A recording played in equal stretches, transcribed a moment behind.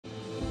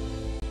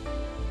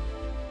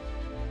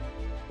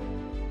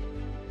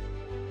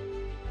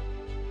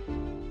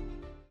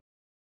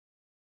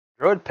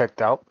Druid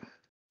picked out.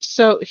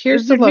 So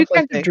here's Is the there new lovely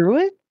kinds of thing.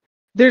 druid?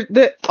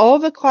 All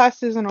the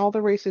classes and all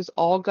the races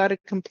all got a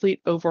complete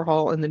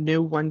overhaul in the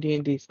new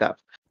 1D&D stuff.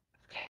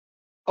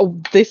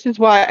 Oh, this is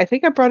why I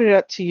think I brought it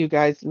up to you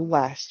guys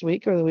last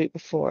week or the week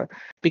before.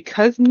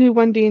 Because new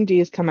 1D&D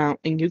has come out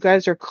and you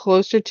guys are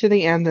closer to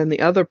the end than the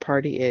other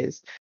party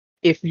is,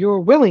 if you're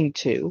willing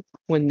to,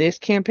 when this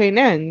campaign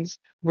ends,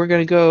 we're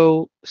going to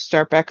go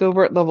start back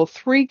over at level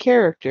 3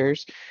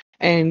 characters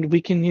and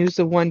we can use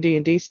the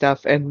 1D&D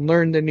stuff and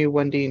learn the new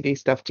 1D&D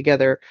stuff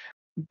together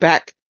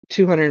back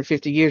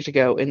 250 years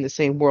ago in the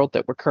same world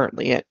that we're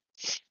currently in.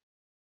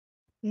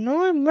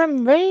 No,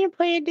 I'm ready to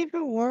play a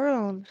different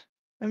world.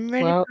 I'm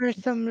ready Well, for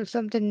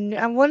something new.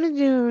 I want to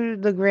do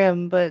the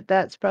Grim, but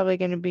that's probably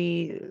going to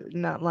be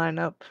not line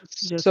up.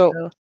 Just so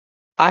so.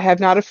 I have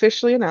not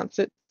officially announced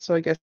it, so I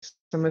guess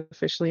I'm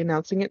officially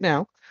announcing it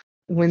now.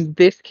 When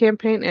this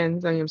campaign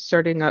ends, I am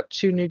starting up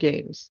 2 new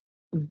games.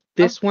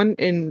 This one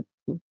in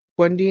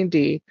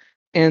 1D&D,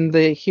 and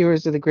the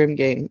Heroes of the Grim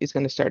game is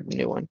going to start a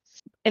new one.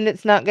 And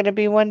it's not going to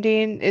be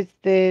 1D.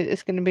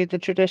 It's going to be the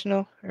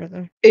traditional, or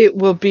the. It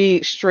will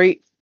be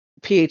straight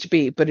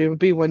PHB, but it will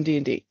be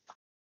 1D&D.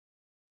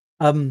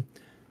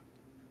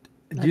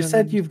 You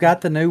said you've got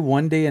the new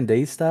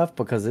 1D&D stuff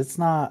because it's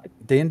not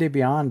D&D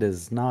Beyond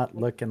is not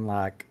looking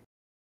like.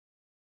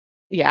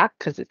 Yeah,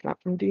 because it's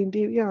not from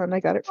D&D Beyond. I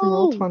got it from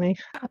Ooh. Roll20.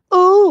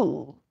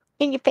 Ooh,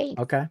 in your face.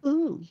 Okay.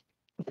 Ooh.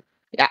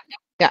 Yeah.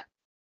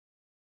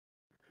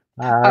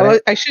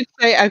 Right. I should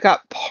say I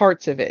got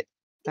parts of it.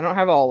 I don't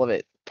have all of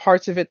it.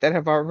 Parts of it that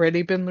have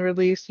already been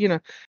released. You know,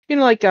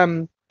 like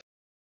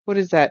what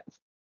is that?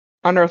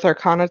 Unearth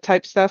Arcana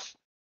type stuff.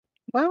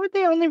 Why would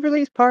they only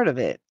release part of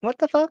it? What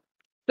the fuck?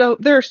 So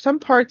there are some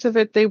parts of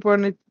it they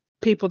wanted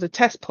people to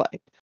test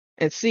play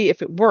and see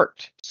if it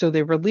worked. So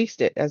they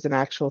released it as an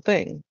actual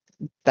thing.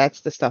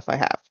 That's the stuff I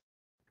have.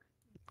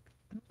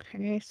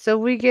 Okay, so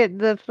we get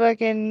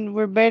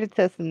we're beta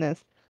testing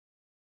this.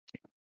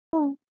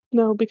 Oh,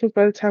 no, because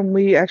by the time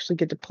we actually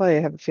get to play,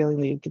 I have a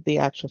feeling the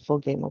actual full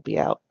game will be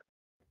out.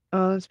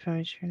 Oh, that's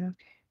probably true. Okay.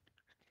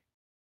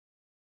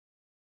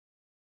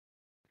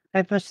 I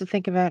have much to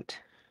think about.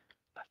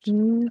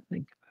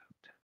 Right.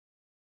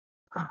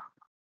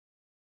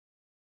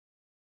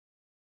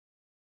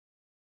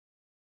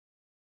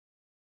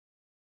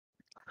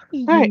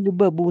 Your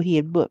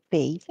bubblehead butt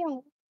face.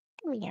 Oh,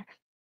 come here.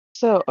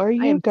 So are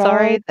you I am guys...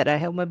 sorry that I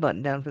held my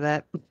button down for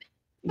that.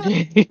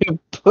 I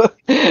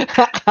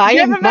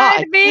am Never not.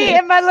 mind me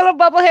and my little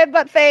bubblehead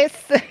butt face.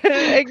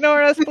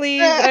 Ignore us,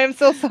 please. I am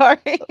so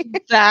sorry.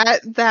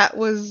 That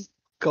was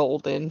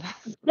golden.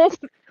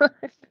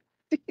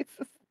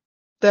 Jesus.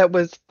 That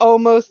was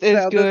almost as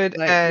Well, this good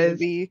night's gonna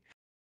be.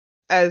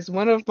 as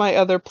one of my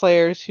other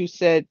players who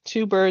said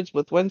 2 birds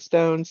with 1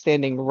 stone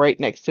standing right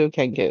next to a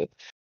Kenku.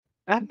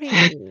 I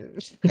mean,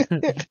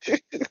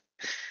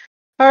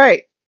 all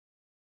right.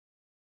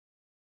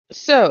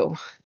 So,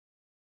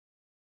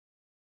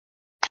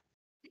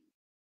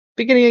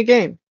 beginning of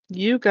game.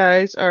 You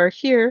guys are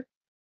here,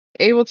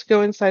 able to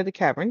go inside the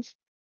caverns.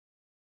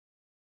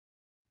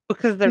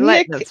 because they're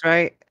letting us,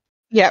 right?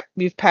 Yep,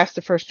 you've passed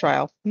the first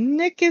trial.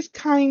 Nick is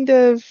kind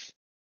of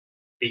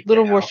a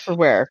little worse for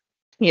wear.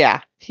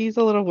 Yeah, he's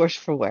a little worse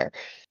for wear.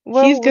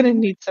 Well, He's gonna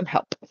need some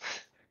help.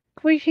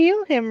 We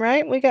heal him,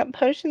 right? We got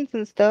potions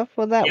and stuff.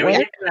 Will that Yeah, work?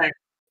 we get back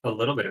a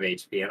little bit of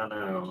HP. I don't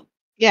know.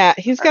 Yeah,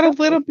 he's got a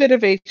little bit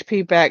of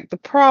HP back. The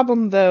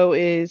problem, though,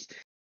 is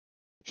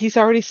he's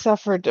already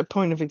suffered a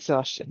point of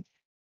exhaustion.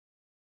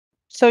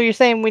 So you're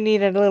saying we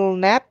need a little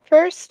nap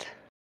first?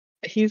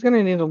 He's going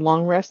to need a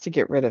long rest to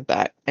get rid of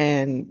that,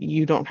 and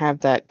you don't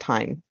have that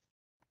time.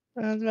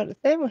 I was about to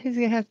say, well, he's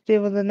gonna have to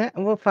deal with the nap.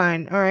 Well,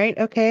 fine. All right.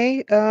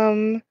 Okay.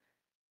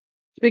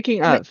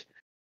 Speaking of,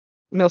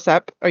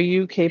 Millsap, are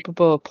you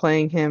capable of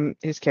playing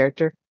his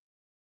character?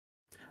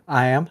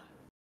 I am.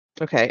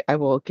 Okay, I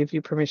will give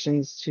you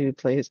permissions to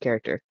play his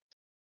character.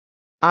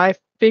 I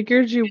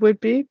figured you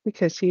would be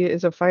because he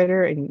is a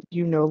fighter and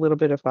you know a little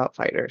bit about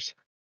fighters.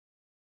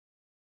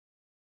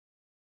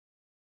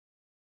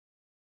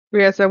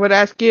 Yes, I would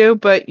ask you,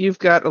 but you've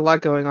got a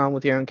lot going on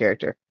with your own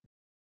character.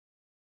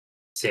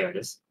 See how it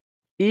is.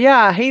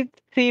 Yeah, he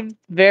seems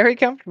very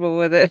comfortable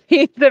with it.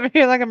 He's over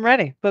here like, I'm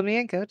ready. Put me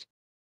in, coach.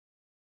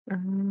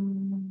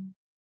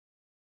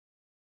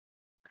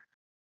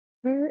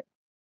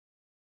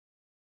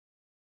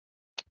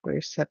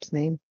 Where's Sep's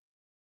name?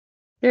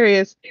 There he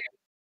is.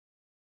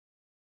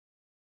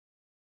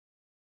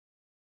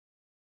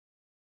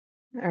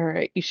 All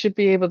right, you should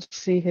be able to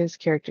see his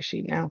character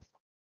sheet now.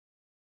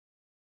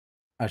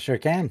 I sure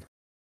can.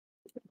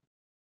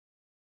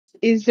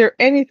 Is there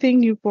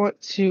anything you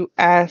want to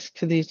ask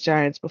to these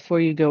giants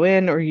before you go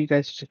in, or are you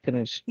guys just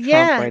gonna tromp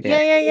right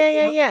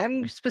in? Yeah.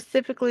 I'm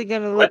specifically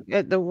gonna look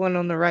at the one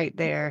on the right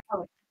there,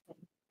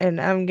 and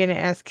I'm gonna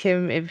ask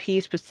him if he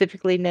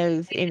specifically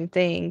knows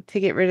anything to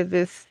get rid of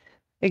this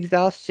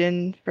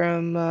exhaustion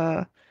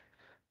from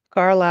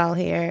Carlisle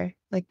here.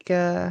 Like,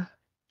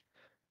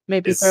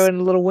 maybe throw in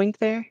a little wink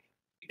there.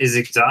 Is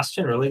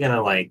exhaustion really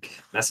gonna like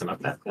mess him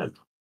up that good?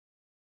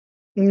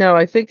 No,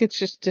 I think it's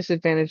just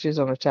disadvantages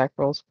on attack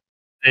rolls.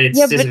 It's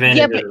Yeah,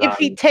 disadvantages but if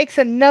he on- takes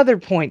another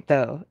point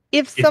though,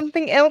 if If-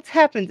 something else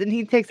happens and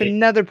he takes It-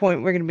 another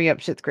point, we're gonna be up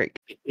shit's creek.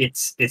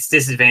 it's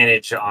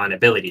disadvantage on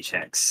ability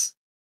checks.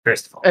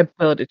 First of all,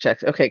 Ability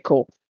checks. Okay,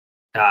 cool.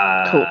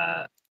 Cool.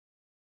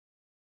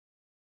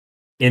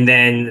 And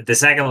then the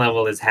second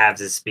level is halves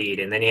his speed,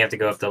 and then you have to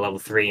go up to level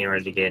 3 in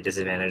order to get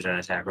disadvantage on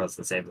attack rolls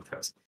and saving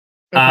throws.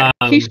 Okay.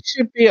 He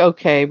should be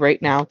okay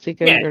right now,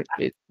 Tika. Yeah.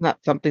 It's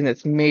not something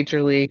that's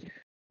majorly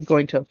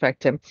going to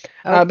affect him.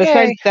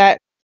 Okay.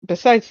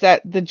 Besides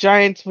that, the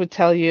Giants would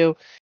tell you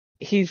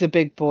he's a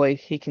big boy.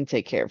 He can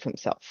take care of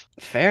himself.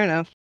 Fair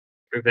enough.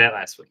 Proved that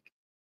last week.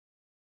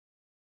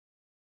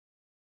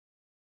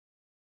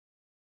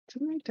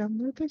 Didn't I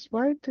download this?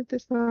 Why did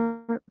this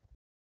not?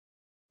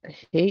 I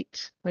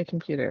hate my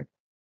computer.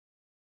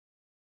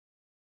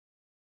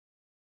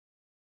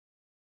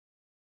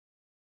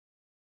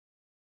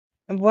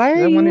 And why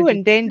I are wanted you to in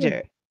do-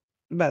 danger,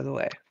 by the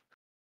way?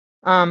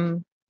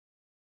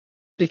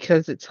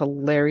 Because it's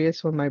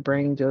hilarious when my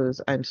brain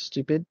goes, "I'm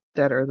stupid"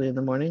 that early in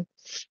the morning.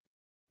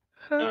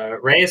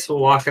 Reyes will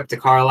walk up to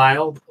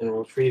Carlisle and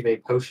retrieve a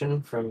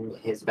potion from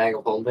his bag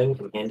of holding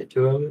and hand it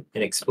to him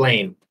and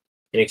explain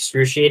in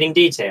excruciating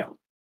detail.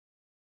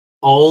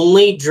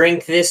 Only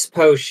drink this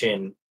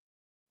potion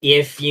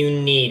if you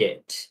need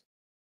it.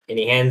 And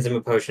he hands him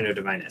a potion of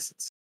divine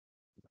essence.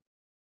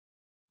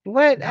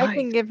 What? I Nice.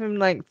 can give him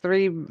like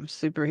 3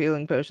 super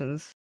healing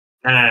potions.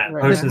 No,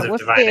 Right. potions of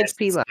What's the divine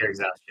HP essence. level? Clear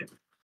exhaustion.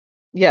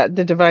 Yeah,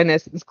 the divine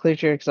essence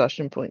clears your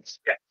exhaustion points.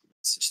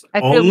 It's just I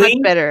feel much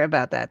better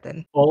about that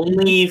then.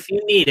 Only if you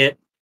need it.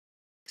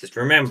 Just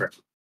remember,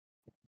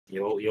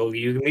 you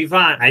can be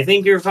fine. I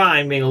think you're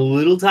fine being a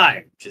little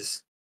tired.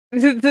 Just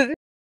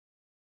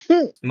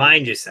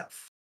mind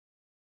yourself.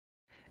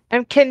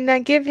 And can I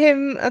give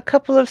him a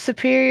couple of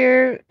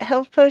superior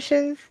health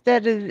potions?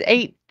 That is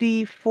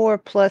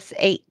 8d4 plus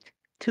 8.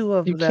 2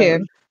 of You those.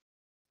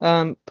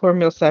 can. Poor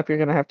Millsap, you're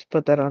gonna have to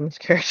put that on his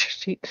character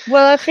sheet.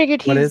 Well, I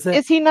figured What he's. is it?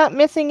 Is he not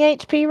missing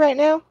HP right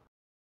now?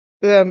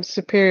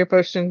 Superior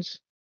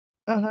potions.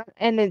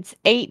 And it's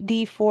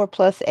 8d4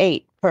 plus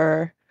 8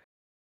 per.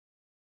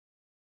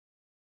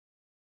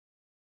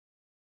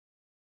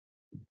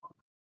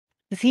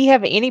 Does he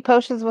have any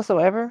potions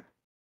whatsoever?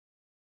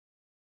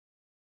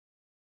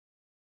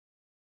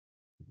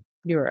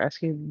 You are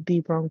asking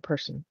the wrong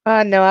person.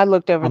 No, I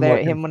looked over I'm there at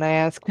looking. him when I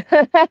asked.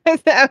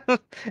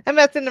 I'm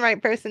asking the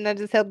right person. I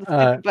just held the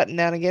stupid button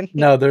down again.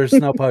 No, there's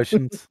no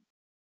potions.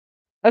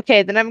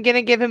 Okay, then I'm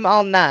gonna give him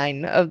all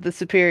 9 of the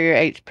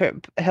superior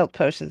health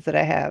potions that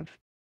I have.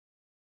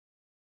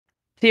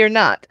 Fear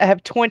not, I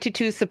have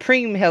 22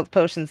 supreme health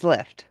potions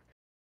left.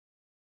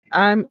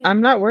 I'm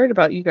not worried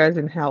about you guys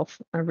in health.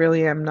 I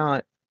really am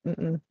not.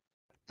 Mm-mm.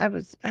 I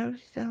was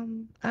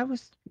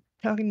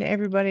talking to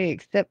everybody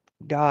except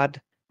God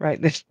right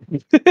this.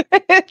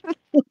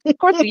 Of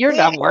course, you're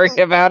not worried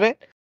about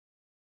it.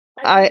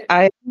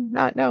 I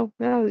not no.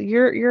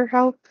 Your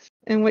health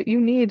and what you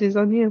need is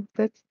on you.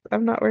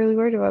 I'm not really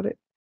worried about it.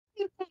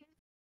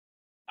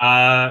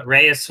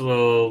 Reyes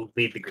will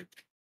lead the group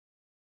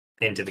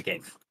into the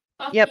cave.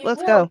 Yep,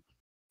 let's go.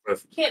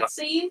 Can't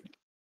see.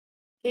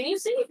 Can you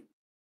see?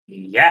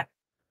 Yeah.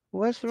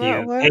 What's If you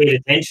wrong? What? paid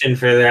attention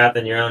further out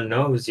than your own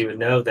nose, you would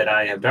know that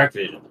I have dark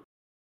vision.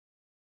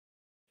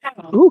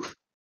 How? Oof.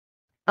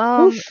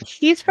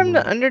 He's from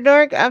the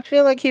Underdark. I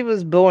feel like he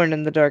was born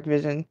in the Dark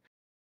Vision.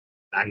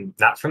 I'm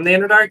not from the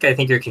Underdark. I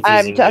think you're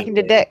confusing I'm talking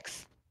me to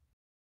Dex.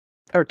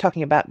 Or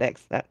talking about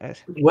Dex. That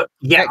is. What?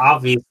 Yeah,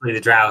 obviously the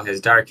drow has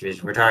dark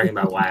vision. We're talking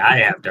about why I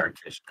have dark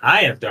vision.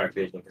 I have dark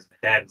vision because my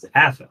dad's a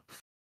half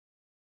elf.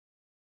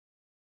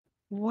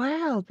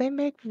 Wow, they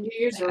make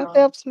Years are half wrong.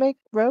 elves make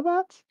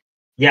robots?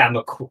 Yeah, I'm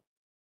a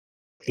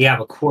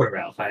quarter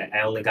elf. I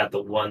only got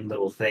the one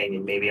little thing,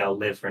 and maybe I'll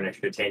live for an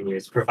extra 10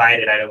 years,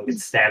 provided I don't get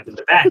stabbed in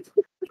the back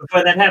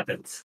before that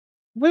happens.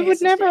 We Okay, would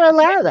so never stay-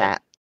 allow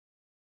that.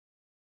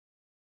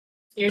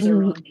 Years are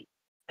wrong.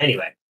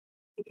 Anyway,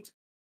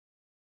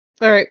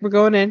 All right, we're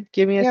going in.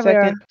 Give me a Yeah, we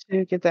are. second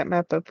to get that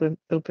map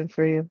open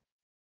for you.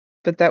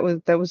 But that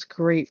was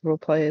great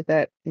roleplay.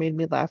 That made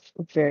me laugh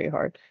very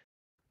hard.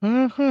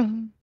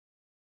 Mm-hmm.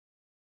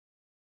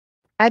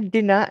 I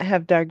do not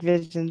have dark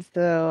vision,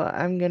 so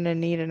I'm gonna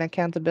need an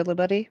accountability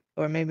buddy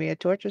or maybe a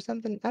torch or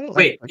something. I don't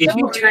wait. like If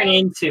you Oh, turn yeah.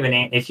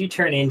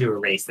 into a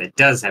race that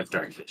does have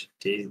dark vision,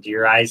 do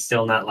your eyes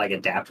still not like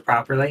adapt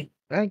properly?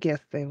 I guess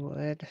they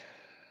would.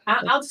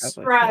 I'll That's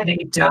describe. They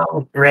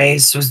don't.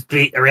 Reyes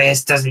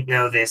doesn't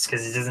know this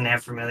because he doesn't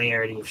have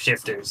familiarity with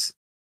shifters.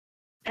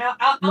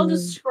 I'll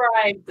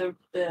describe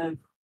the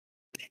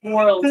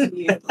world to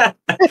you.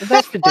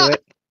 That should do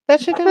it.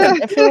 That should do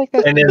it. I feel like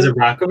that's And there's a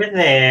rock over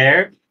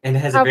there, and it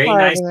has How a very far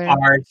nice over there?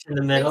 arch in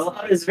the middle.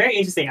 Oh, it's a very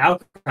interesting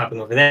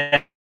outcropping over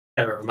there.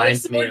 It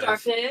reminds There's me more of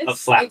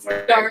darkness. flat It's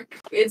work. dark.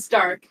 It's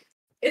dark.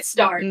 It's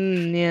dark.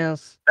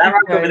 yes. that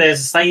rock Okay. over there is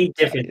a slightly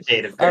different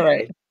shade of All gray.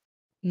 right.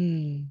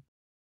 Mm.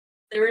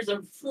 There is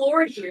a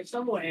floor here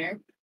somewhere.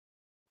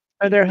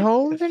 Are there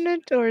holes in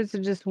it, or is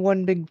it just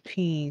one big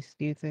piece,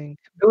 do you think?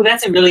 Oh,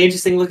 that's a really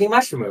interesting looking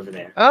mushroom over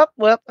there. Oh,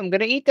 well, I'm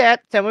gonna eat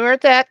that. Tell me where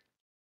it's at.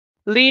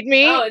 Lead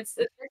me. Oh, it's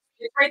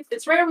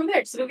right over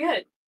there. Just go get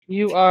it.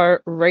 You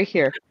are right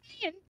here.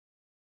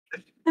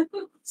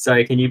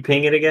 Sorry, can you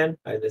ping it again?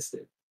 I missed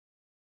it.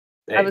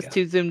 There I you was go.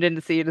 too zoomed in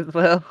to see it as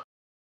well.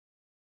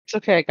 It's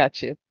okay, I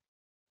got you.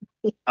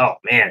 Oh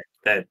man,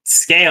 the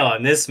scale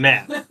on this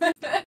map. Look,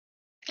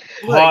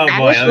 Oh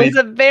boy, actually, It's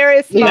a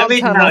very small let me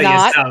tunnel. tell you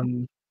not-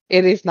 something.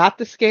 It is not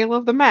the scale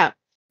of the map.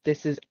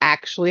 This is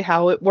actually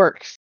how it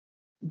works.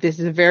 This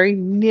is a very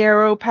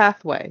narrow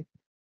pathway.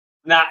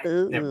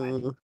 Never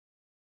mind. Ooh.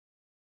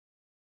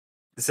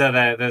 So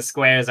the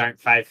squares aren't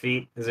 5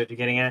 feet, is what you're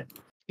getting at?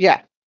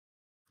 Yeah,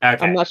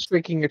 Okay. I'm not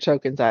shrinking your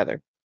tokens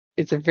either.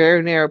 It's a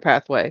very narrow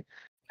pathway.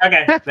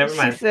 Okay, never She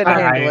mind. said I-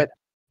 handle it.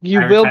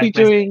 You I will be retract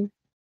my- doing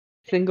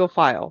single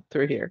file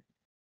through here.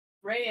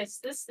 Reyes,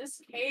 this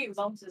cave is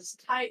almost as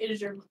tight as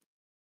your.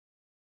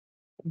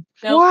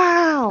 Nope.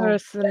 Wow.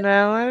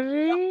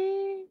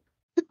 Personality.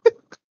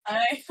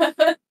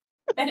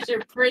 As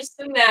your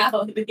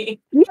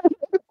personality.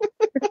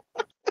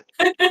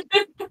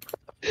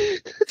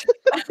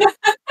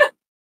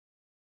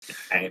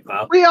 Alright,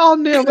 well, We all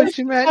knew what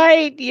you meant.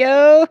 Tight,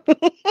 yo.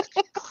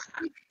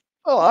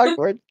 Oh,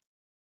 awkward.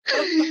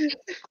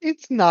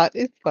 It's not.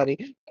 It's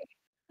funny.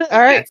 All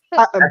right.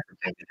 that's the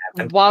thing that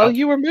happened. While Oh,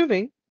 you were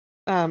moving,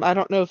 I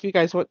don't know if you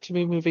guys want to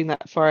be moving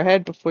that far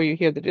ahead before you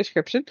hear the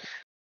description.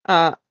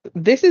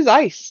 This is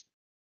ice.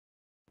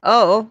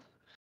 Oh,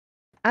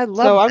 I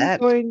love So I'm that.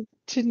 going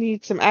to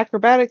need some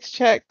acrobatics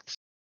checks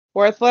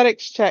or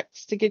athletics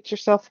checks to get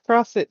yourself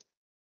across it.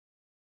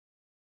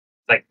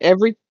 Like-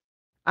 every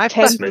I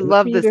 10 fucking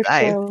love feet this or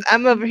ice. so.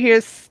 I'm over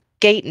here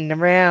skating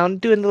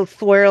around, doing little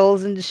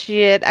swirls and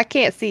shit. I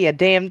can't see a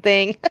damn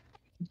thing.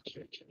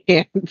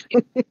 Yeah.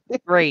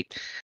 Great.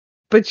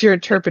 But your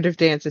interpretive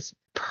dance is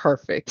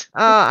perfect.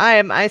 I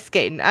am ice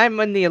skating. I'm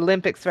in the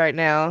Olympics right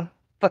now.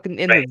 Fucking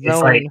in right, the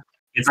zone.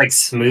 it's like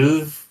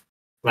smooth.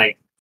 Like,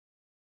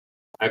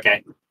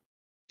 okay.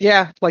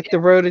 Yeah, like the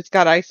road has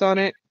got ice on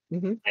it.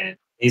 And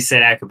you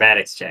said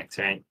acrobatics checks,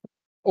 right?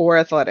 Or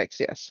athletics,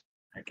 yes.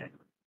 Okay.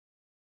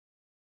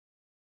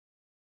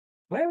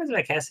 Why was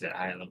I cast it at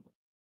higher level?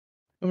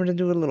 I'm gonna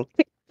do a little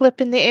kick flip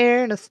in the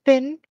air and a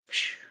spin.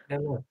 I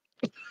don't know.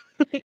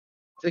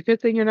 It's a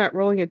good thing you're not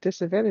rolling at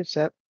disadvantage,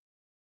 Sep.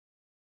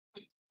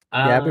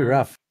 Yeah, it'd be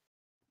rough.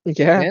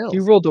 Yeah, Well,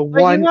 you rolled a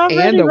But 1 you already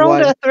and a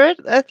rolled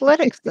 1.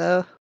 athletics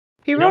though.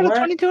 He You know rolled a what?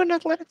 22 in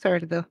athletics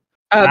already though.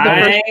 The first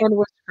I- one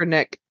was for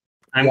Nick.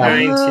 I'm Yeah.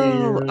 going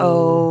to.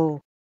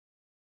 Oh.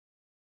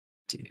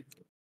 do-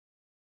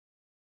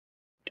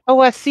 Oh,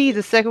 I see.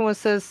 The second one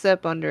says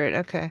Sep under it.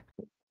 Okay.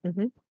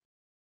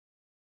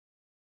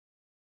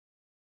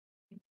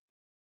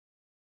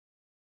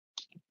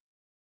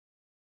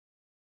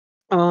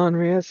 On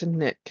Riaz and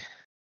Nick.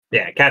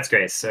 Yeah, Cat's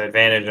Grace. So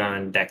advantage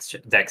on dex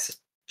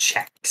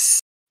checks.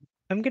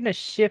 I'm gonna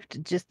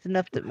shift just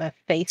enough that my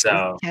face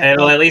So is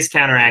it'll at least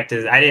counteract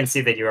his. I didn't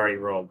see that you already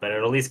rolled, but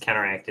it'll at least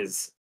counteract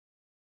his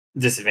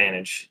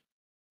disadvantage.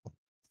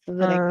 so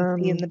that I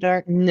can see in the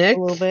dark Nick, a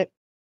little bit.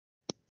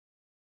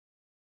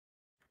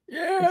 is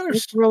Yes.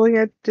 Nick rolling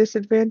at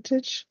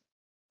disadvantage?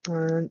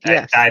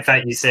 Yes. I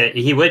thought you said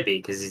he would be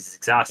because he's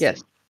exhausted.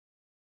 Yes.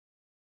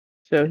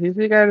 So he's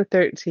got a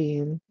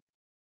 13.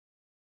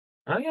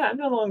 Oh yeah, I'm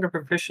no longer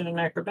proficient in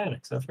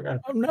acrobatics. I forgot.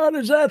 I'm not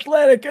as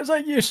athletic as I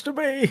used to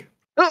be.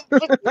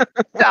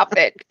 Stop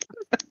it.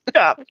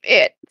 Stop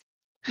it.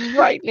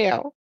 Right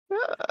now.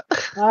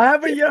 I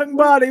have a young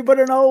body, but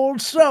an old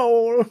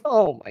soul.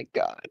 Oh my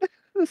god.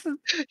 This is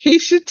He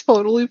should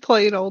totally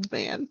play an old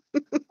man.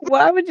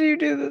 why would you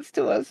do this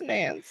to us,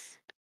 Nance?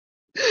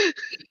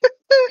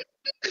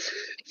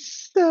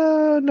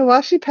 So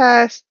Nawashi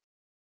passed.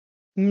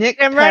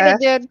 Nick I'm right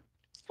passed. again.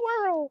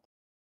 Swirl.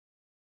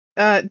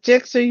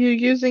 Jix, are you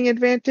using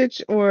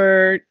advantage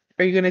or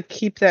are you gonna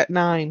keep that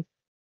 9?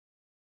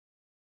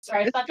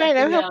 Sorry, I It's thought fine,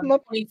 that I'll help him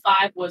up.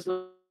 25 was.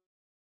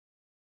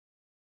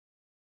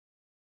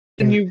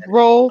 When you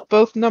roll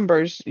both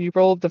numbers, you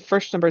roll the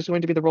first number is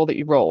going to be the roll that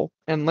you roll,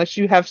 unless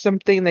you have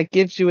something that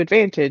gives you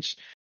advantage.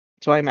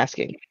 That's why I'm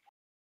asking.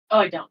 Oh,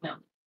 I don't know.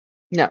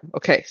 No,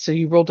 okay, so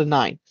you rolled a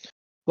 9.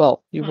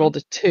 Well, you Hmm. rolled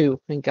a 2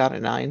 and got a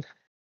 9.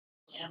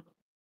 Yeah.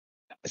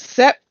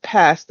 Sep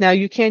passed. Now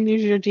you can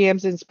use your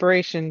DM's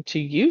inspiration to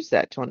use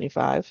that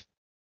 25.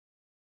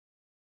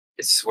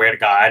 I swear to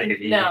God, if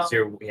you No. use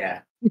your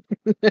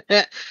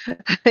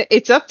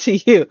It's up to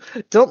you.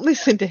 Don't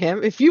listen to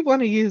him. If you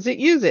want to use it,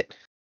 use it.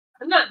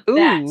 I'm not Ooh.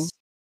 that.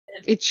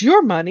 It's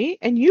your money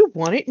and you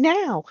want it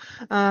now.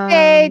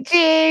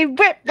 AJ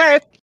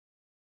Whitworth.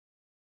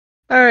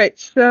 All right,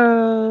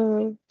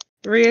 so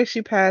 3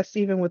 actually passed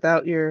even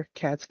without your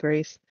cat's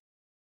grace.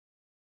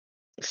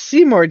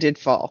 Seymour did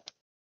fail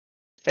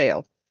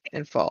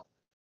and fall.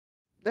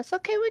 That's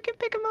okay, we can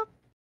pick him up.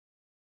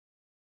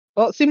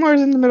 Well,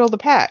 Seymour's in the middle of the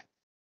pack.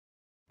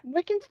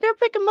 We can still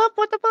pick him up.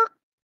 What the fuck?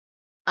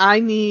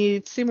 I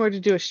need Seymour to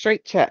do a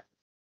straight check.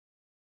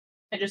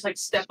 I just like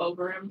step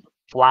over him.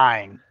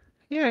 Flying.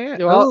 Yeah.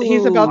 Well,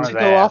 he's about Ooh. to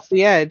go off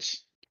the edge.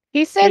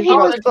 He said He's he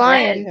about was to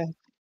flying. Yeah.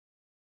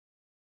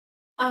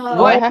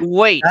 Oh, What? hap-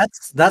 Wait.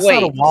 That's not a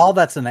Wait. wall.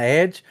 That's an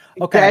edge.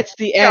 Okay. That's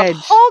the Now, edge.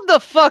 hold the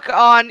fuck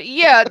on.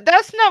 Yeah,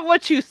 that's not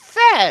what you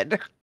said.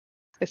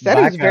 I said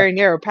it was Back a very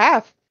narrow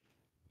path.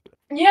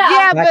 yeah.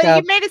 Yeah, Back but you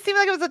up. made it seem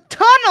like it was a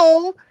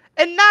tunnel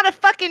and not a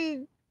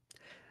fucking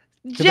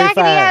jaggedy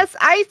fair. ass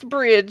ice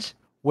bridge.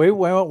 We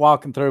went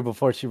walking through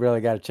before she really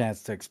got a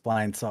chance to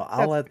explain. So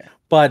I'll That's let.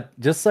 But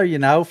just so you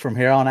know, from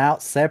here on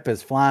out, Sep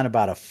is flying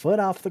about a foot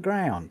off the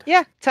ground.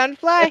 Yeah, time to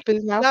fly. Step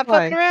is now Not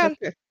flying. fucking around.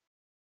 Okay.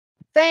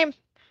 Same.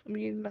 I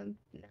mean,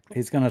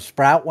 He's gonna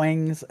sprout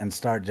wings and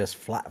start just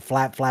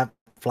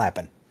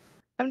flapping.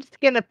 I'm just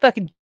gonna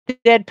fucking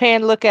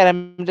deadpan look at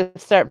him and just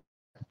start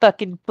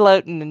fucking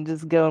floating and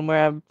just going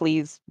where I'm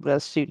pleased,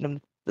 shooting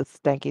him the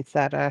stanky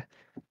side eye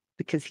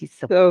because he's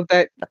so. So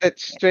that fucking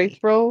strength nasty.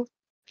 roll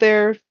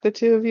there, the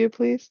two of you,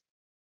 please.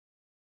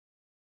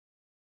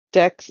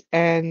 Dex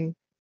and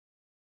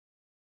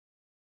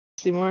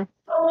Seymour.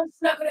 Oh,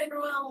 it's not gonna end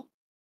well.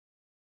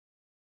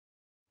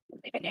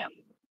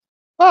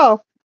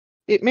 Well,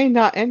 it may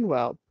not end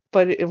well,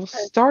 but it will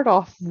start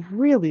off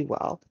really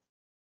well.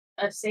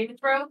 A saving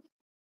throw. You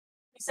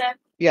said.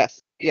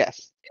 Yes,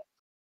 yes.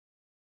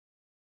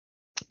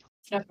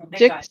 Okay,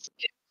 thank God. Jix,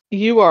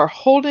 you are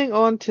holding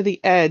on to the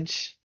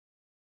edge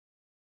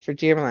for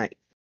Geomite.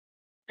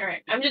 All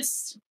right, I'm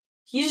just.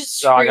 He's just.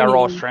 So I gotta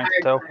roll screaming the strength,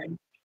 entire too? time.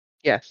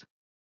 Yes.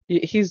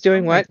 He's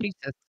doing Oh my what? Jesus.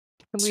 Can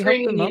we help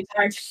Screaming him the up?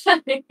 entire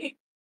time.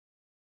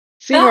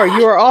 Seymour,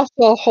 you are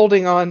also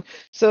holding on.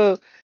 So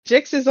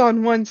Jix is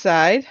on one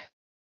side,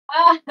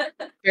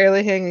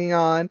 barely hanging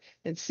on,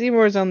 and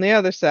Seymour's on the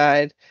other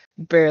side,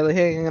 barely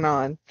hanging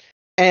on.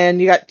 And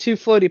you got two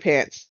floaty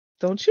pants.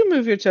 Don't you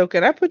move your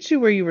token. I put you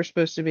where you were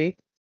supposed to be.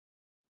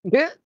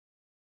 Yeah,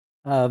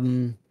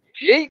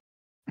 Yeet.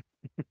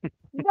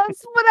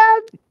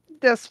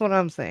 that's what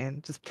I'm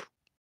saying. Just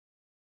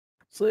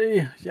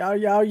See,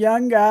 y'all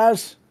young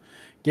guys,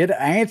 get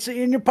antsy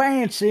in your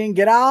pantsy and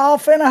get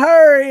off in a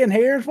hurry. And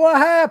here's what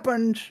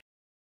happens.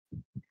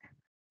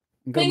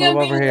 I'm gonna Think I'm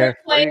move over being here.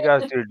 What do you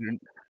guys played. do?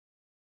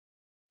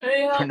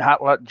 Yeah. Do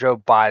not let Joe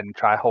Biden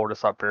try to hold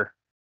us up here.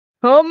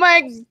 oh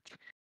my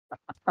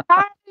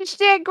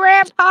shit,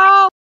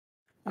 Grandpa.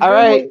 All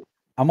right.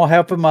 I'm gonna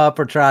help him up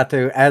or try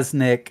to as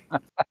Nick.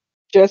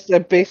 Just a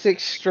basic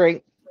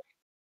strength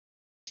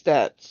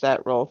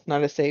stat roll,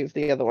 not a save.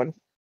 The other one.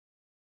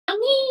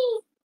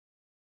 Oh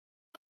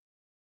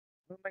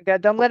my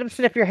God! Don't let him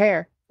sniff your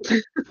hair.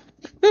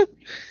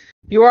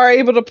 You are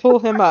able to pull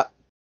him up.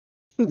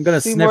 I'm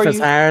gonna Seymour, sniff his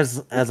you- hairs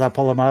as I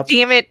pull him up.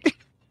 Damn it!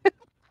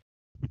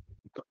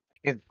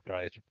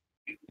 Right.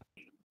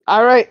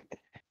 All right,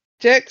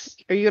 Jix,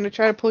 are you going to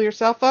try to pull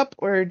yourself up,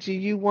 or do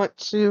you want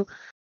to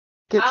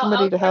get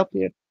somebody I'll to try- help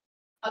you?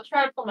 I'll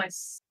try to pull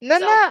myself. No,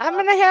 I'm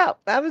gonna help.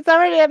 I was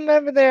already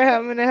over there.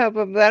 I'm gonna help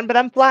him, but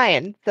I'm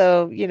flying,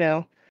 so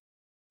we're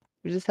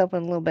just helping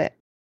a little bit.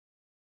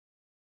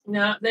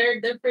 No, they're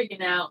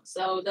freaking out.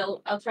 So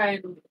I'll try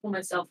and pull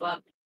myself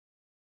up.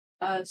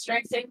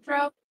 Strength saving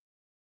throw.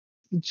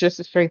 Just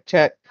a strength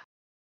check,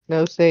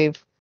 no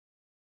save.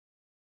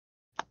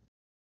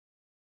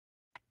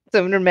 So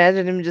I'm gonna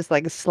imagine him just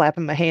like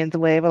slapping my hands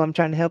away while I'm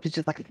trying to help. He's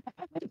just like,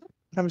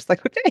 I'm just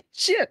like, okay,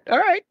 shit, all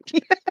right.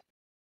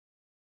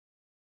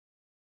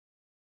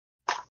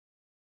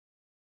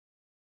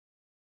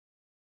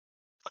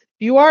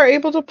 You are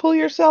able to pull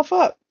yourself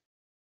up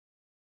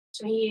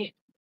Sweet.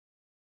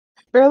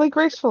 fairly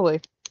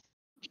gracefully,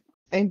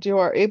 and you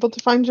are able to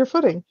find your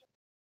footing.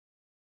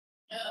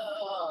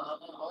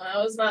 Oh, that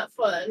was not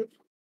fun.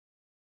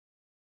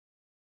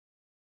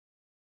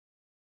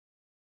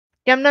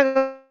 Yeah, I'm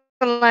not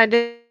gonna lie, it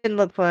didn't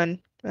look fun.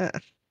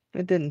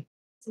 It didn't.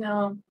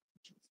 No.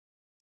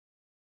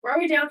 Where are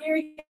we down here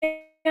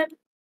again?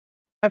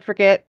 I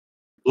forget.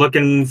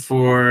 Looking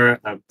for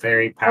a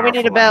very Oh, powerful we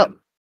need a belt. item.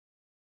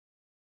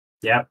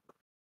 Yep.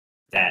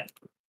 That.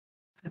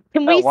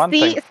 Can That we one see?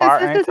 thing, Since fire,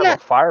 this is anytime a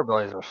not, fire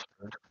blazer.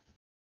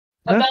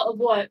 A Huh? belt of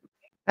what?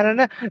 I don't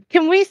know.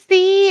 Can we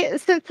see?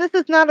 Since this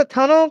is not a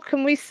tunnel,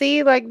 can we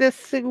see like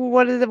this?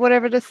 What is it?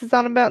 Whatever this is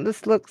on about.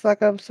 This looks like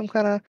some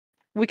kind of.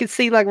 We could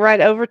see like right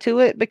over to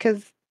it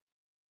because.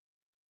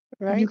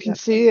 Right. You can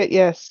see it,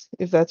 yes,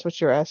 if that's what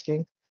you're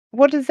asking.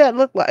 What does that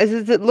look like?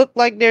 Does it look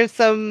like there's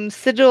some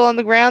sigil on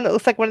the ground that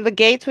looks like one of the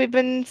gates we've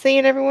been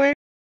seeing everywhere?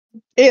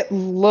 It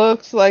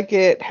looks like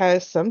it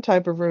has some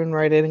type of rune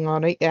writing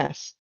on it,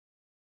 yes.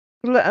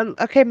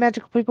 Okay,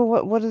 magical people,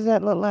 what does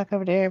that look like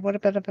over there? What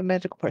about if a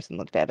magical person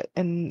looked at it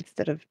and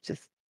instead of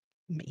just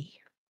me?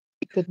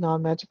 The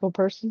non-magical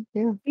person,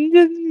 yeah.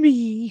 Just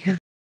me.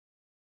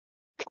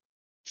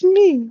 It's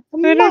me,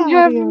 I don't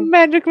have Mario.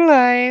 magical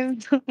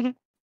eyes.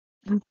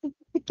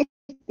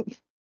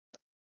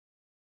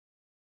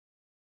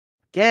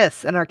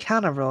 Yes, an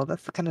arcana roll.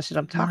 That's the kind of shit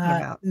I'm talking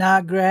about.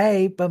 Not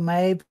great, but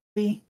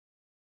maybe.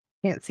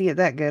 Can't see it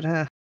that good,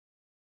 huh?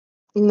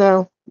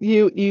 No,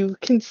 you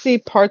can see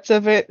parts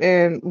of it,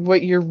 and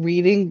what you're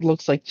reading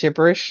looks like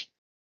gibberish.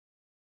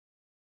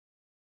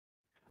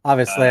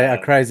 Obviously, a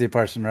crazy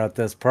person wrote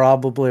this.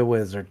 Probably a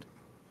wizard.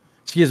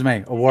 Excuse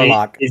me, a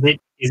warlock. Is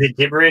it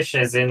gibberish?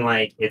 As in,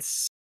 like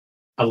it's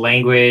a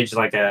language,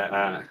 like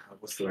a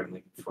what's the word I'm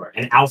looking for?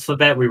 An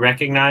alphabet we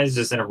recognize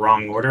just in a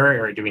wrong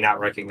order, or do we not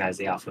recognize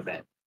the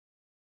alphabet?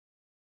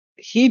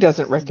 He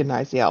doesn't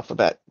recognize the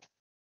alphabet.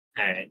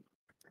 All right.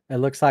 It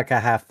looks like a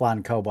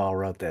half-blind kobold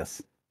wrote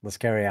this. Let's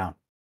carry on.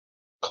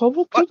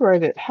 Kobold did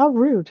write it. How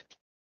rude.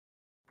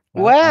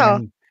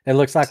 Wow. It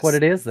looks like what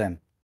it is then.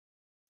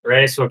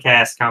 Redis will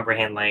cast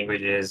comprehend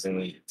languages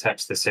and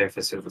touch the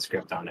surface of the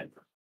script on it.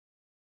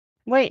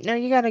 Wait, no,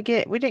 you gotta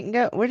get. We didn't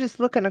go. We're just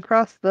looking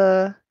across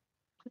the.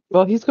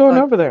 Well, he's going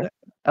Like- over there.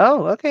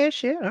 Oh, okay,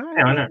 shit. All I right.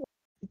 don't know.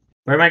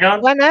 Where am I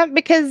going? Why not?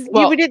 Because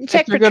Well, we didn't if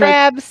check you're for gonna-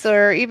 traps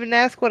or even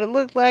ask what it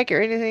looked like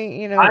or anything.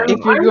 You know. I'm If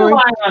you're going-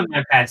 relying on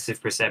my passive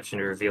perception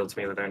to reveal to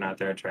me whether or not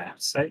there are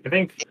traps. I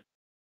think His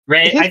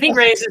I think passive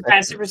Ray's perception-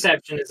 passive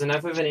perception is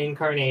enough of an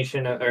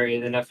incarnation or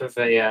enough of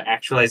a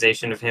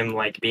actualization of him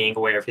like being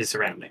aware of his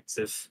surroundings.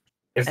 If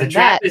the And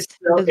trap that is,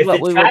 so, is if what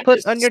the we will trap put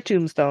is, on your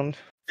tombstone.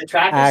 the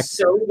trap Act- is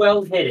so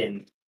well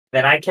hidden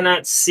that I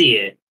cannot see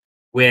it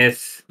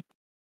with.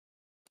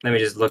 Let me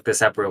just look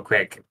this up real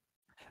quick.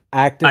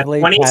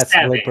 Actively, 27.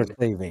 passively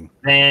perceiving.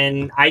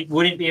 Then I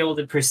wouldn't be able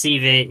to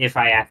perceive it if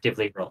I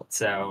actively rolled.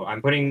 So I'm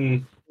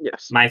putting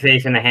Yes. my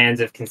faith in the hands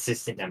of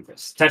consistent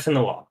numbers. Touching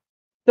the wall.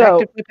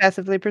 So Actively,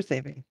 passively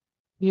perceiving.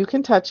 you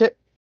can touch it.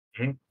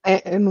 Mhm.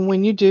 And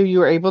when you do,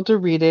 you are able to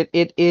read it.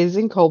 It is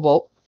in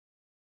Cobalt.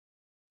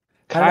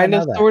 How did I Kind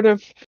know of, that?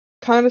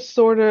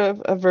 sort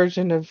of a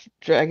version of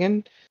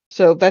Dragon.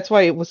 So that's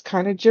why it was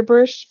kind of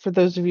gibberish for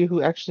those of you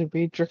who actually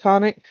read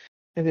Draconic.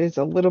 It is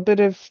a little bit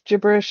of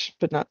gibberish,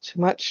 but not too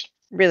much.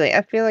 Really,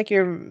 I feel like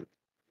you're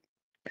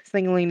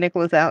singling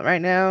Nicholas out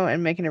right now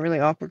and making it really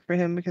awkward for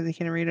him because he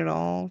can't read it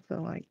all.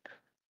 So, like,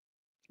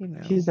 you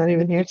know, He's not in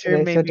the even here future,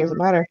 today, so it maybe doesn't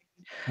matter.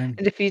 in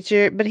the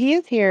future, but he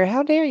is here.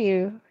 How dare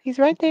you? He's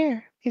right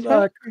there. He's right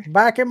Look, there.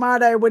 back in my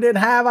day, we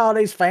didn't have all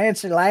these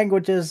fancy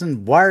languages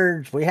and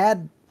words. We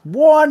had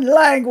one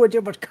language.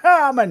 It was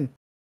common.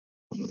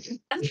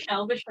 Hasn't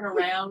Elvish been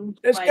around?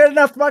 It's like, good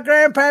enough for my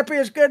grandpappy.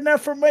 It's good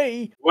enough for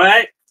me.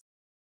 What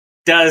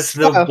does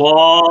the Oh.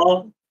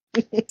 wall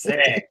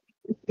say?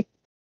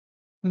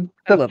 I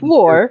The love him.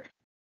 floor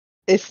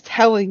is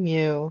telling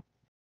you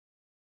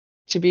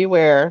to be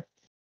aware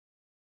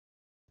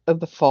of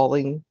the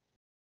falling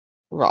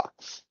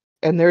rocks.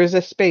 And there is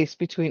a space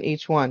between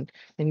each one.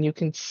 And you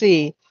can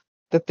see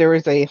that there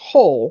is a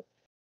hole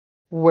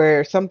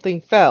where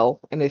something fell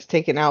and it's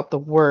taken out the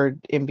word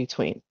in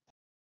between.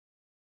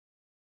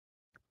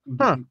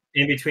 Huh.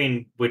 In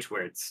between which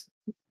words?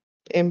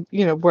 And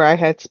where I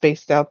had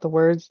spaced out the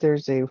words,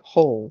 there's a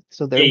hole.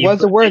 So there Yeah, you was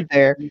a put, word like,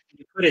 there. You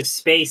put a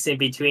space in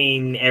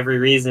between every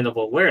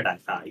reasonable word, I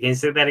thought. Can you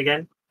say that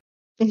again?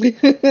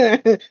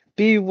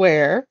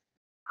 Beware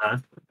Huh?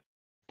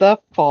 the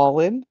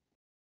fallen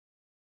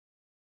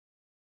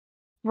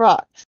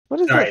rocks.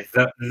 What is Sorry,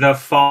 this? the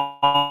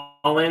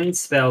fallen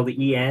spelled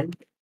E-N.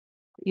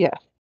 Yeah.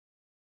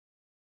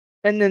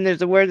 And then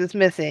there's a word that's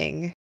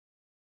missing.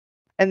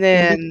 And in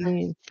then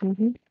between.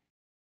 Mhm.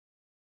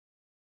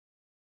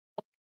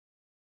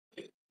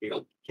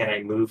 Can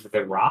I move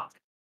the rock?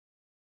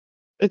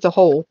 It's a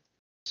hole.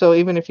 So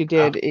even if you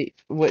Oh. did, it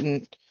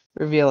wouldn't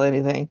reveal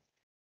anything.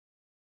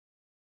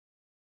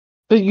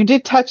 But you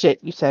did touch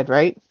it, you said,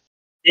 right?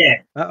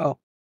 Yeah, oh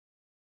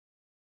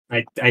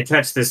I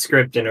touched the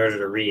script in order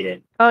to read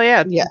it.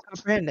 yeah, Yeah.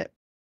 comprehend it.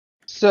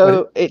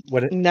 So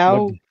what it it-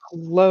 now what-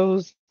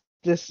 glows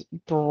this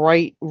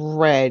bright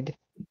red,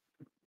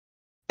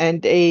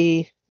 and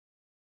a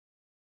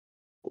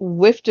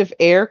whiff of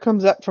air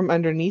comes up from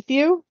underneath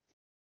you,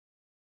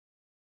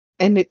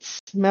 and it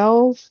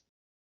smells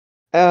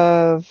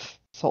of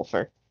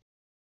sulfur.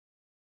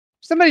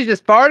 Somebody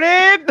just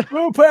farted.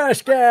 Blue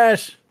pass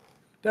gas.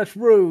 That's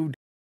rude.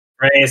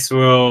 Reyes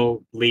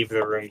will leave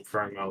the room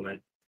for a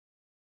moment.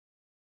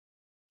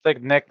 I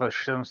think Nicholas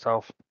shit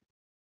himself.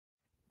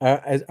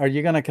 Are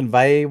you going to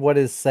convey what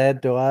is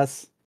said to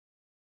us?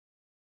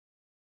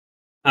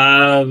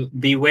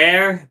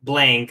 Beware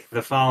blank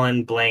the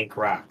fallen blank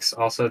rocks.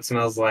 Also, it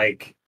smells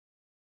like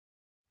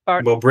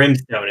Fart.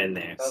 brimstone in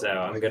there. So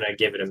I'm gonna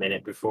give it a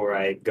minute before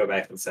I go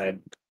back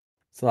inside.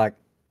 It's like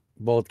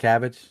boiled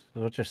cabbage. Is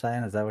what you're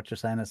saying? Is that what you're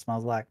saying? It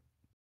smells like.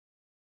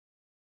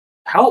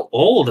 How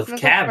old of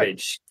Smells like fart.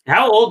 cabbage?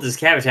 How old does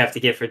cabbage have to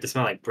get for it to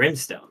smell like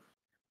brimstone?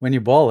 When you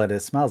boil it,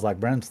 it smells like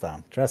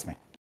brimstone. Trust me.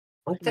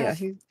 What the? Yeah,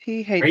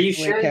 he hates. Are you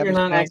the way sure you're cabbage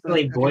not smells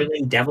actually in cooking.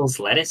 boiling devil's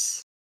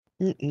lettuce?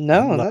 No,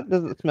 No. that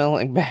doesn't smell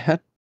like bad.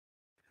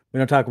 We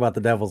don't talk about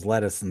the devil's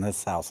lettuce in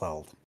this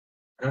household.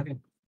 Okay.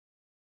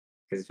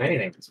 Because if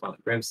anything, it smells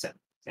like brimstone.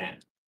 Yeah.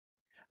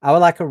 I would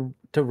like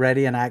to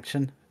ready an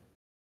action.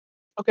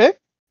 Okay.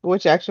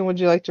 Which action would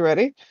you like to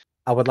ready?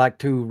 I would like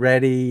to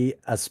ready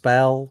a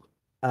spell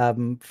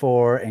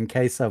for in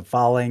case of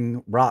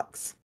falling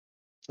rocks.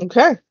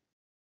 Okay.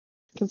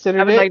 I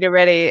Considered would it. like to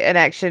ready an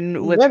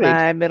action with Ready.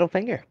 my middle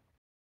finger.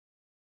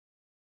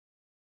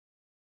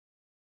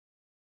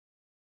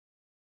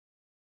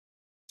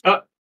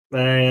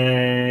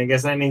 I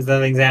guess that means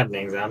nothing's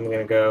happening. So I'm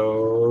gonna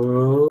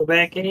go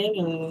back in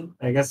and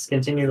I guess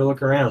continue to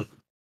look around.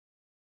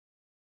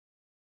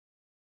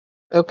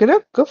 Okay,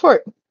 no, go for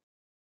it.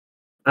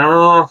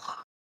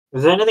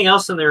 Is there anything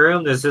else in the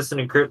room? There's just an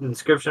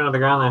inscription on the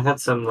ground that had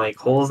some like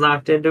holes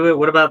knocked into it.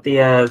 What about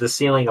the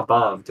ceiling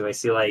above? Do I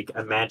see like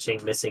a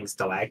matching missing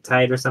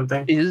stalactite or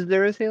something? Is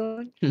there a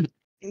ceiling?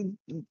 Do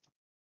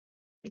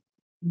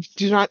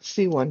not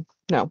see one.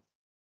 No.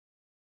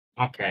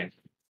 Okay.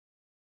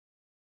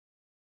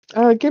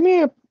 Give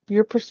me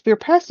your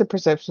passive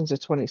perception's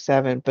at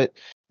 27, but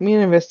give me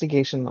an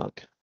investigation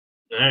look.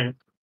 All right.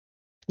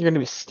 You're gonna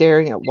be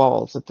staring at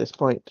walls at this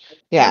point.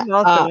 Yeah. I'm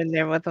also in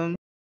there with them.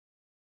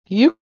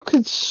 You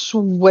could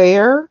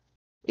swear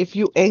if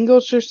you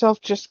angled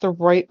yourself just the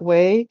right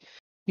way,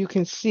 you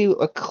can see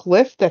a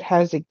cliff that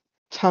has a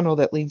tunnel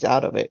that leads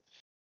out of it.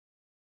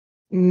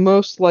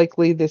 Most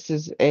likely this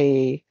is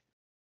a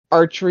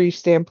archery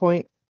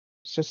standpoint,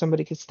 so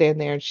somebody could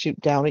stand there and shoot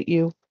down at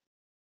you.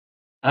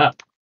 Oh.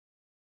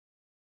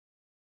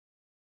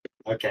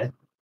 Okay.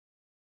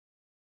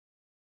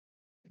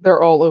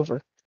 They're all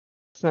over.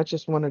 It's not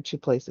just one or two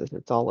places,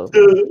 it's all over.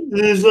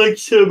 There's like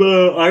some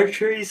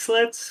archery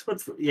slits.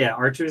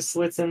 Archery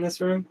slits in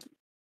this room.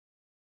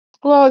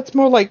 Well, it's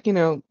more like,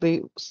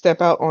 they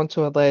step out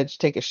onto a ledge,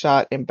 take a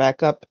shot, and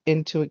back up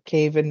into a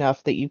cave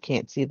enough that you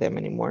can't see them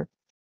anymore.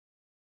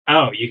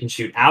 Oh, you can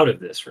shoot out of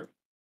this room.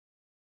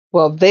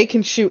 Well, they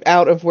can shoot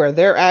out of where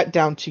they're at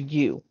down to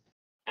you.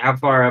 How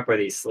far up are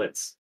these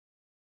slits?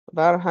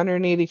 About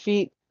 180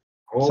 feet.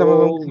 Some of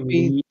them could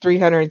be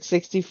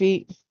 360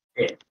 feet.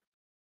 Shit.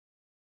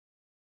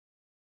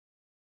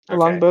 The Okay.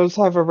 longbows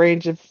have a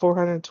range of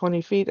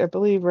 420 feet, I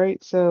believe,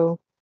 right? So,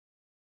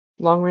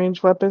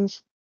 long-range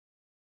weapons.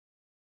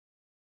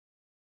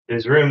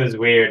 This room is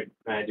weird.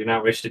 I do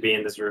not wish to be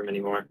in this room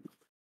anymore. It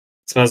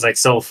smells like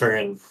sulfur,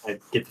 and I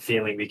get the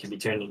feeling we could be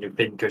turned into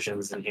pin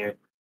cushions in here.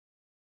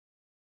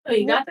 Oh,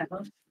 you got that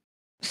one.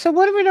 So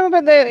what do we know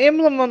about the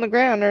emblem on the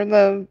ground or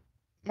the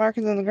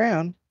markings on the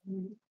ground?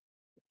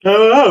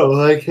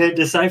 Oh, I can't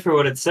decipher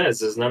what it says.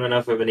 There's not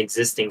enough of an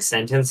existing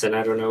sentence, and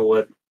I don't know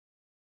what.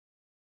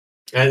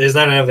 There's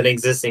not enough of an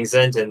existing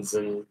sentence,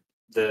 and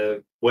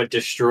the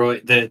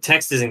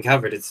text isn't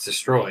covered. It's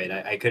destroyed.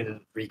 I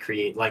couldn't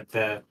recreate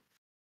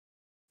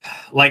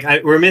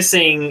we're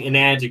missing an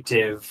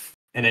adjective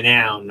and a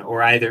noun,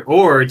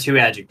 or two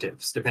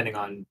adjectives, depending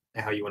on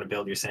how you want to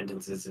build your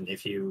sentences, and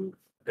if you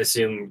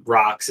assume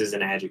rocks is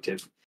an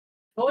adjective.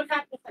 What would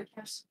happen if I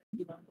cast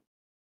All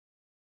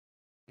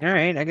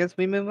right, I guess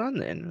we move on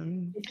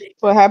then.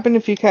 What happened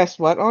if you cast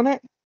what on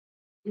it?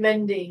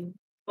 mending?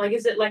 Like,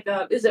 is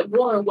it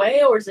worn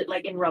away or is it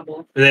like in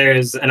rubble?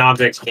 There's an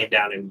object came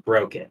down and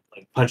broke it,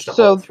 like punched a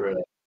So- hole through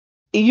it.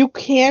 You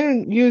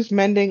can use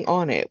mending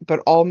on it, but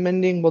all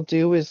mending will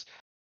do is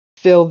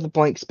fill the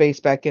blank space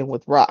back in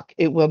with rock.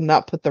 It will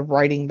not put the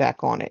writing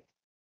back on it.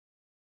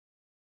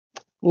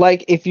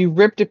 Like if you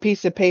ripped a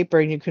piece of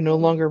paper and you can no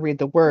longer read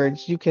the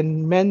words, you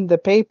can mend the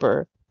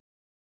paper.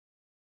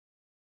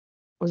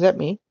 Was that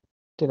me?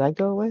 Did I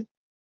go away?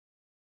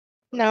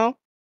 No.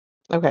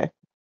 Okay.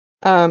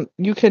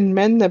 You can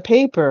mend the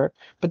paper,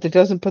 but it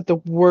doesn't put the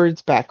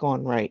words back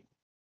on right.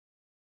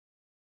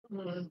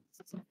 Hmm.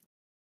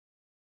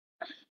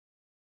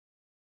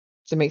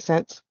 Does it make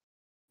sense?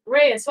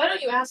 Reyes, why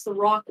don't you ask the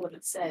rock what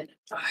it said?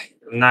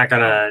 I'm not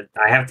gonna.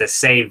 I have to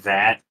save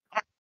that.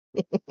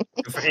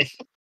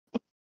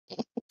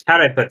 How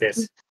do I put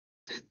this?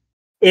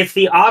 If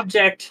the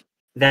object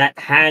that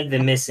had the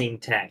missing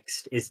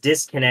text is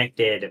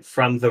disconnected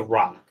from the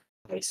rock,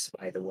 ice,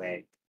 by the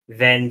way,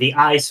 then the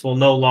ice will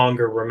no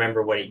longer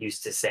remember what it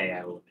used to say.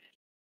 I will.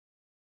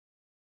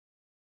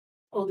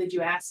 Oh, did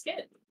you ask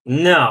it?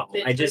 No,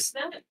 Did I it just.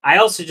 fix that? I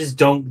also just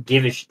don't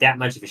give that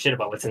much of a shit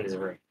about what's in this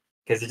room.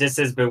 Because it just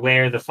says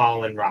beware the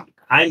fallen rock.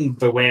 I'm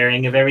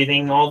bewaring of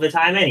everything all the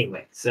time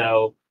anyway,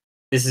 so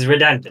this is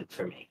redundant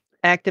for me.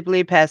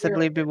 Actively,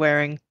 passively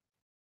bewaring.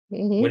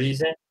 Mhm. What did you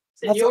say?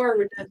 So That's your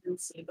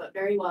redundancy, but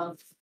very well.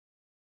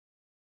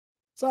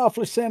 It's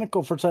awfully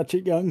cynical for such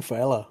a young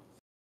fella.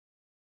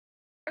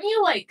 Are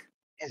you like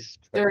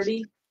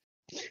 30?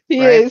 He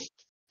Right. is.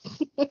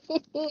 I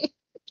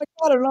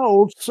got an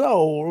old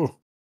soul.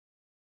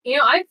 You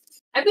know,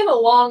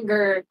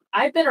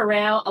 I've been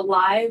around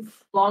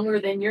alive longer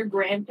than your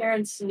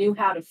grandparents knew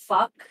how to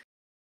fuck.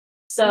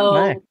 So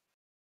my.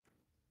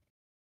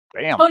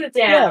 Damn. tone it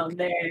down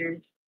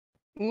there.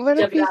 What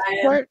if he's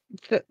Jebediah. part?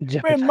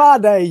 In my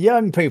day,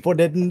 young people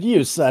didn't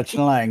use such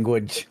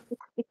language.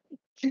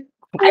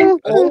 I'm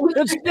old.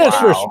 It's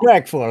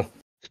disrespectful.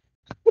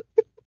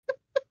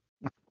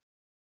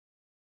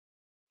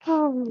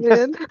 Oh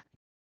man.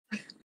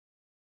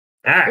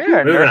 All right, We're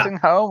a moving on. nursing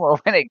home or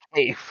in a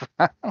cave.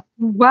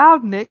 Wow,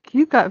 Nick,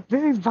 you got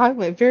very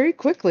violent very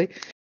quickly.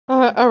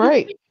 All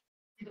right.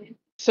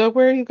 So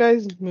where are you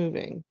guys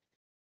moving?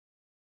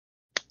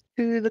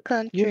 To the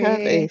country. You have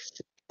a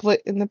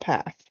split in the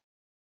path.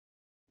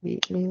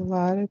 Meet me a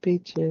lot of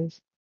beaches.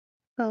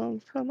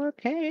 Home from a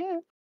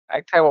camp.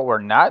 I tell you what,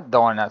 we're not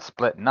doing that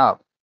splitting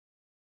up.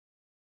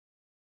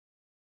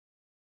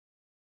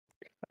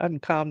 I can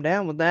calm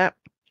down with that.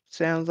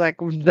 Sounds like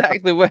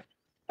exactly what.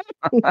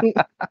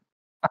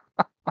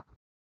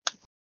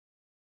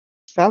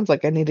 Sounds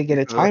like I need to get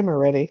a Ugh. timer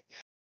ready.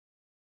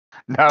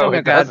 No, Oh my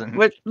it god! doesn't.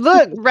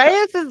 Look,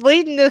 Reyes is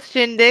leading this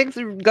shindig.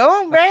 So go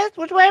on, Reyes.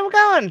 Which way are we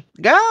going?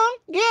 Go on,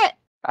 get.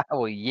 I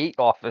will yeet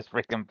off this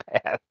freaking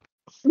path.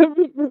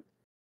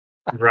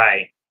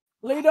 Right.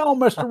 Lead on,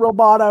 Mr.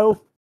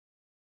 Roboto.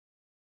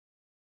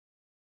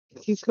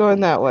 He's going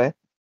that way.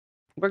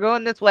 We're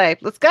going this way.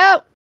 Let's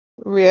go.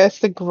 Yes,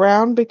 the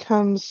ground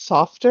becomes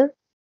softer,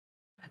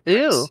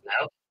 Ew.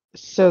 Snow.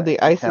 so the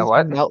ice Yeah, is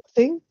what?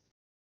 melting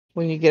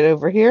when you get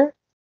over here.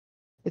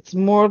 It's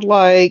more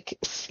like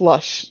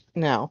slush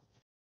now.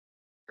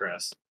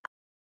 Gross.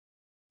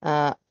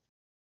 The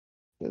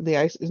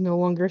ice is no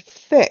longer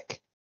thick.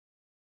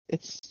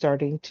 It's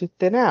starting to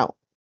thin out.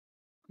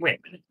 Wait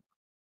a minute.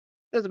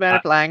 Doesn't matter,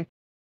 flying.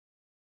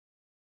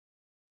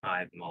 Oh, I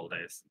have mole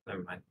days.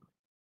 Never mind.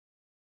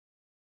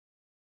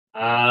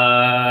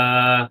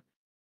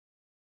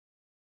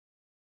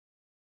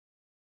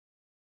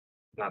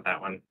 Not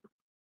that one.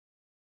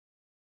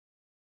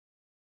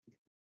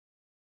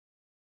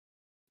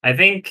 I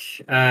think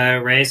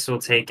Reyes will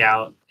take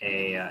out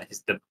a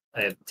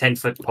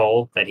 10-foot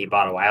pole that he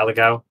bought a while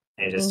ago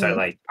and just start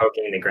like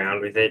poking the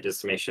ground with it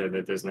just to make sure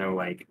that there's no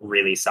like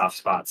really soft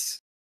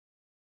spots.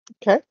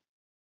 Okay.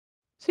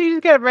 So you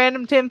just got a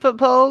random 10-foot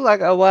pole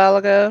like a while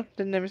ago?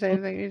 Didn't ever say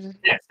anything. You just...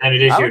 Yeah, and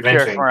it is I'm your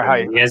curious adventuring. for how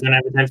You guys don't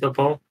have a 10-foot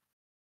pole?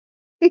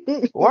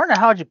 Where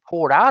how'd you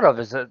pull it out of?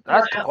 That's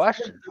the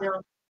question.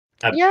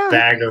 A Yeah.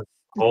 bag of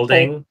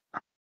holding.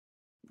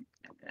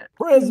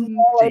 Prison See,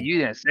 wallet. you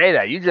didn't say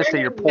that. You just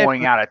said you're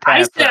pulling out a I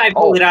 10 said I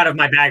pulled it out of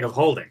my bag of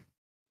holding.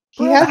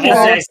 He has I to said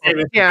I have, said it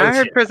was Yeah, I heard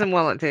potion. prison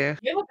wallet too.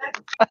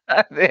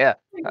 Yeah.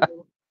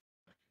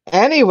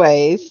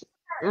 anyways,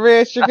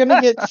 Rich, you're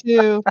gonna get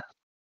to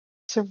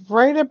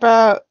right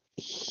about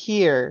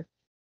here.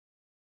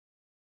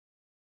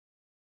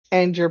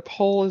 And your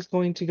pole is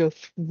going to go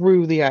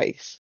through the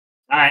ice.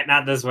 All right,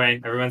 not this way.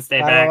 Everyone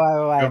stay Wait, back.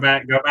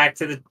 wait.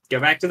 Go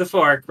back to the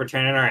fork. We're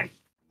turning around.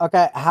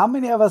 Okay, how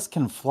many of us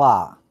can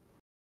fly?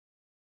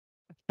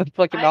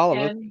 Fucking all of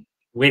us. can.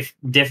 With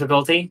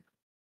difficulty.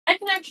 I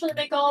can actually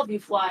make all of you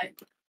fly.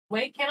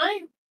 Wait, can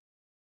I?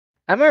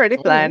 I'm already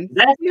flying. Is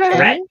that a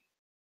threat?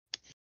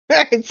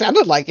 It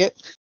sounded like it.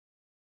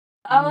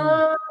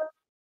 Yeah,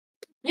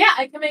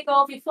 I can make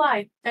all of you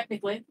fly,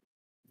 technically.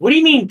 What do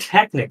you mean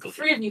technically?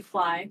 3 of you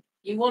fly.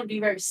 You won't be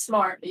very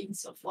smart, but you can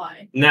still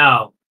fly.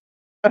 No.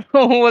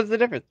 What's the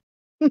difference?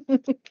 What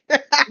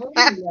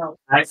do you know?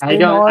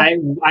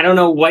 I don't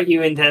know what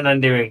you intend on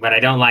doing, but I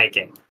don't like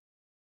it.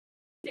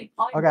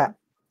 Okay.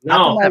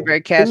 No. Not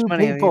very cash Two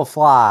money. people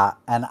fly,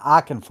 and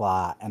I can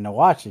fly, and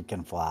Nawachi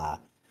can fly.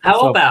 How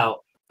So-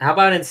 about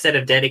instead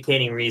of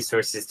dedicating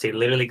resources to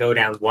literally go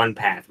down one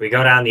path, we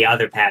go down the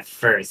other path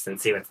first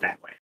and see what's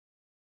that way.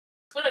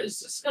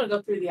 It's just gonna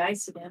go through the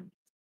ice again.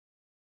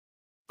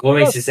 What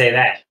makes you say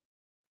that?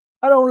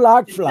 I don't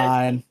like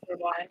flying.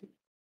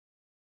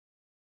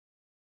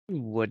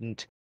 You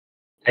wouldn't.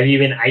 Have you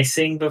been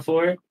icing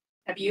before?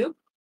 Have you?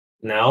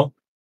 No.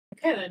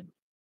 Okay then.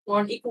 We're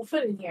on equal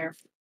footing here.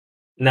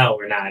 No,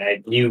 we're not.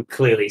 You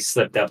clearly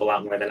slipped up a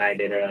lot more than I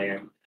did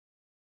earlier.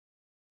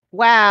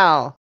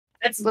 Wow.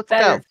 That's Let's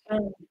better.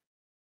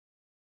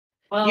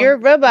 Well, You're a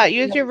robot.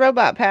 Use your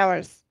robot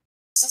powers.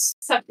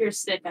 suck your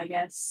stick, I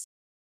guess.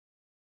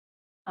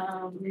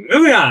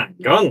 Moving on.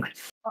 Going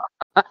left.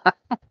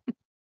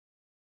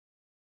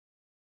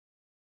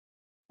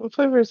 What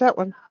flavor is that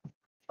one?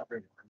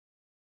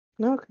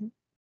 No. Okay.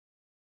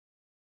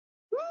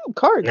 Ooh,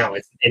 cards.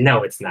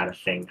 No, it's not a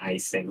thing.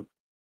 Icing.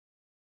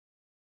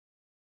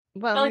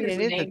 Well, I I like mean, his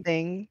it is a name.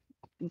 thing.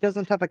 It goes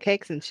on top of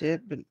cakes and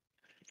shit, but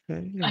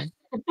you know.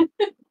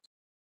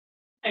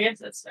 I guess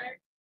that's fair.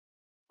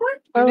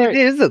 All It right.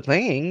 is a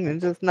thing.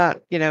 It's just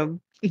not, The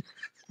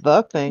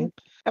thing.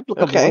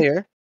 applicable Okay.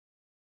 here.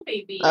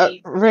 Maybe.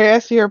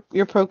 Reyes, you're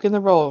poking the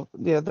roll,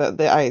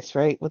 the ice,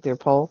 right, with your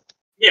pole.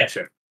 Yeah,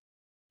 sure.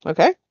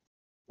 Okay.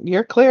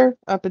 You're clear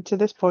up until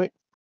this point.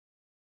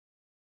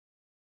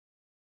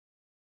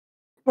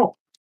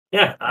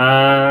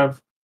 Yeah.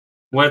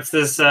 What's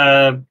this?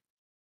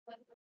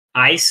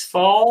 Ice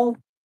fall?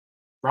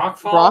 Rock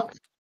fall? Rock.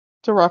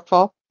 It's a rock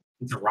fall.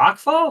 It's a rock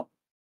fall?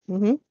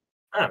 Mm-hmm.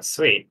 Oh,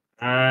 sweet.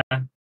 Could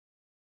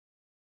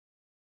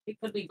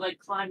we like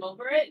climb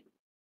over it?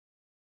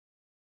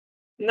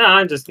 No,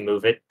 I just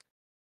move it.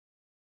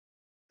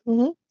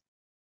 Mhm.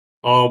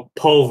 I'll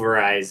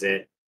pulverize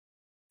it.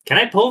 Can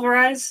I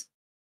pulverize?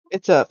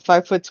 It's a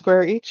 5-foot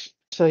square each.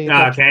 So you No,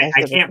 have okay. I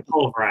capacity. can't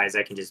pulverize.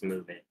 I can just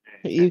move it.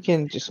 You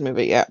can just move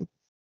it, yeah.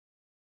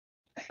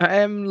 I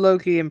am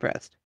low-key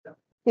impressed.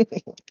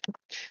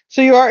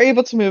 So you are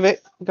able to move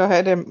it. Go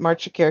ahead and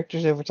march your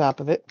characters over top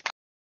of it.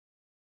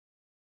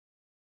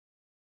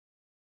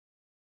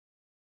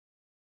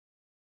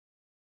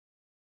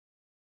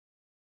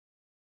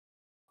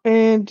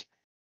 And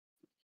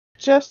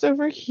just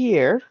over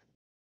here,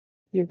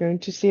 you're going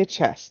to see a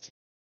chest.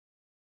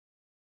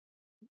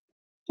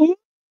 Can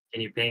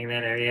you ping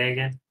that area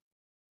again?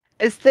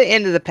 It's the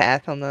end of the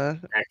path on the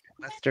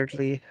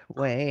westerly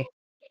way.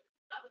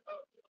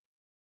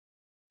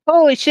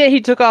 Holy shit, he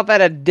took off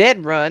at a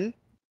dead run.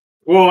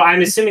 Well,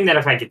 I'm assuming that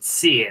if I could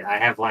see it, I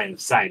have line of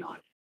sight on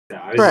it. So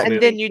I was Right. just And moving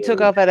then you took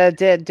forward. off at a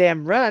dead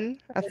damn run.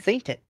 I've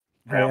seen it.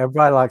 Hey,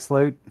 everybody likes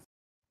loot.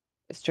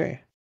 It's true.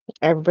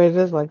 Everybody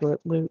does like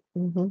loot.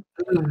 Mm-hmm.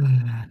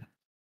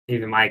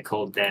 Even my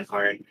cold dead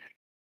heart.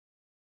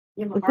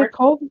 You have a Is it heart?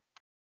 cold?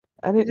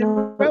 I didn't He's a know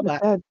it was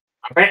robot. dead.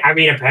 I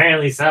mean,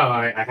 apparently so.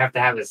 I have to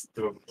have this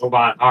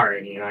robot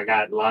heart. You know, I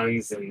got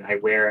lungs and I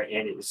wear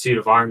a suit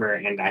of armor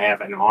and I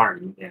have an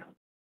arm. You know,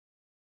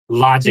 Do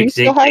logic you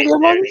still have dictates your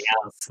lungs? everything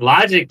else.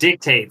 Logic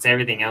dictates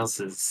everything else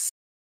is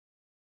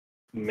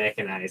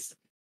mechanized.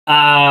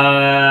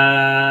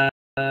 Why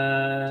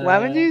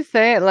would you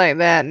say it like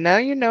that? Now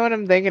you know what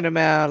I'm thinking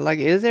about. Like,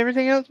 is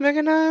everything else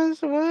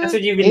mechanized? What? That's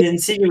what you've been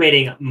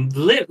insinuating.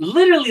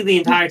 Literally the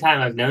entire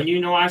time I've known you,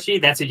 Noashi.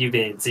 That's what you've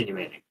been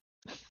insinuating.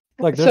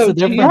 Look, there's So a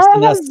do you- difference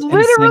in That us has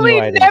literally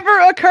insinuating. never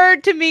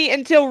occurred to me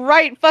until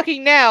right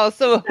fucking now.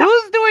 So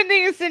who's doing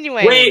the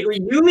insinuating? Wait,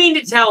 you mean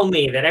to tell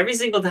me that every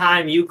single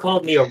time you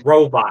called me a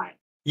robot,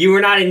 you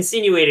were not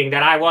insinuating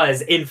that I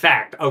was, in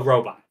fact, a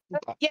robot?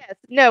 Yes.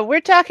 No,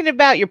 we're talking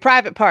about your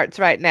private parts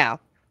right now.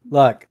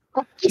 Look,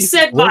 You Jesus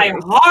said my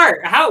Christ.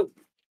 heart. How?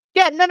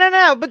 Yeah,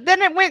 no. But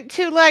then it went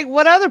to like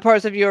what other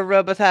parts of you are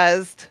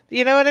robotized.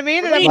 You know what I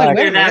mean? And I I'm didn't like,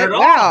 wait a hear that minute, at all.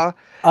 wow.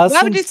 us,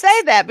 Why would you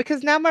say that?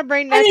 Because now my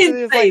brain I naturally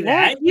didn't is say like,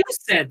 that. what? You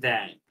said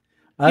that.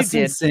 us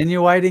did.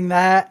 insinuating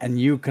that and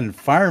you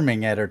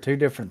confirming it are two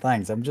different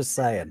things. I'm just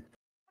saying.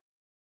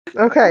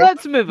 Okay.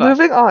 Let's move on.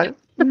 Moving on.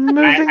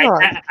 Moving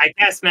on. I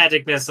cast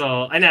magic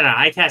missile. No.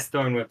 I cast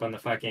thorn whip on the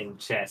fucking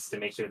chest to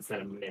make sure it's not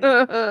a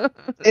mimic.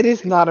 It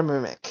is not a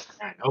mimic.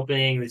 Alright,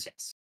 opening the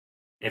chest.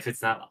 If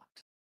it's not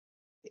locked.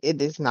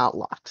 It is not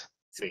locked.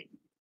 Sweet.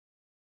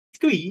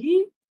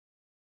 Squeak.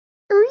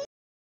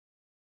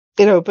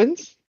 It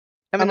opens.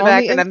 I'm in And the on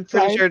back, the and I'm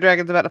pretty inside- sure a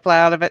dragon's about to fly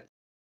out of it.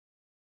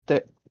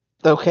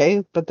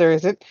 Okay, but there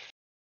isn't.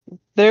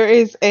 There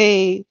is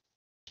a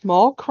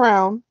small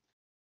crown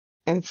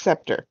and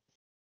scepter.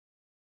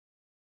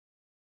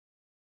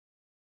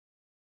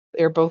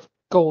 They're both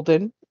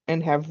golden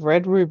and have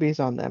red rubies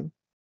on them.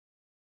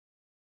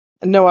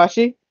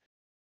 Noashi,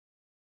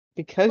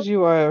 because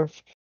you are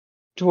of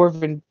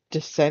dwarven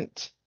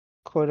descent,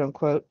 quote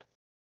unquote,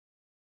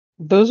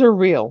 those are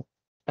real,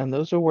 and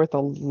those are worth a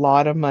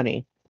lot of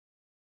money.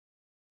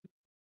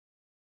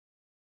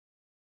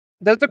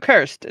 Those are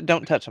cursed.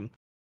 Don't touch them.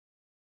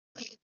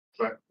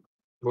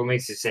 What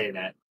makes you say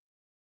that?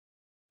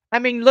 I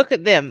mean, look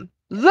at them.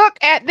 Look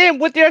at them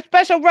with your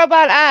special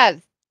robot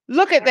eyes.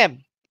 Look at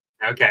them.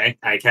 Okay,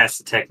 I cast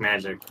detect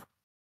magic.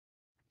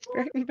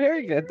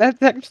 Very good.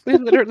 That's actually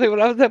literally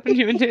what I was hoping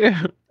you would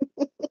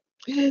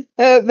do.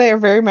 They are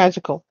very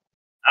magical.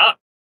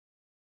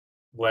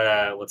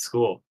 What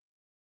school?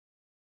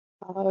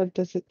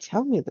 Does it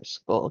tell me the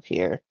school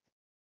here?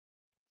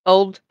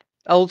 Old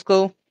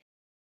school.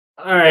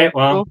 All right,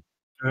 well,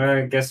 School?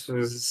 I guess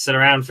we'll sit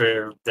around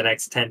for the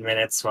next 10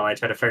 minutes while I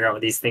try to figure out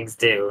what these things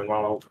do, and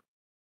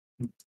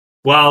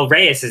while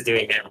Reyes is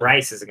doing that,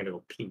 Bryce is going to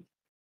go pee.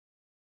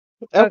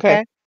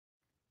 Okay.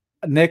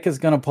 Nick is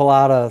going to pull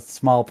out a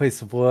small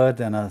piece of wood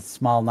and a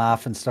small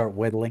knife and start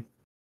whittling.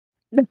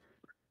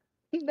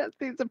 That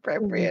seems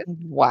appropriate.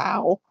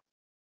 Wow.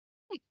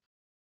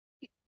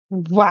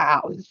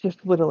 Wow, it's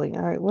just whittling.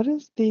 All right, what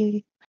is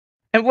the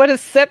And what is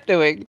Sep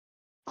doing?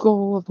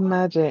 goal of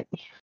magic?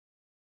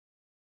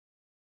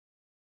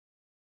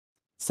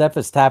 Seth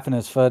is tapping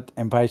his foot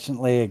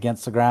impatiently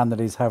against the ground that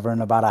he's hovering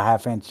about a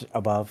half inch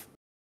above.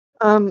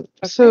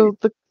 So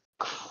the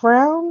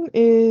crown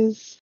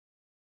is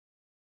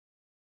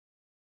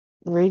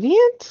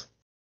radiant?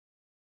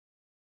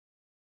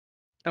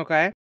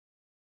 Okay.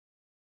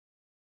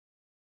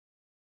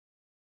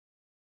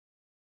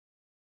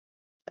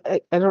 I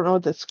don't know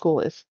what the school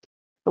is.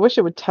 I wish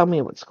it would tell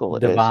me what school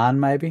it is. Divine,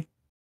 maybe?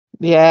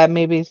 Yeah,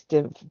 maybe it's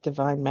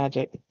divine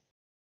magic.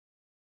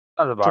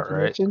 That's about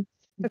right. Divination?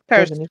 It's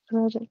cursed. Divination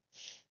magic?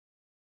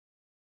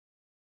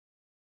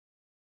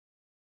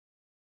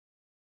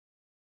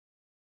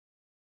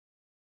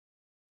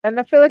 And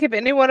I feel like if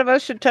any one of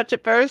us should touch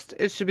it first,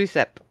 it should be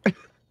Sep.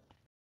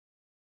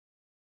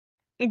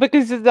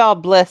 Because he's all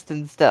blessed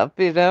and stuff,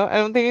 you know? I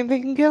don't think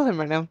anything can kill him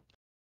right now.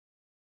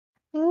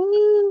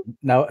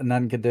 No,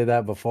 none could do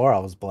that before I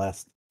was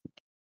blessed.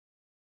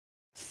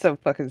 So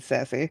fucking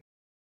sassy.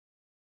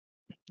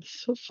 He's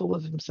so full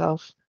of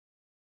himself.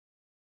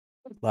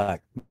 Look,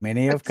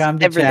 many have That's come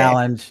to every day.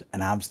 challenge,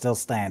 and I'm still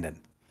standing.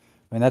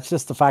 I mean, that's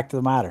just the fact of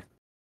the matter.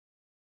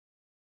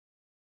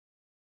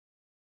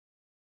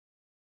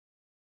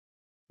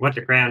 What's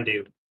the crown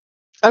do?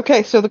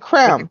 Okay, so the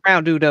crown.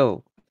 Crown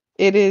Dudo.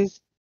 It is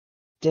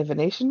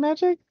divination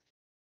magic?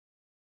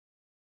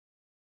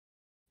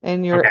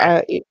 And you're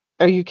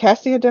are you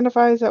casting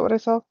identify? Is that what I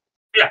saw?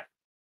 Yeah.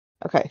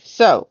 Okay,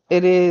 so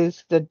it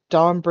is the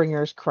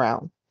Dawnbringer's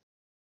crown.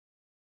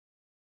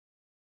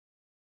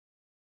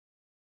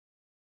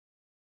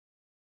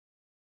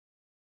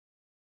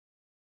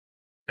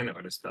 I know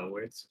how to spell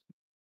words.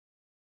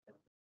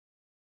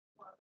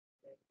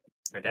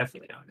 Or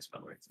definitely know how to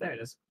spell words. There it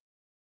is.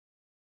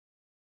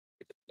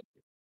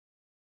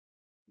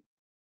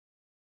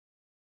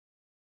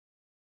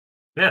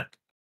 Yeah.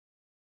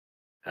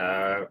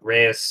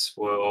 Reyes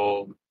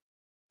will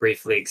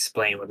briefly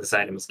explain what this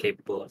item is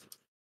capable of.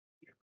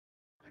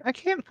 I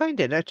can't find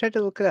it. I tried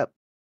to look it up.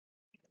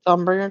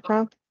 Dawnbringer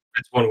crown?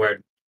 It's one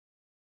word.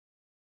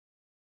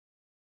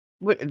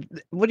 What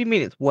do you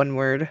mean it's one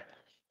word?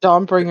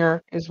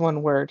 Dawnbringer is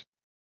one word.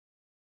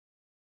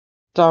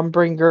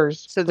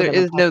 Dawnbringers. So there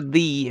is no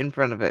 "the" in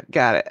front of it.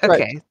 Got it.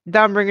 Right. Okay.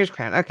 Dawnbringer's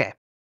crown. Okay.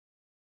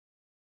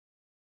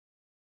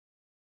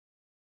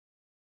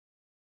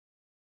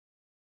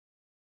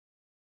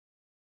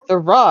 The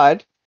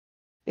rod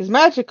is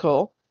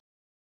magical,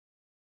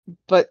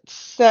 but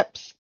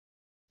Sep's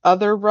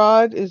other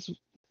rod is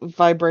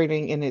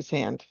vibrating in his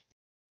hand.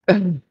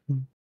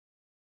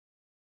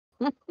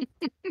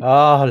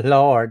 Oh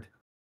Lord,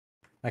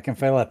 I can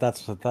feel it.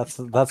 That's a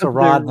The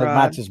rod that rod.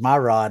 matches my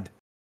rod.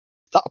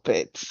 Stop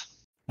it.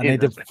 I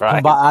need to Jesus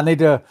Christ. I need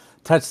to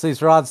touch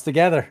these rods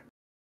together.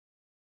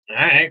 All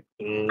right.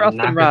 Cross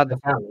the rod.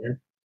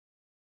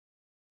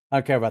 I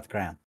don't care about the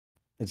crown.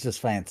 It's just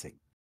fancy.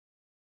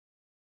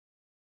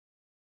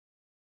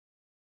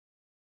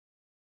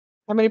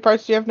 How many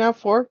parts do you have now?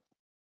 4?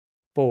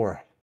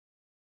 4.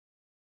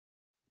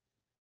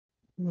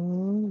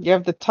 You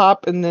have the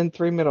top and then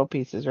 3 middle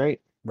pieces, right?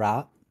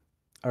 Right?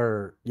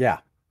 Or yeah.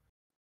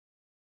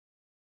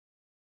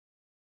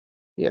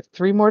 You have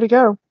 3 more to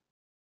go.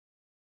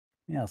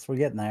 Yes, we're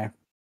getting there.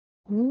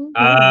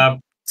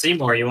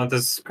 Seymour, you want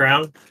this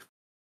crown?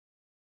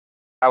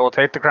 I will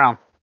take the crown.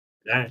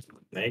 All right.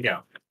 There you go.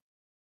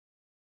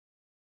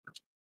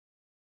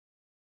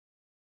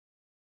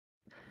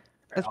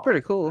 That's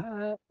pretty cool.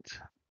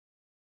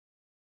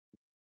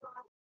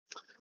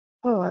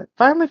 Oh, I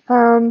finally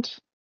found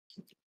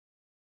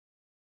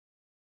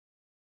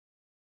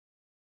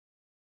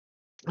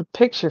a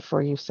picture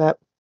for you, Sep,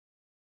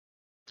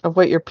 of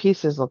what your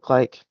pieces look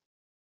like.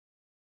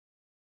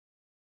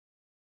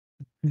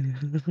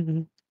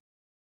 Why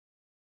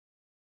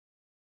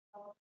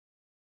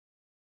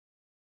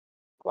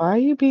are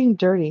you being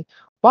dirty?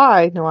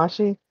 Why,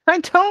 Nawashi? I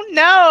don't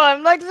know.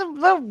 I'm like some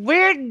little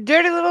weird,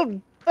 dirty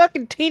little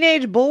fucking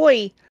teenage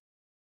boy.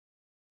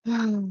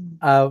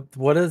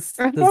 What is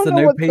I does don't the know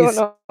new what's piece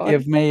going on.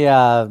 give me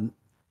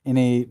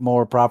any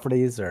more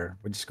properties, or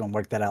we're just gonna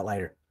work that out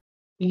later?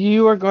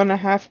 You are going to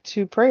have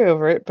to pray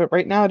over it, but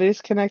right now it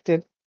is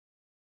connected.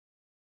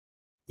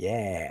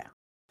 Yeah.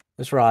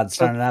 This rod's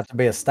So- turning out to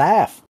be a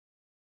staff.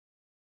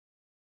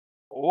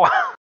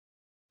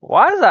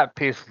 Why does that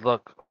piece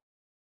look?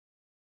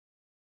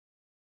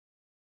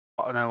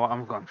 Oh, no,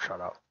 I'm going to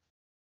shut up.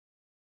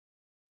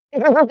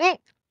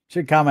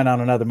 Should comment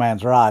on another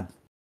man's rod.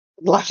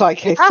 Like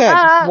I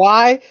said,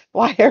 why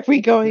are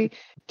we going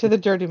to the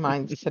dirty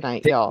mines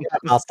tonight, y'all?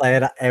 I'll say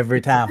it every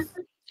time.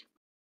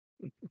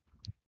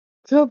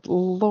 Good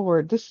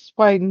Lord, this is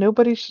why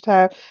nobody should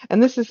have,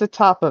 and this is the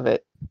top of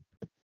it.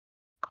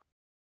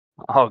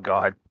 Oh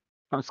God,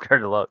 I'm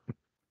scared to look.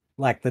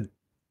 Like the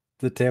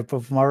tip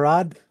of my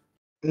rod.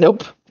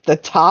 Nope, the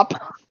top.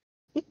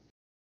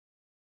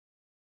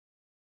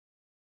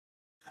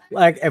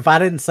 Like if I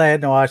didn't say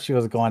it, no, she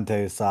was going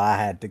to, so I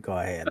had to go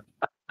ahead.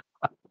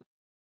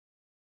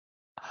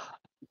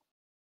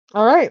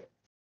 All right,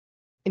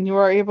 and you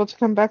are able to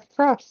come back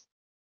across.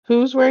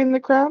 Who's wearing the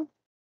crown?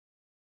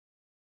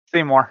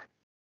 Seymour.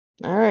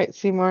 All right,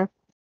 Seymour.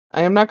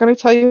 I am not going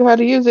to tell you how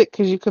to use it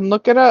because you can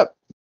look it up.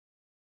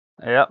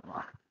 Yep.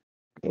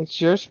 It's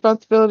your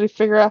responsibility to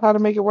figure out how to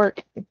make it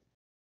work.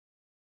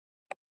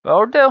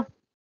 Will do.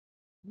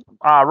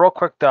 Real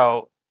quick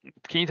though,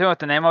 can you tell me what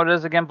the name of it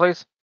is again,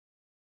 please?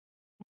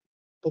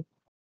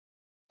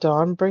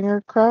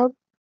 Dawnbringer crowd,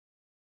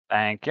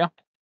 Thank you.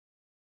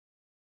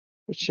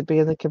 which should be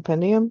in the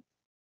compendium.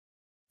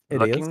 It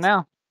Looking is.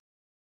 now.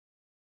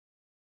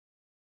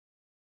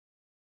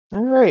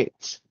 All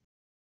right.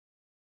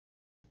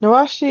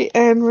 Nawashi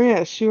and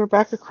Rish, you are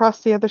back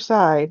across the other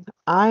side.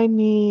 I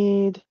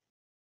need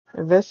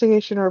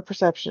investigation or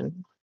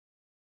perception.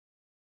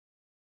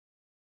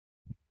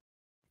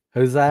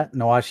 Who's that?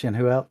 Nawashi and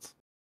who else?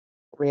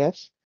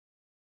 Rish.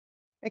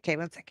 Okay,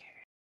 1 second.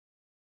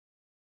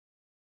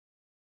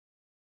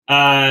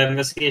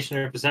 Investigation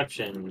or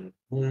perception?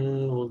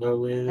 We'll go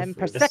with. I'm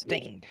investigation.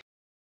 percepting.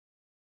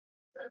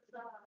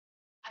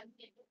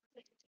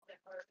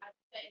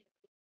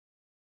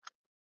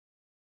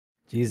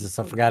 Jesus,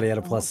 I forgot he had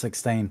a plus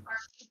 16.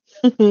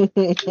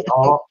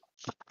 Oh,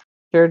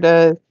 Sure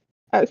does.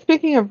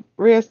 Speaking of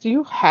Rish, do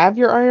you have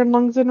your iron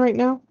lungs in right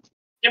now?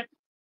 Yep.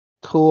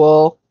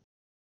 Cool.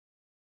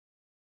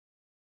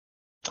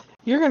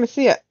 You're going to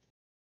see it.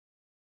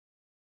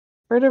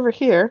 Right over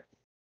here.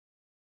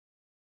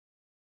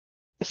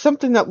 It's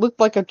something that looked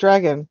like a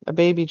dragon, a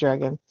baby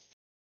dragon.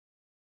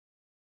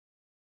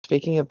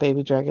 Speaking of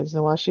baby dragons,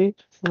 Nawashi,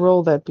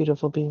 roll that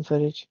beautiful beam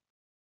footage.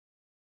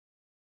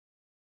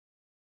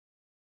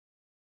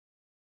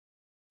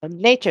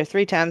 Nature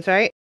 3 times,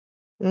 right?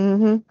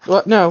 Mm-hmm.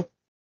 What? No.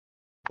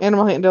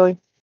 Animal handling.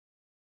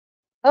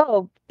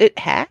 Oh, it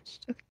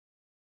hatched?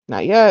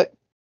 Not yet.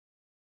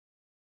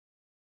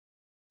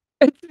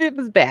 It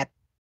was bad.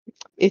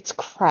 It's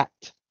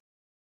cracked.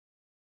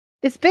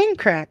 It's been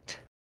cracked.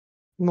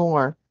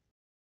 More.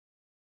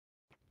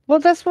 Well,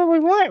 that's what we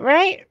want,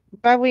 right?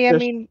 By we, I There's-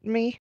 mean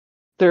me.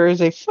 There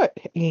is a foot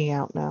hanging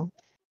out now.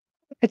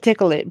 I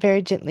tickle it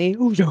very gently.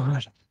 Ooh,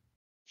 God.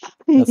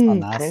 That's not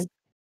nice.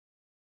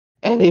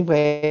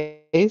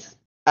 Anyways,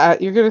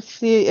 you're gonna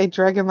see a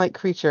dragon-like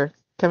creature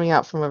coming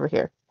out from over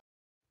here,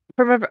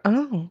 Remember?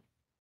 Oh,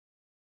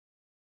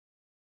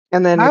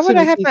 and then why as would soon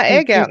I as have he my sees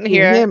egg out in you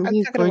here? him, I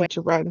he's took it away. going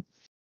to run.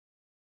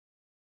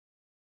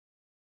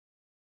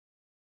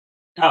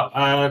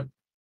 Oh,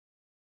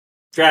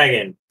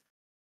 dragon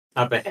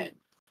up ahead,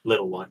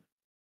 little one.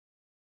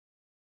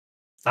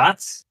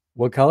 Thoughts,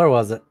 What color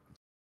was it?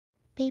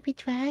 Baby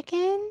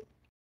dragon?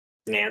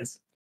 Nance?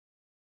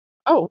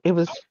 Oh, it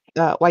was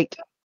white.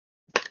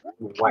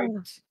 White.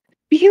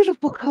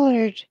 Beautiful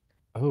colored.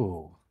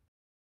 Oh.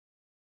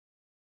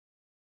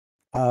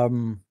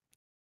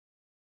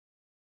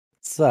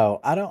 So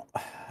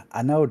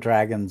I know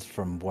dragons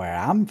from where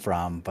I'm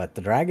from, but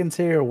the dragons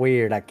here are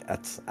weird.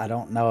 I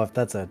don't know if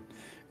that's a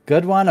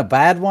good one, a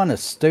bad one, a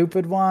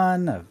stupid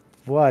one,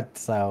 what.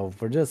 So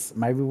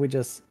maybe we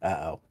just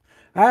ah.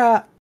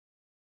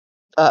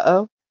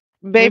 Uh-oh.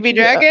 Baby What'd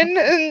you get? dragon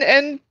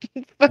and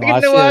fucking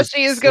Nawashi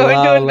Nawashi is is going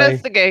to slowly-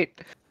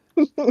 investigate.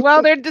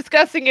 While they're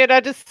discussing it, I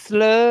just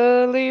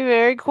slowly,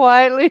 very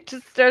quietly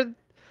just start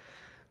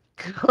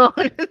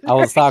going. I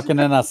was talking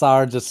and I saw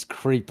her just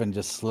creeping,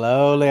 just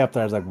slowly up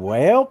there. I was like,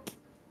 well,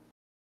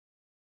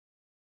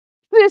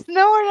 There's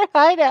nowhere to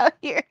hide out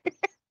here.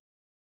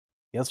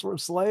 guess we're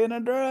slaying a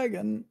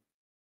dragon.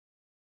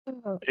 Hey,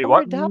 We're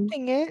what?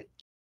 adopting it.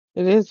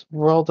 It is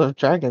World of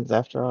Dragons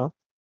after all.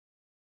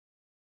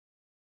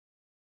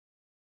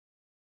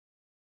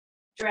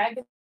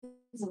 Dragons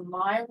and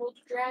my world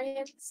of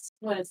dragons?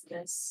 What is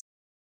this?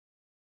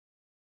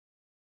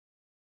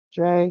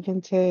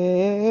 Dragon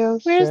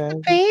Tales. Where's the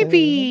Dragon Tales.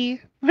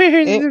 baby?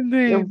 Where's It- the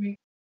baby?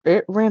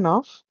 It ran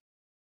off.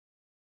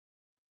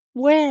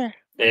 Where?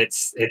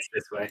 It's this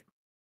way.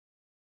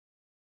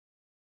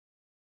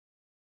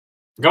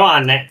 Go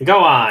on,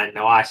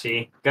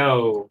 Nawashi.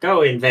 Go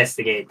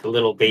investigate the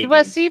little baby. Do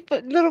I see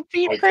little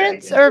feet White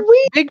prints dragon. or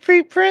big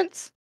feet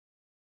prints?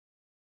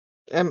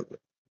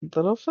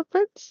 Little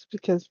footprints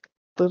because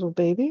little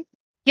baby.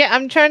 Yeah,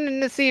 I'm trying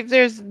to see if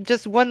there's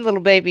just one little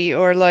baby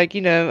or like,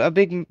 a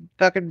big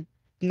fucking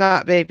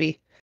not baby.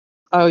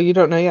 Oh, you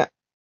don't know yet.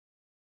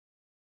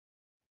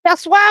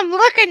 That's why I'm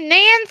looking,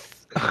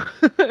 Nance.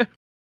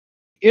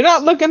 You're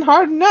not looking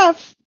hard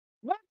enough.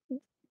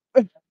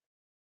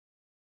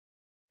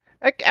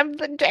 I'm Is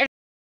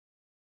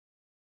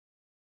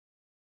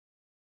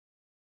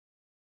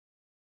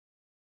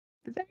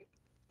that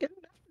good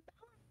enough?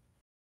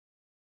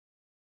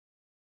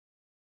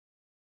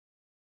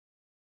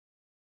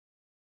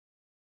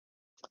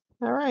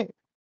 All right.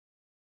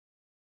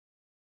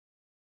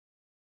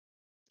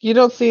 You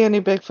don't see any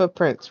big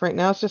footprints. Right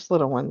now it's just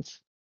little ones.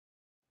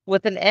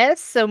 With an S,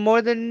 so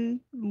more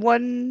than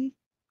one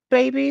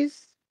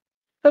baby's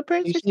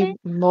footprints, You you see think?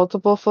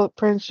 multiple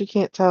footprints. You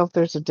can't tell if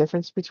there's a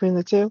difference between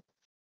the two.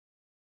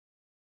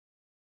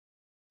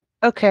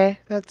 Okay,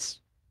 that's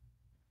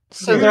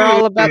so they're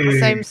all about the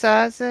same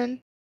size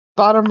then?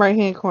 Bottom right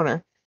hand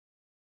corner.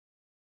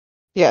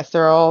 Yes,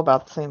 they're all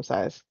about the same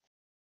size.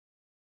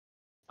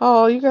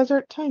 Oh, you guys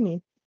are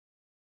tiny.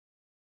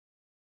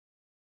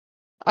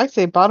 I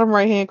say bottom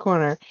right hand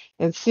corner,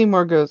 and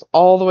Seymour goes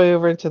all the way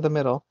over into the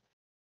middle.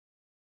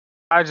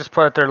 I just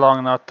put it there long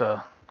enough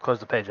to close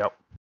the page out.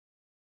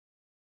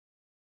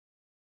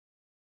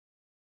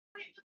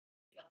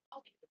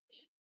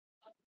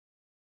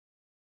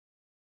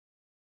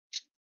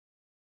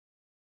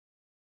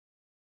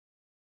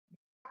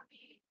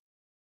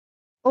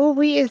 Oh,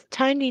 we is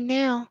tiny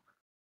now.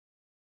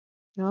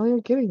 Oh,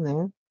 you're getting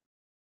there.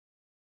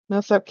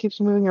 Millsap keeps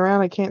moving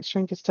around. I can't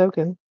shrink his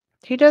token.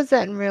 He does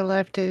that in real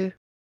life too.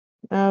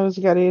 Oh, has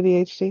he got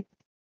ADHD?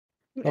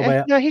 Oh,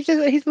 well. No, he's a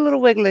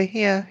little wiggly.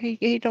 Yeah,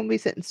 he don't be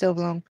sitting still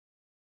long.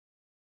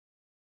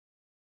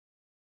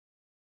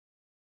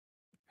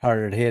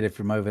 Harder to hit if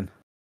you're moving.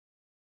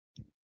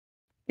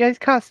 Yeah, he's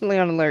constantly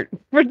on alert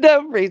for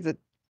no reason.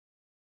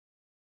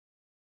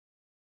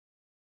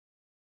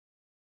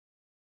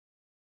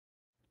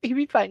 He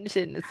be fighting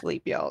shit in his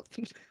sleep, y'all.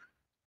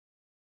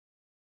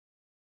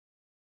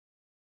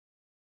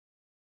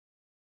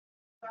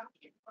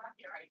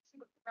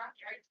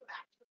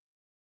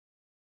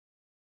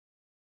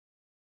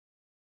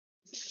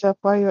 Steph,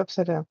 why are you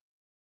upside down?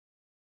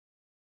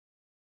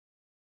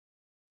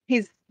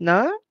 He's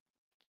not?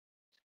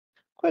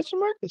 Question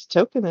mark? His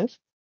token is.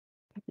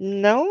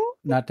 No,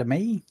 Not to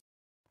me.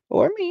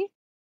 or me.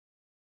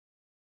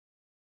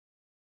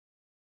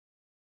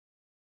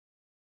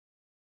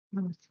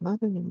 No, it's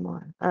not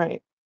anymore. All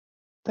right.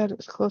 That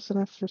is close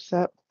enough for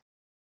Sep.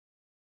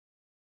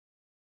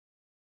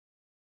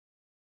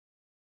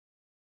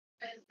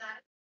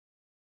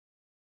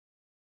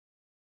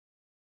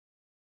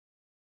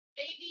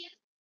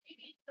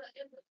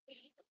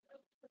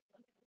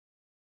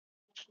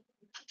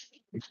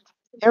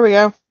 There we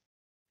go.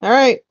 All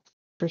right.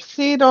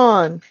 Proceed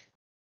on.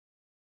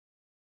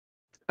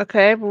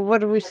 Okay, well,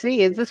 what do we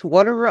see? Is this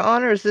water we're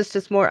on, or is this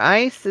just more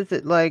ice? Is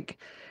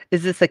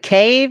this a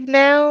cave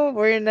now?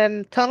 We're in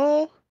a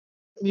tunnel?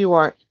 You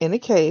are in a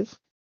cave.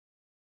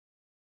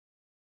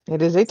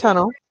 It is a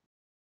tunnel.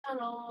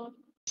 Tunnel.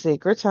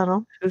 Secret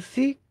tunnel. A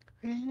secret.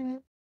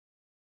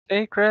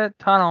 Secret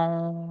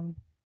tunnel.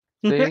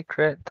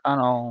 Secret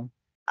tunnel.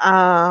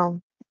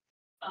 Um,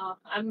 Oh,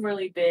 I'm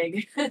really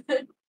big.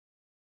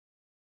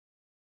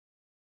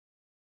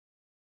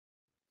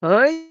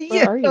 Oh,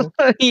 yeah. are you?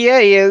 Yeah,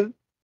 he is.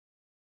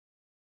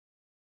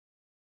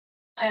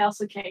 I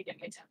also can't get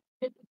my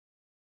time.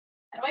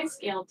 How do I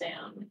scale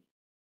down?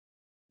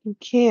 You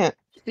can't.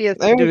 She has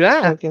to There's do the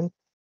that. token.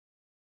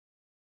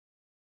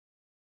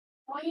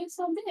 Why are you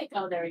so big?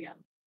 Oh, there we go.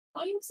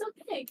 Why are you so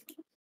big?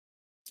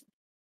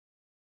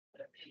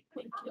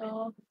 Thank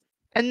you.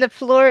 And the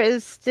floor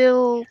is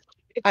still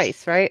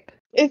ice, right?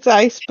 It's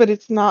ice, but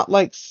it's not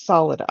like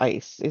solid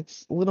ice.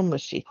 It's a little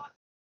mushy.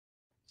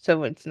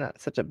 So it's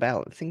not such a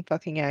balancing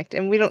fucking act.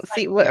 And we don't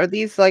see what are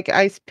these like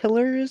ice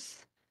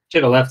pillars?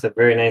 Should have left a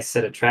very nice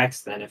set of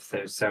tracks then if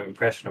they're so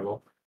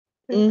impressionable.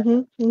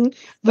 Mm-hmm.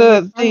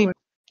 Something wrong with-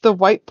 The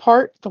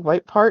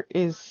white part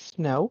is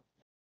snow.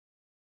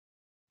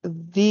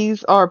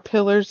 These are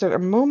pillars that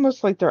are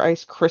almost like they're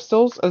ice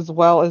crystals, as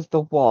well as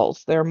the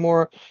walls. They're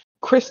more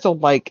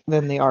crystal-like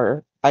than they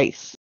are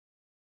ice.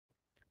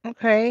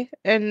 Okay.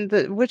 And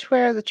which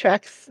way are the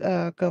tracks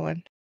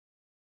going?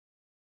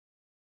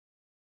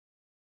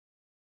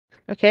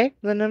 Okay,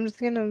 then I'm just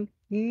gonna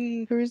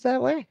cruise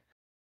that way.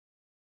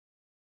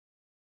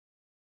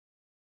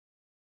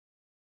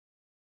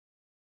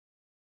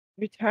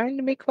 We trying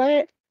to be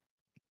quiet?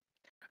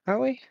 Are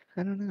we?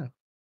 I don't know.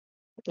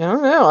 I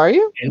don't know. Are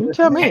you? You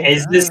tell me.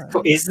 Is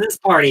this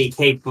party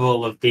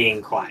capable of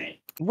being quiet?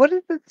 What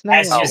does it smell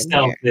Ask like in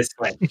yourself here? this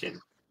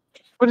question.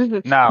 What does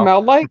it No.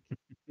 smell like?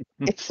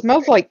 It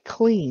smells like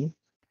clean.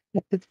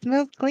 It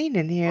smells clean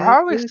in here. Why are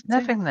that's we what it's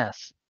saying. sniffing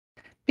this?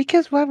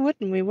 Because why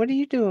wouldn't we? What are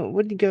you doing?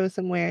 Wouldn't you go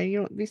somewhere? You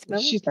don't be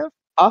smelling She's stuff?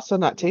 also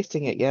not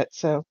tasting it yet,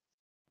 so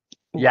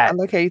Yeah. I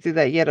like how you threw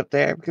that yet up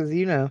there because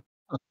you know.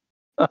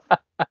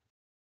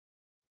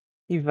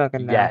 You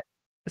fucking know. Yet.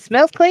 It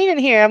smells clean in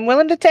here. I'm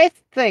willing to taste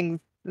things.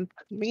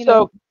 You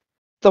know. so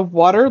the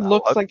water No,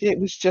 looks okay. like it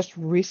was just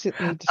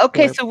recently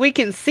Okay, disturbed. so we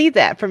can see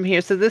that from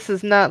here. So this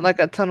is not like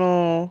a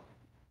tunnel.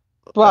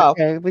 Well,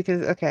 Okay, we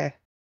can. Okay,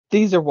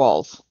 these are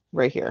walls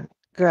right here.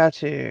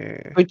 got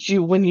you. But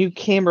when you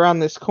came around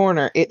this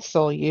corner, it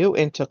saw you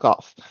and took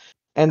off.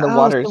 And the Oh,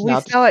 water so is we now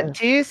saw it disturbed.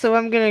 too. So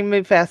I'm gonna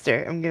move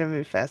faster. I'm gonna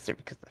move faster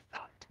because I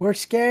saw it. We're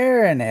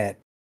scaring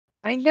it.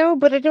 I know,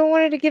 but I don't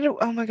want it to get.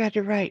 Oh my god,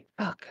 you're right.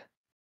 Fuck.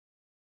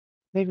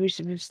 Maybe we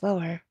should move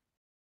slower.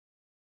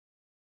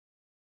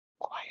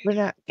 Quiet. We're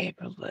not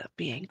capable of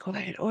being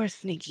quiet or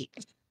sneaky.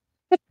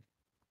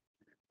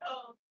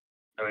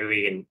 I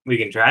mean, we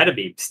can try to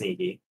be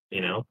sneaky.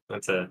 You know,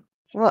 that's a.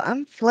 Well,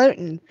 I'm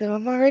floating, so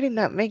I'm already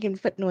not making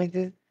foot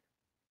noises.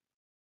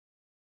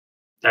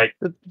 Alright,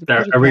 The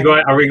Are we kitty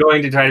going? cat. Are we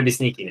going to try to be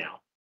sneaky now?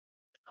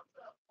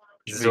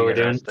 Is this what we're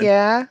doing?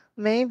 Yeah,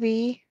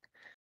 maybe.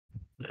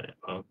 Alright,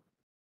 well,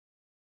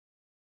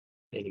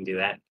 you can do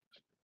that.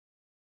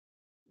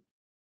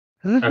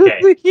 Okay.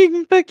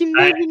 You fucking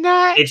maybe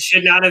not. It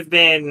should not have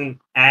been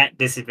at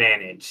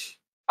disadvantage.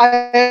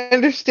 I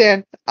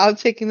understand. I'm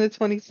taking the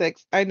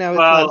 26. I know it's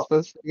Well- not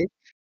supposed to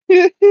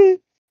be.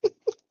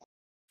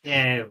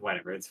 Yeah,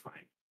 whatever. It's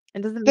fine.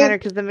 It doesn't Then- matter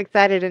because I'm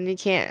excited and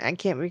I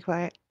can't be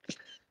quiet.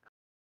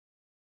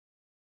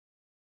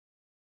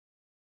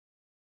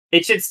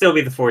 It should still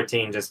be the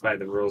 14 just by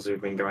the rules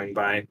we've been going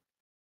by.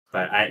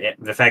 But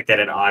the fact that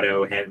an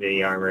auto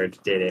heavy armored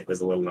did it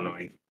was a little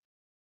annoying.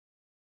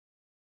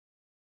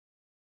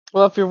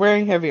 Well, if you're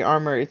wearing heavy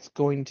armor, it's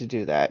going to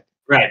do that.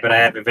 Right, but I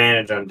have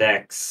advantage on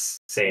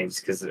dex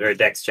saves or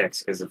dex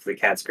checks because of the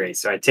cat's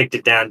grace. So I ticked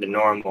it down to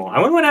normal. I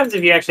wonder what happens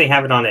if you actually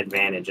have it on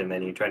advantage and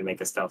then you try to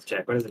make a stealth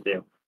check. What does it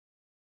do?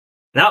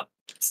 Nope,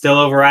 still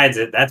overrides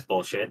it. That's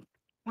bullshit.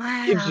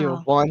 Wow. Gives you a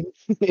 1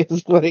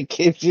 is what it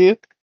gives you.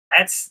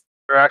 That's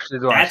We're actually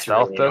doing That's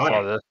stealth really this.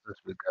 annoying. Oh, this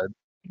would be good.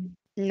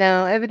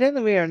 No,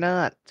 evidently we are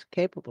not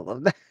capable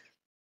of that.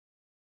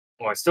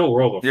 well, I still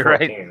rolled a You're right.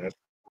 14.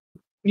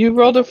 You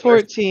rolled a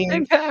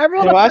 14. I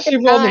rolled And a Washi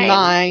fucking rolled a 9.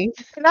 9.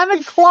 And I'm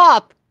in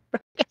clop.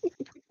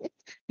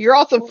 You're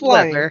also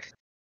flying. Whatever.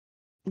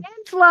 I'm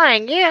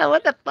flying, yeah,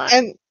 what the fuck?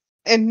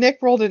 And Nick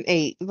rolled an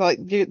 8.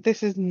 Like, dude,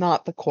 this is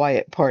not the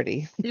quiet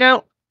party.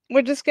 No,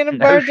 we're just gonna No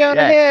barge on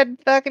shit. ahead,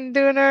 fucking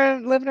living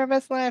our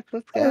best life.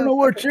 Let's I don't know go.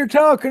 what you're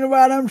talking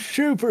about. I'm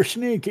super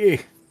sneaky.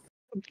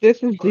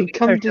 This is the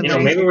come to You know,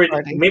 Jesus maybe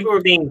party.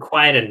 we're being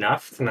quiet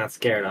enough to not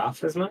scare it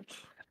off as much.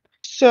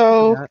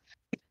 So Not.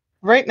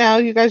 right now,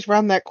 you guys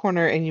round that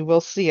corner, and you will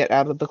see it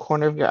out of the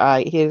corner of your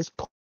eye. He is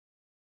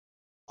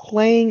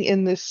playing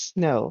in the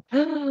snow.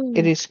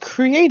 It is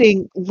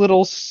creating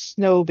little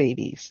snow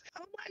babies.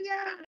 Oh my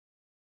god.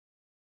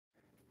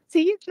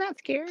 See, it's not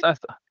scared.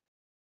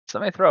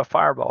 Somebody throw a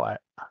fireball at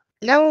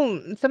it.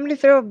 No, somebody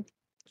throw a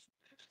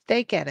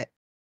steak at it.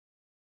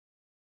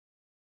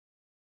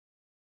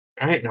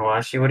 All right,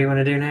 Nawashi, what do you want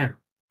to do now?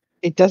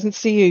 It doesn't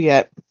see you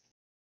yet.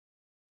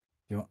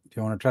 Do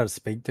you want to try to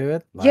speak to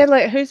it? Yeah,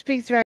 like who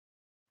speaks dragon?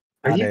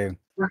 Are I you do.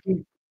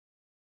 fucking?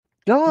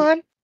 Go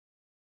on.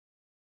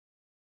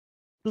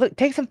 Look,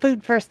 take some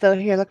food first, though.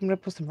 Here, look, I'm gonna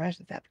pull some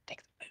rations out.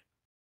 Take some food.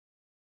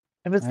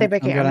 I'm gonna stay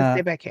back here. I'm gonna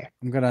stay back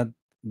here.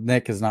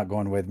 Nick is not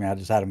going with me. I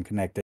just had him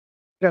connected.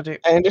 Go do.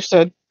 I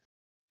understood.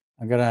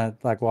 I'm gonna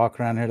like walk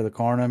around here to the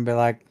corner and be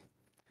like,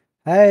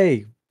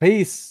 "Hey,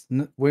 peace.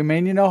 We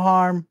mean you no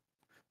harm.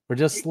 We're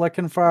just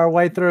looking for our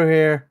way through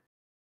here."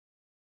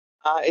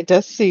 It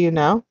does see you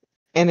now,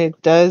 and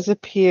it does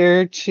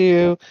appear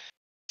to.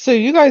 So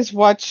you guys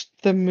watched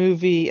the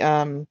movie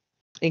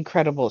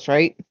Incredibles,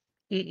 right?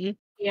 Mm-mm.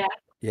 Yeah.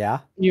 Yeah.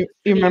 You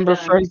Yeah. remember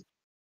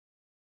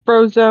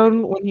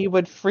Frozone when he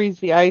would freeze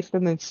the ice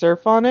and then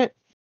surf on it?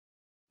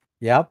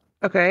 Yep.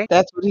 Okay.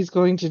 That's what he's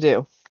going to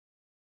do.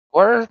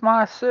 Where's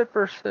my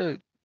super suit?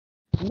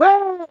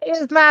 Where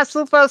is my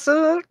super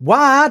suit?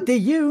 Why do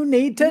you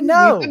need to You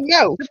know? need to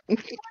know.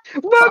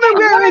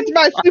 Where is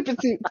my super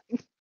suit?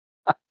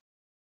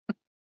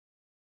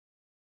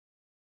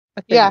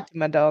 I think Yeah. to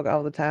my dog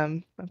all the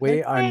time. I'm We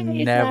like, are "Where is my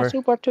never-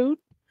 super suit?"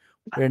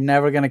 We're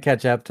never gonna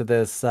catch up to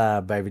this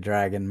baby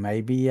dragon.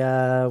 Maybe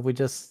we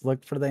just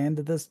look for the end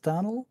of this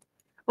tunnel.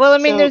 Well, I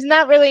mean, So- there's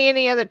not really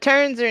any other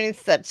turns or any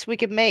such we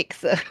could make,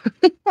 so.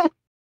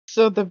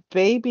 So the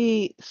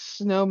baby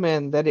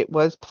snowmen that it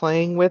was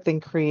playing with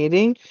and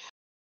creating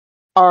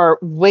are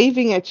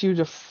waving at you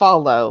to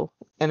follow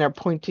and are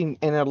pointing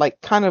and are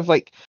like kind of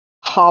like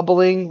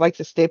hobbling like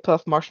the Stay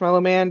Puft Marshmallow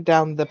Man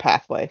down the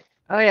pathway.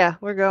 Oh yeah,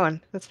 we're going.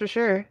 That's for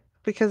sure.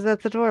 Because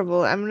that's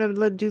adorable. I'm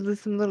gonna do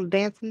some little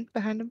dancing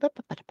behind them.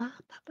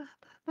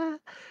 We're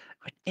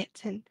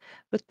dancing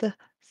with the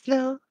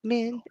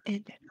snowmen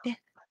and they're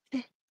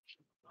dancing.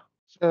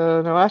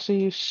 So no,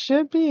 actually, you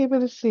should be able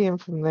to see him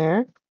from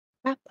there.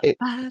 It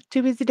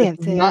Too busy does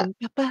dancing. not-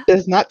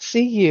 Does not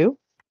see you.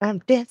 I'm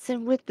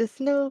dancing with the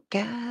snow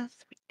guys.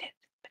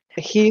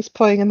 He's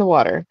playing in the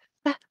water.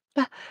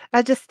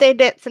 I just stay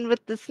dancing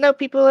with the snow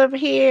people over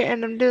here,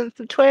 and I'm doing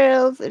some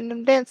twirls, and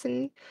I'm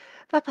dancing,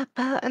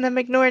 and I'm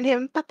ignoring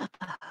him.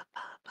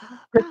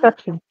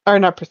 Perception, or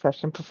not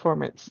perception,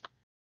 performance.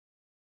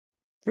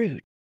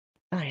 Rude.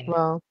 Fine.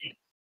 Well,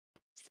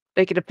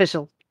 Make it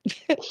official.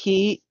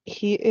 he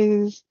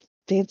is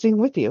dancing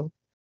with you.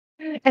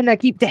 And I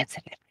keep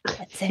dancing.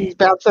 He's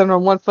bouncing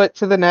from one foot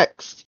to the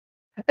next.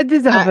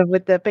 Dissolving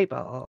with the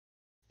people.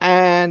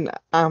 And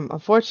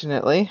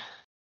unfortunately,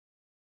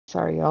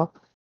 sorry y'all,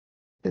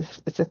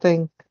 it's a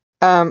thing.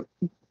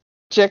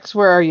 Jix,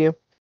 where are you?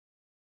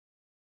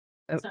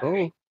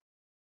 Sorry.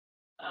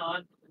 Oh,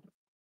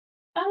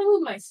 I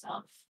move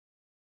myself.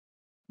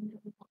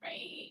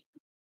 Right.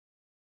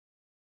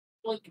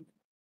 Look.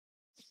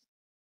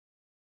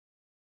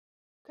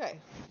 Okay.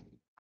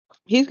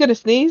 He's gonna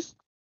sneeze,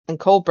 and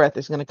cold breath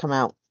is gonna come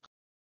out.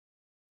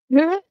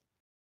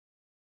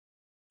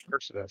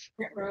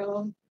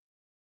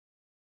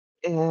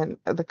 And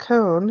the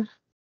cone.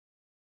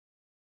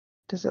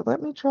 Does it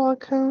let me draw a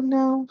cone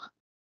now?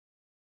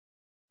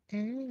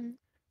 You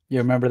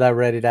remember that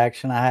ready to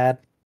action I had?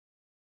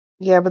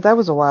 Yeah, but that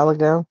was a while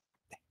ago.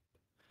 I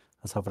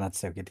was hoping I'd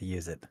still get to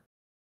use it.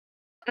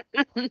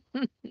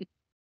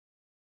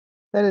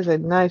 That is a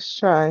nice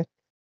try.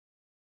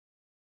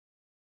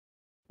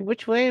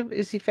 Which way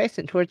is he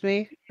facing? Towards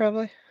me,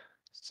 probably.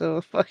 So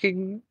a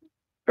fucking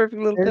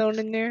perfect little cone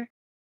in there.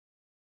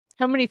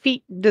 How many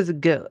feet does it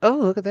go? Oh,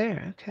 look at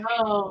there. Okay.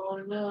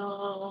 Oh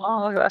no.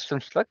 Oh, look at that!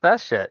 Look at that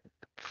shit.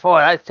 Boy,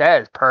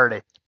 that is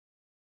pretty.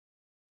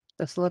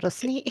 That's a little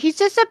sneak. He's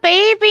just a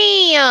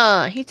baby.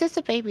 He's just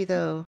a baby,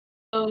 though.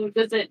 Oh,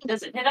 does it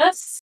hit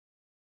us?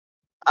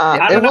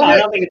 I don't know. I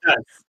don't think it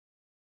does.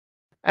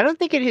 I don't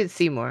think it hits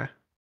Seymour.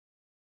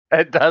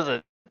 It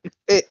doesn't.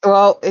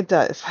 Well, it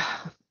does.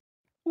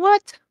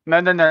 What? No,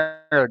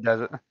 it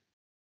doesn't.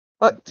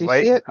 What? Do you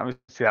Wait, see it? let me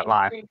see that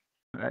line.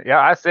 Yeah,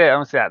 I see it. I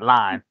don't see that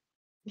line.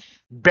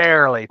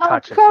 Barely Oh,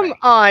 touches come me.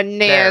 on,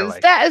 Nance. Barely.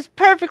 That is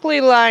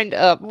perfectly lined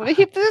up.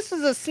 If this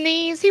is a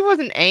sneeze, he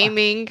wasn't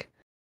aiming.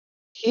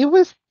 He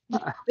was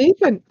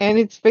sneezing, and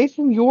it's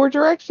facing your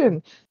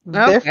direction.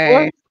 Therefore,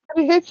 Okay. it's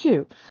gonna hit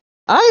you.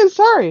 I am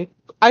sorry.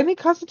 I need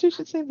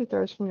Constitution saving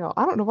throws from y'all.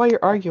 I don't know why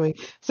you're arguing.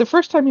 It's the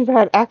first time you've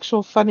had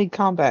actual funny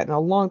combat in a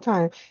long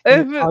time,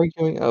 and you're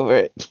arguing over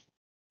it.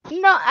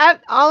 No, I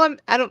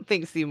don't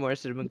think Seymour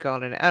should have been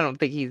calling it. I don't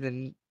think he's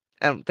in.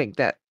 I don't think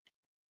that.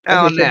 I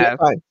don't think he'll know. be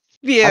fine. I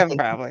Yeah, think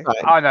probably. he's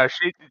fine. Oh no,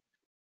 she.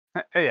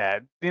 Yeah,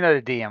 you know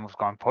the DM was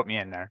going to put me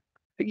in there.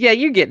 Yeah,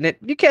 you're getting it.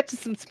 You catching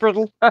some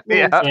sprittle,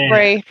 Yeah. little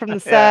spray from the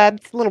Yeah.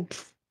 sides, little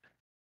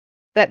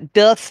that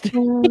dust.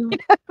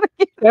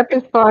 Steph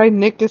is fine.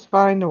 Nick is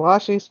fine.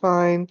 Nawashi's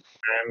fine.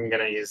 I'm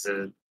gonna use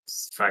a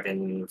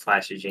fucking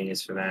flash of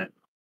genius for that.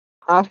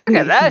 Look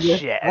at that Yeah.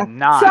 shit. And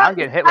 9. So, I'm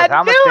getting hit with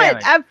how much knew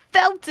damage? it. I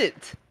felt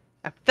it.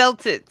 I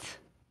felt it.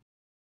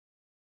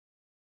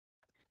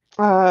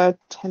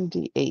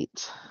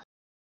 10d8.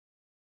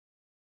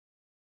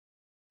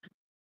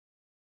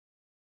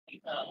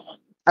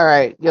 All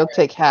right, you'll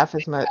take half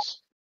as much.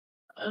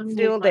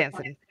 Still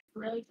dancing.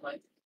 Really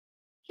quick.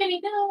 Kitty,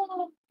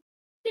 no!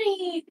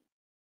 Kitty!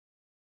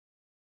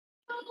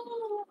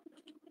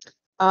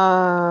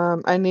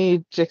 Oh. I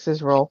need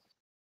Jix's roll.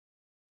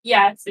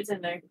 Yeah, it's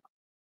in there.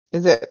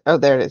 Is it? Oh,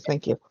 there it is.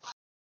 Thank you.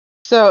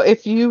 So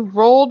if you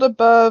rolled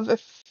above a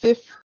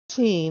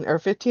 15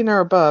 or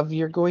above,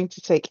 you're going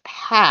to take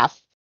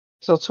half.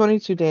 So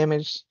 22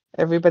 damage.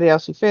 Everybody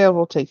else who failed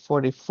will take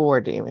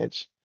 44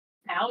 damage.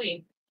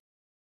 Howie.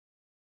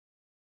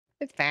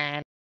 It's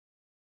fine.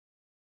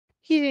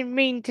 He didn't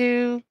mean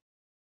to.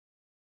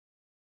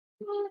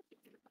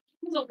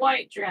 He's a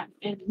white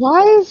dragon.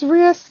 Why is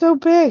Rhea so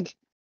big?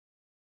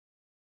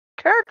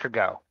 Character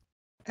go.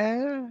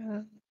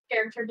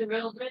 Character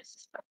development.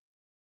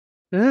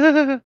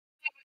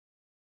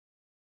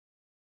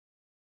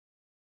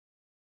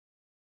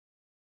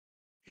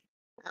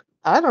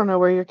 I don't know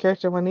where your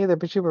character went either,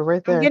 but you were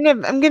right there.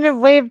 I'm gonna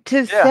wave to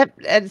Yeah.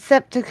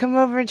 Sept to come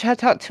over and try to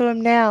talk to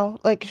him now.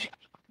 Like,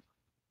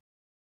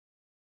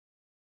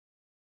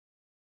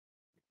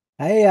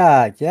 Hey,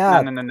 yeah,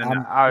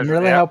 No. I'm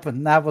really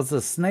hoping that was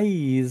a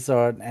sneeze,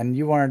 and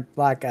you weren't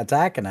like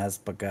attacking us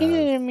he because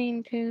didn't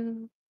mean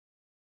to.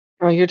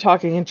 Oh, you're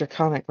talking in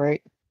Draconic,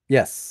 right?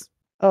 yes,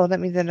 Oh,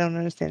 that means I don't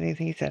understand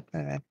anything he said.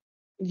 My bad.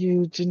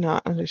 You do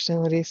not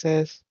understand what he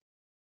says.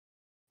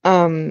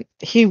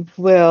 He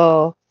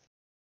will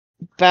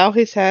bow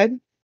his head.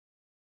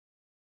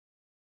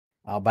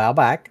 I'll bow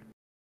back.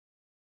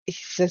 He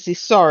says he's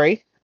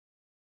sorry.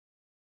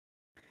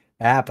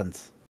 It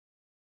happens.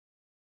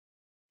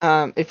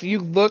 If you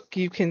look,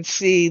 you can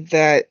see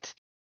that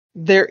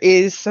there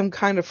is some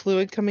kind of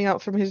fluid coming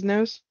out from his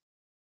nose.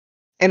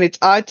 And it's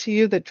odd to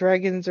you that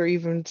dragons are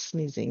even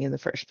sneezing in the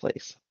first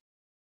place.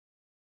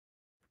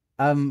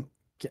 I'm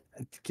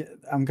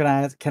gonna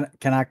ask. Can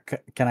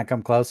I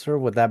come closer?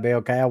 Would that be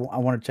okay? I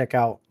want to check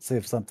out, see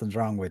if something's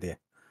wrong with you.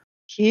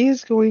 He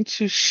is going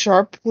to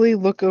sharply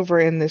look over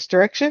in this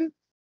direction.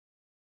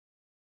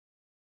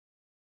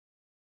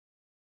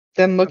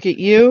 Then look at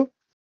you.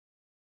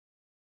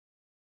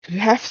 You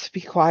have to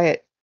be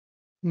quiet.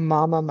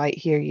 Mama might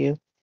hear you.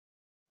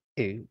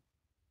 Ew.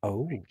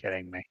 Oh, Are you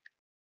kidding me?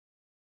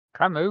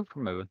 Can I move?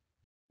 I'm moving.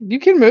 You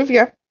can move,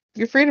 yeah.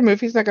 You're free to move.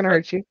 He's not going to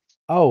hurt you.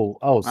 oh.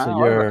 So Oh,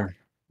 whatever.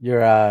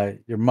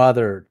 your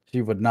mother,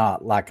 she would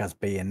not like us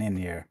being in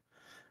here.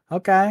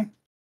 Okay.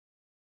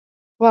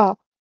 Well,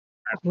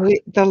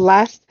 the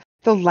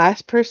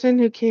last person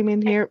who came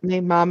in here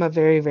made Mama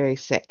very, very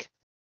sick.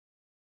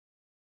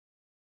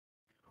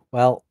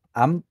 Well,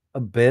 I'm a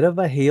bit of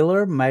a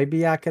healer.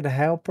 Maybe I could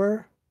help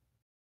her.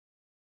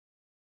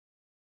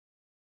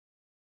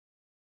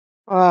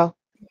 Well,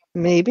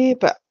 maybe,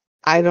 but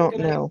I don't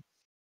know.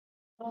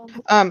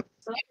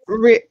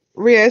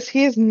 Riaz,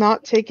 he has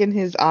not taken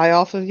his eye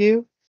off of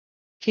you.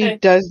 He Okay.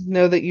 does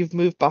know that you've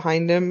moved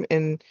behind him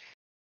and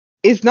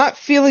is not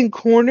feeling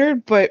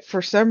cornered, but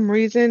for some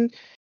reason,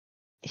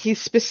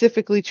 he's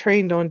specifically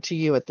trained onto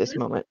you at this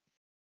moment.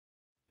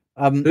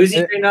 Who's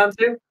he trained on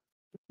to?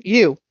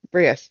 You,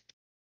 Riaz.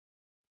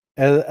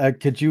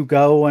 Could you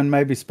go and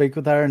maybe speak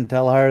with her and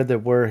tell her that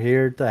we're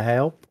here to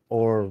help?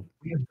 Or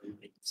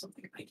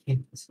Something I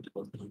can't listen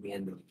to the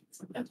end of it.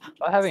 Do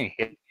I have any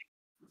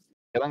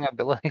healing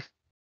abilities,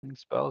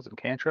 spells, and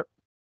cantrip?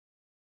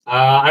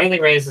 I don't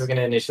think Reyes is going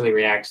to initially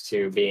react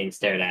to being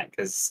stared at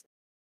because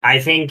I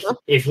think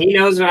if he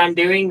knows what I'm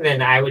doing,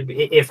 then I would.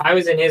 If I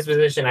was in his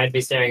position, I'd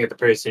be staring at the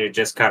person who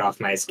just cut off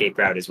my escape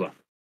route as well.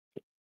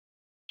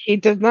 He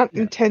does not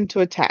intend to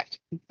attack,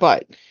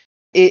 but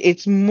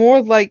it's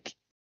more like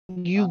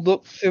you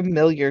look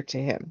familiar to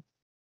him.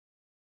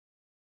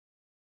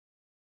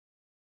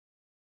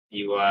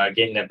 You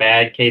getting a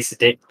bad case of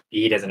dick.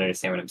 He doesn't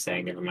understand what I'm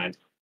saying. Never mind.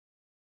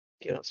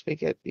 You don't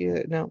speak it,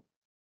 no.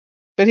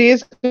 But he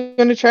is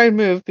going to try and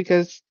move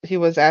because he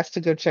was asked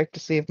to go check to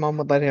see if Mom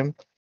would let him.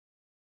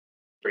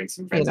 Bring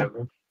some friends know.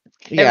 over.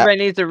 Yeah. Everybody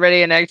needs to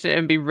ready in action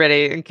and be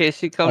ready in case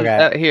she comes Okay.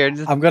 out here.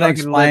 Just I'm gonna fucking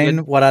explain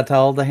livid. what I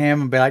told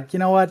him and be like, you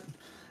know what?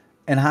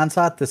 In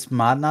hindsight, this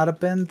might not have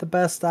been the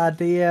best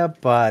idea,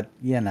 but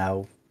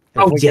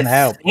if we can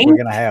help, we're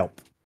gonna help.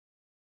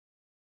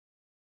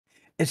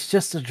 It's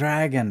just a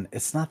dragon.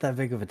 It's not that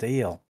big of a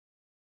deal.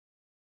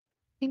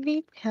 We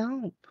need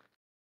help.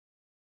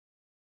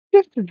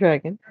 Just a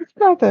dragon. It's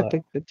not that Look.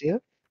 big of a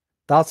deal.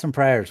 Thoughts and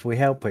prayers. We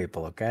help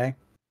people, okay?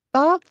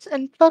 Thoughts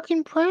and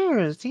fucking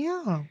prayers,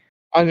 yeah.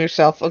 On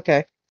yourself,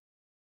 okay.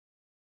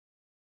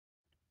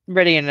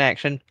 Ready in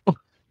action.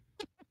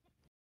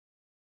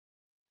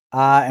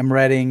 I am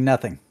readying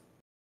nothing.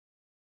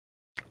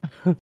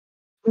 I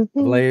Mhm.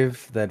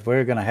 believe that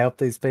we're gonna help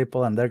these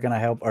people, and they're gonna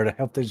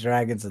help these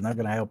dragons, and they're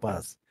gonna help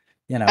us.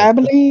 I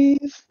believe.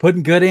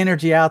 Putting good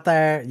energy out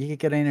there, you get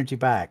good energy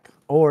back.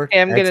 Or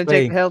Okay, I'm gonna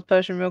take XP. the health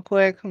potion real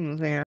quick. Hold on a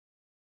second.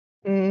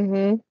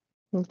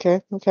 Mm-hmm.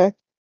 Okay.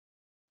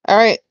 All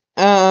right.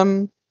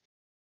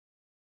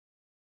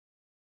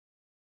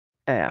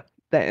 Yeah,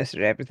 that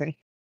answered everything.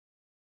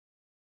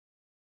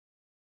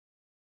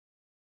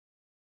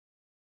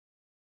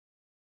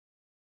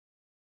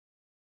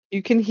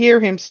 You can hear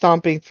him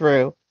stomping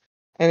through,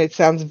 and it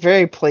sounds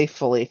very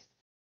playfully.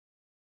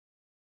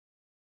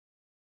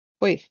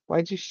 Wait,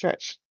 why'd you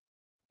stretch?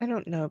 I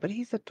don't know, but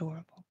he's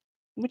adorable.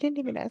 We didn't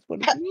even ask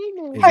what Ha- his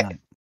name He's is.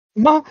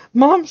 not.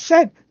 Mom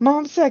said,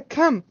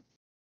 come.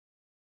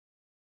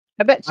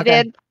 I bet she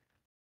Okay. did.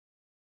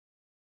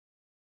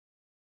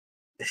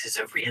 This is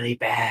a really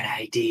bad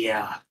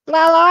idea.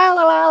 La la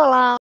la la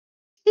la.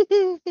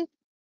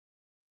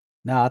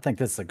 No, I think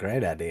this is a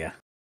great idea.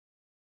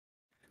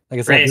 Like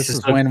I said, Reyes this is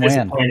is so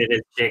win-win. disappointed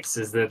as Jix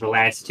is the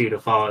last two to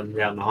fall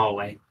down the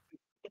hallway.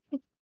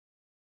 If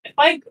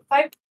I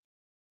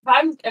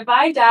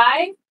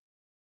die,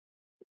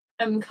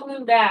 I'm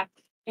coming back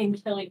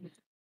and killing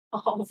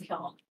all of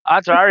y'all.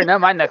 I already know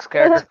my next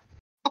character.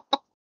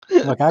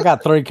 Look, I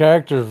got 3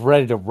 characters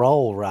ready to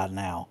roll right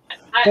now.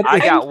 But I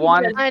if- got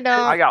one. I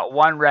know. I got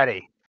one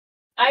ready.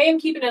 I am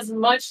keeping as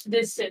much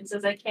distance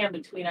as I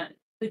can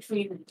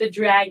between the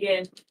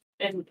dragon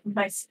and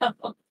myself.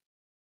 All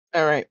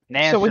right.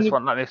 Nance So when just you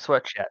won't let me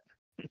switch yet.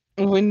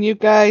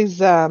 guys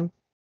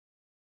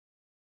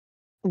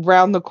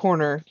round the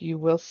corner, you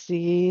will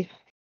see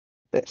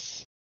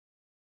this.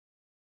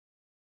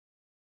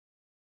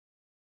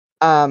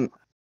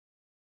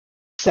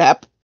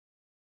 Sep.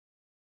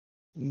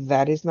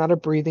 That is not a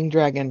breathing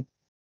dragon.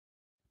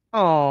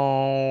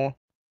 Oh.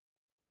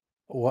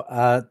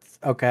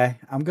 Okay.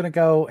 I'm gonna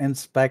go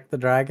inspect the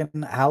dragon.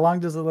 How long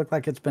does it look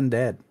like it's been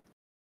dead?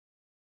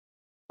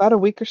 About a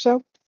week or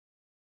so.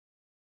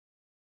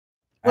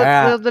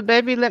 Will the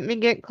baby let me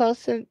get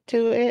closer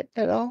to it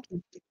at all?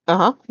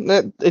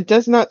 It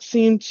does not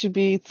seem to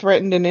be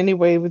threatened in any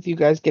way with you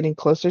guys getting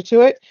closer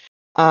to it.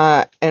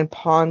 And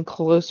upon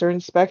closer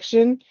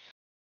inspection,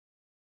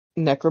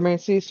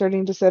 necromancy is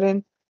starting to set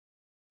in.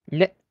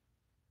 Do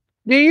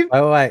you?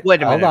 Wait.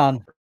 Wait a Hold minute.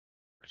 on.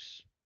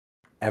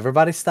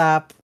 Everybody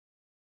stop.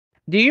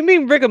 Do you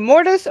mean rigor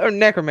mortis or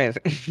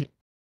necromancy?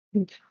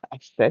 I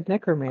said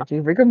necromancy.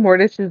 Rigor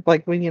mortis is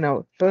like when,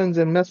 bones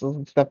and muscles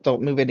and stuff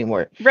don't move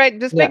anymore. Right,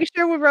 just Yeah. making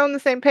sure we're on the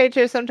same page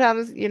here.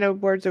 Sometimes,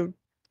 words are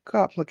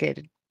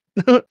complicated.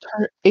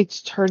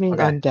 It's turning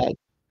Okay. undead.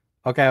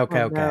 Okay.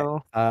 Oh,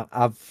 no.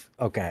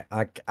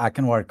 I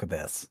can work with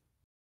this.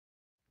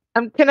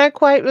 Can I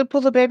quietly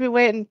pull the baby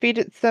away and feed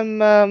it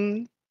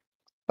some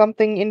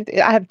something?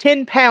 I have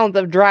 10 pounds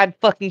of dried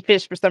fucking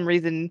fish for some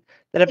reason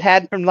that I've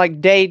had from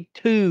like day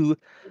 2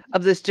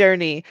 of this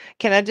journey.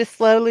 Can I just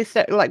slowly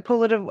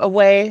pull it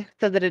away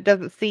so that it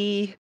doesn't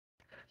see?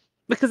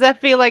 Because I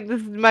feel like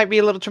this might be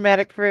a little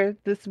traumatic for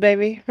this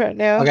baby right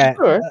now. Okay.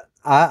 Sure.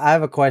 I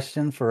have a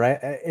question for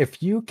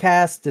if you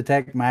cast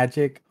detect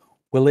magic,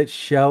 will it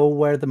show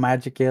where the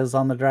magic is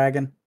on the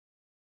dragon?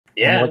 And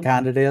Yeah, what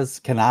kind it is?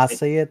 Can I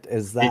see it?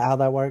 Is that how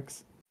that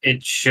works?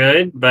 it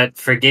should, but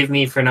forgive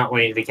me for not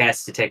wanting to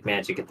cast Detect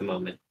Magic at the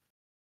moment.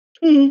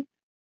 Mhm.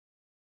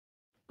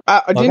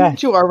 Okay.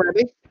 Didn't you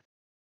already?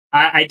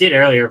 I did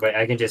earlier, but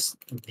I can just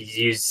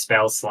use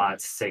spell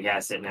slots to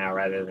cast it now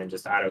rather than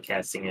just auto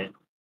casting it.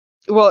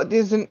 Well, it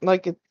isn't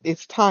like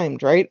it's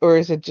timed, right? Or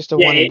is it just a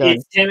Yeah, one and done?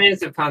 it's 10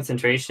 minutes of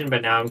concentration,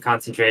 but now I'm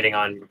concentrating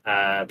on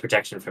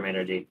protection from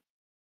energy.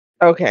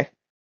 Okay.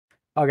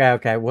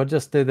 Okay. We'll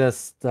just do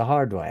this the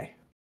hard way.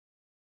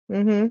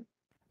 Mm-hmm.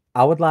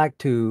 I would like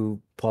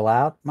to pull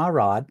out my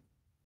rod.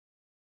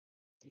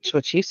 That's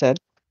what she said.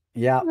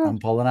 Yeah, I'm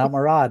pulling out my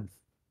rod.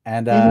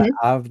 And Mhm.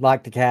 I would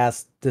like to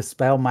cast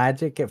Dispel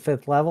Magic at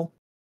 5th level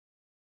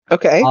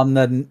Okay. on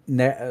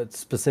the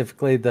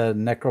specifically the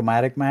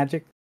necromantic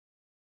magic.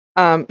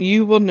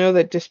 You will know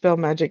that Dispel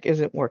Magic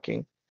isn't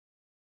working.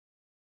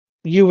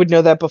 You would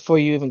know that before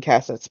you even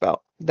cast that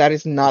spell. That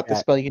is not the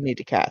Okay. spell you need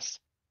to cast.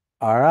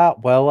 All right.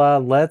 Well,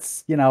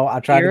 let's, I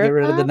tried to get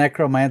rid of the Purify?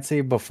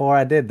 necromancy before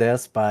I did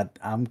this, but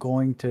I'm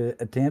going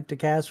to attempt to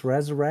cast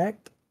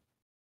Resurrect.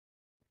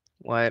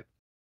 What?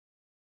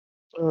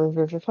 Or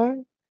Revivify?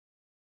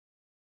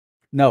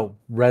 No,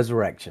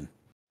 Resurrection.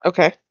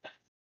 Okay.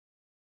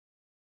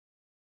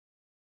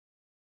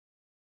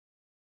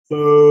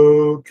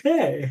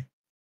 Okay.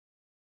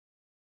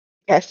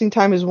 Casting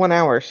time is 1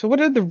 hour. So what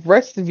are the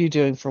rest of you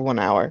doing for 1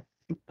 hour?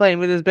 Playing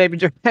with this baby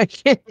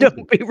dragon.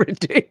 Don't be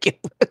ridiculous.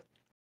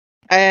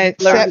 And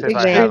Learn Seth, See if make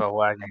I have sure, a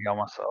wagon go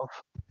myself.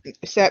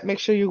 make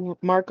sure you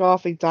mark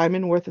off a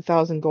diamond worth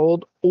 1,000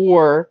 gold,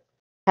 or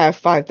have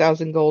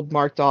 5,000 gold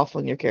marked off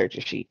on your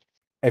character sheet.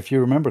 If you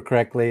remember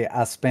correctly,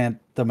 I spent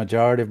the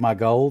majority of my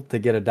gold to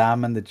get a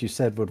diamond that you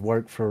said would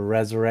work for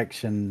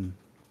Resurrection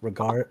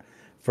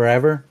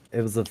forever.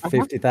 It was a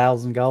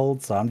 50,000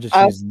 gold, so I'm just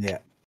using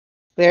it.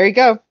 There you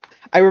go.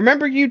 I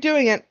remember you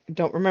doing it. I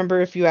don't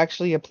remember if you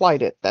actually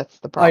applied it. That's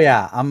the Oh problem.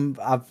 yeah,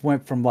 I've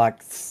went from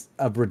like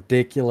a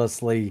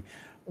ridiculously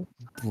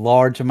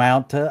large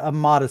amount to a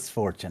modest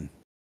fortune.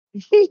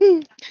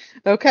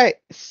 Okay,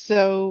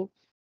 so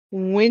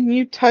when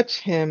you touch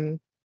him,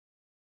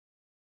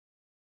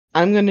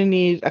 I'm going to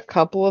need a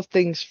couple of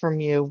things from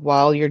you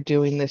while you're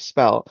doing this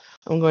spell.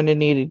 I'm going to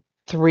need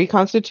 3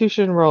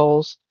 constitution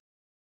rolls,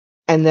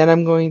 and then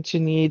I'm going to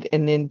need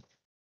an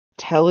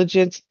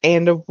intelligence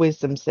and a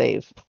wisdom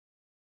save.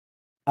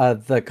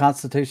 The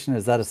Constitution,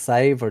 is that a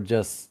save or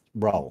just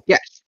roll?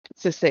 Yes,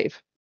 it's a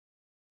save.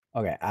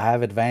 Okay, I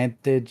have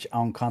advantage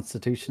on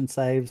Constitution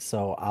saves,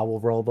 so I will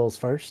roll those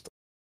first.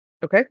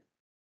 Okay.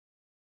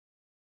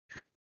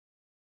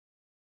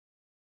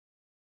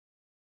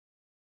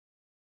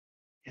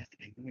 Yes,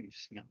 I know you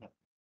smell it.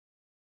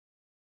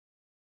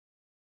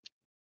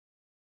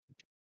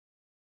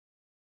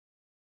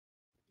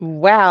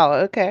 Wow.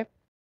 Okay.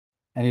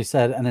 And you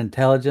said an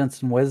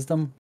intelligence and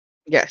wisdom?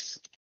 Yes.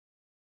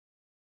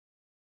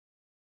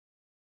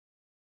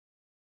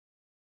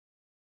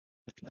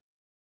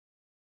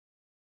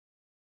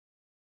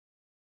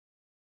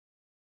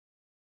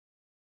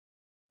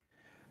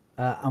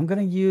 I'm going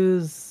to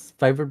use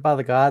Favored by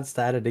the Gods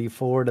to add a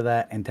d4 to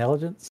that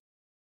intelligence.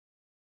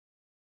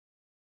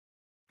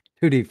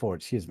 2d4,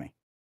 excuse me.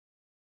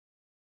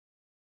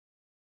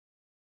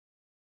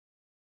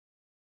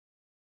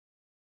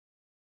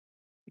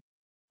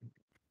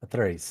 A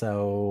 3,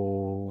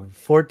 so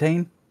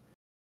 14.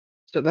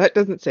 So that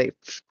doesn't save.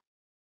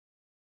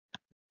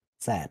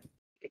 Sad.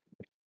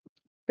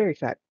 Very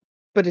sad.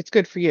 But it's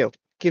good for you.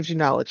 Gives you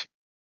knowledge.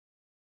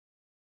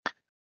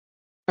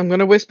 I'm going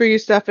to whisper you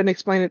stuff and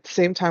explain at the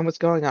same time what's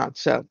going on.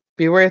 So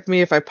be aware of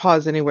me if I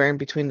pause anywhere in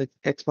between the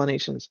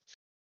explanations.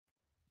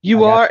 You I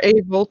got are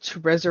able to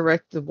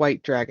resurrect the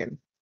white dragon.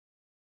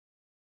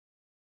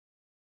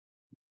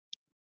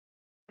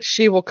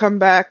 She will come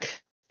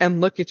back and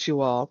look at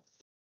you all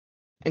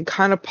and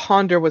kind of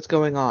ponder what's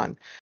going on.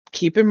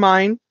 Keep in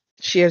mind,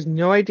 she has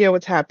no idea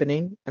what's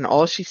happening, and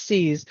all she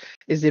sees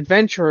is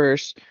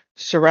adventurers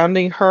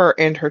surrounding her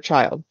and her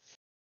child.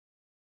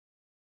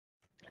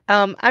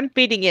 I'm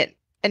feeding it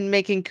and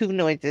making coo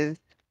noises.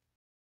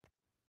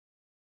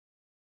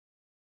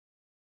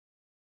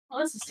 Well,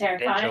 this is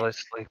terrifying.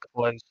 Dangerously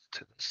close to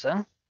the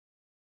sun.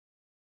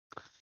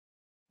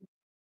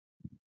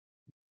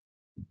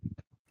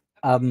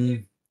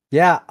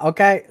 Yeah,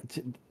 okay.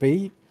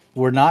 B,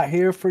 we're not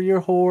here for your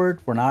horde.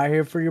 We're not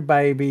here for your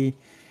baby.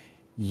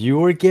 You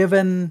were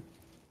given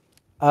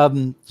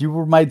you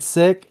were made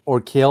sick or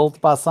killed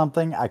by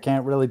something. I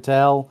can't really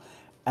tell.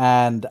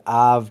 And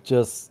I've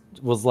just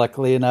was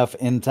luckily enough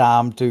in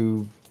time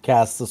to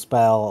cast the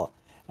spell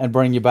and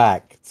bring you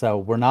back. So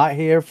we're not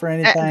here for At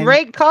anything.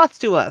 great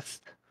cost to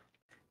us.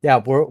 Yeah,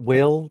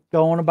 we'll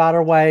go on about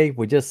our way.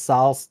 We just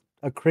saw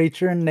a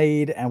creature in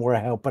need and we're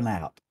helping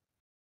out.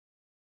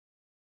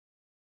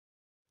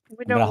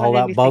 We I'm don't gonna want hold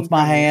out anything both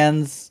my from you.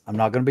 hands. I'm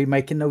not gonna be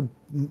making no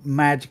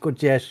magical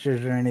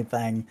gestures or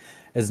anything.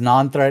 As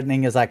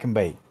non-threatening as I can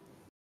be.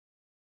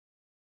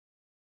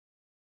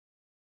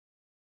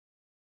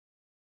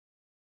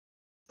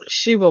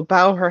 She will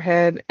bow her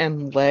head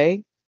and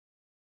lay.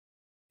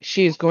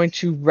 She is going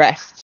to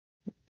rest.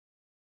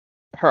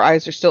 Her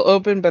eyes are still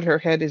open, but her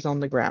head is on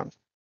the ground.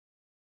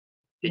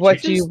 Did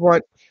What you do you just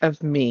want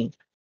of me?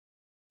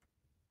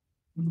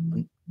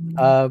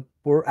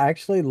 We're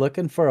actually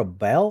looking for a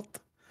belt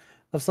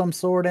of some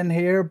sort in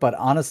here, but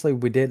honestly,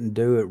 we didn't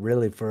do it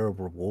really for a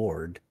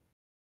reward.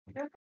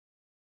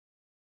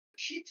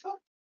 She took.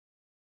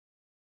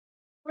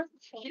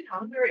 She's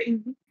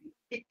hungry.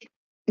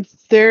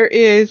 There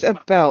is a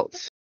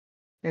belt,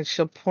 and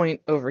she'll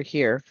point over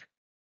here.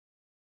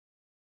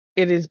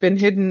 It has been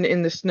hidden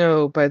in the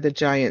snow by the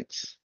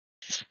giants.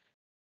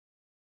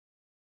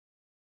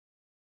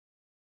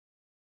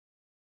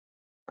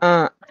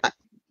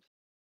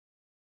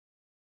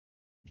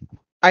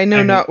 I know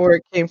And- not where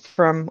it came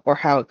from or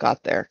how it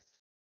got there.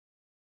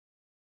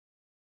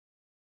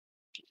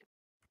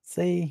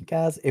 See,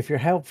 guys, if you're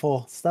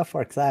helpful, stuff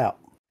works out.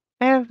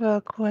 I have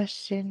a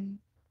question.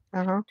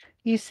 Uh-huh.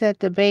 You said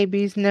the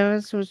baby's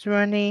nose was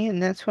runny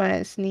and that's why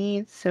it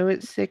sneezed, so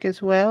it's sick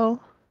as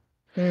well.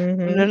 And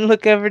Mm-hmm. then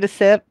look over to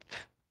Sep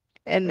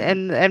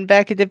and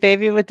back at the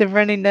baby with the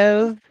runny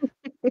nose.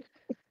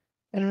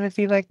 And would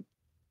be like,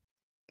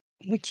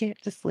 we can't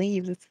just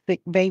leave this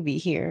sick baby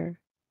here.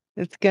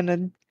 It's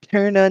gonna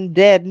turn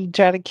undead and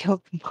try to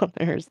kill the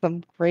mother or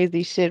some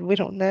crazy shit. We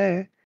don't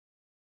know.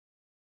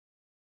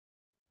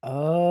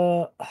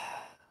 I'm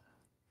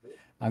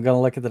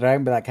gonna look at the dragon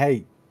and be like,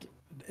 hey,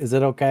 is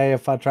it okay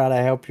if I try to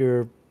help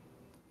your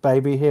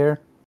baby here?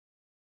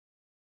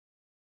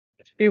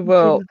 She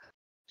will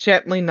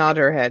gently nod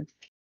her head.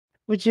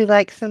 Would you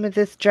like some of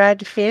this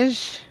dried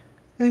fish?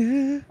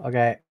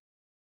 Okay.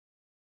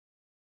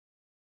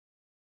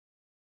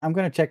 I'm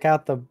gonna check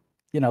out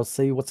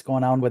see what's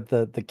going on with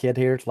the kid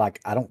here. Like,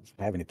 I don't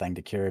have anything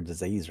to cure a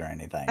disease or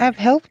anything. I have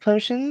health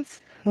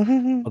potions. Well,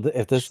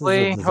 if this is a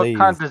Actually, disease, what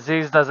kind of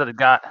disease does it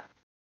got?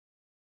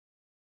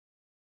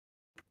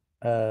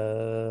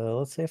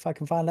 let's see if I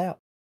can find out.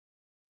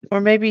 Or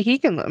maybe he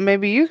can.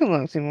 Maybe you can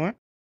look some more.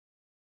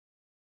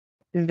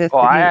 Well, I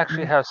Investigate.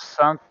 actually have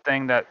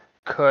something that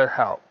could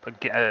help.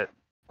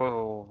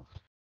 Whoa.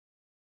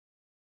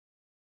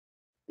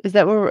 Is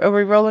that where are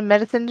we rolling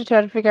medicine to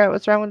try to figure out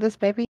what's wrong with this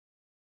baby?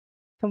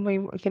 Can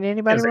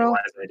anybody Seems like a roll?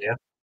 wise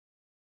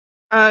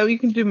idea. You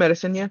can do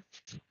medicine, yeah.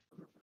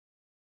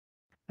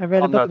 I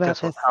read a I'll book note about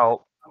this will this.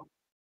 help.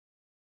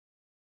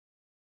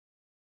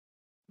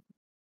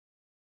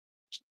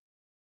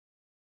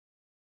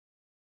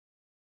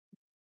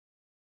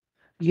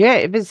 Yeah,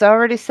 if it's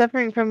already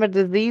suffering from a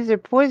disease or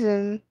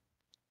poison.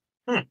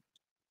 Hmm.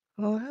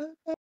 What?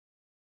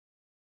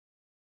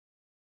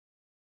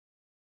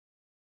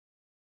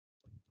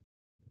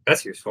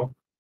 That's useful.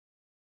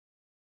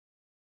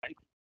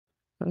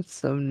 That's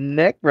some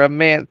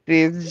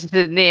necromancy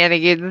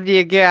shenanigans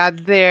you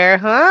got there,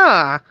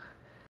 huh?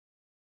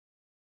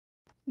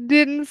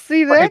 Didn't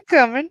see that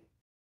coming.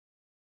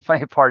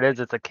 Funny part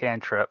is it's a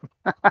cantrip.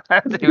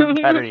 That's even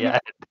better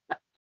yet.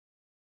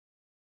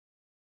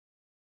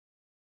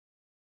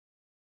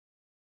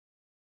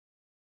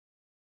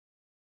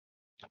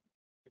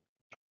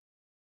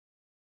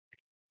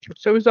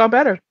 So it's all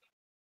better.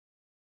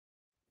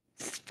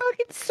 It's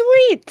fucking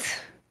sweet.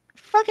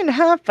 Fucking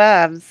high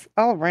fives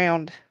all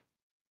around.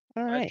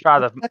 All Let's right. try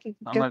let's the. fucking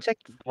I'm go gonna check.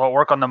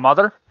 work on the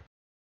mother.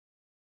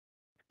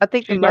 I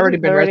think the She's already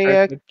mother's been already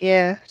resurrected.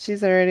 yeah,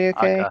 she's already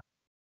okay. Okay.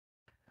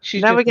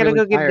 She's Now we just gotta really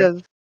go get tired.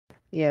 the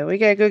yeah, we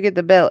gotta go get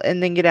the belt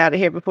and then get out of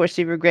here before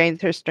she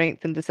regains her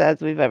strength and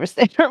decides we've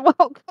overstayed her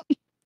welcome.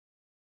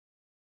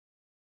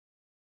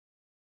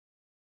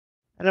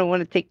 I don't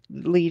want to take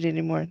the lead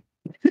anymore.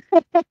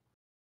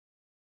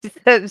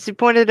 She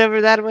pointed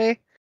over that way.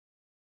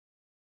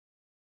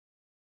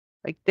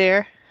 Like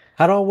there.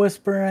 How do I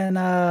whisper in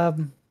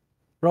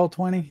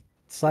Roll20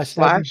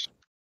 /W?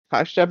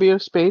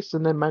 /W space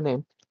and then my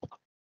name.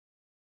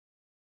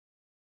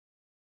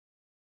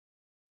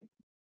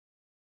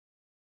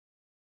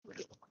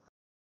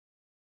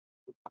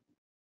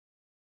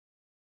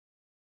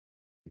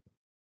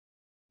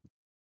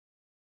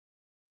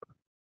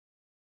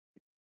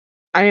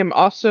 I am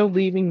also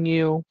leaving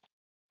you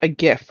a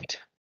gift.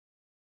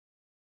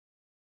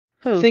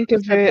 Who? Think Who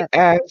of said it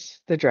that?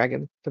 as the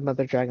dragon, the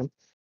mother dragon.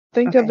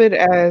 Think of Okay. it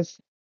as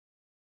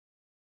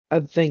a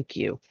thank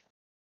you.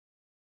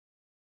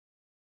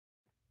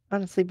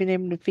 Honestly, being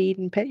able to feed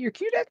and pet your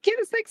cute ass kid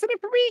is excellent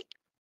for me.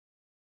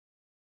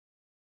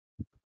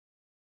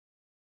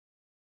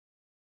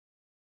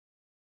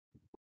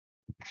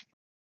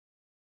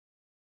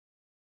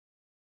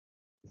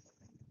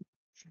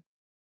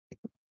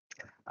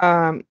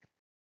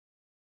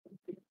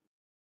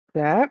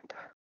 That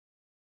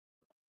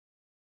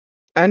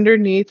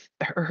underneath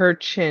her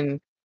chin,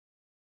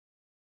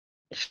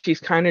 she's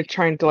kind of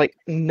trying to like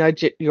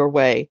nudge it your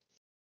way.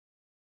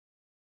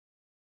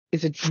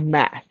 Is a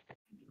mask.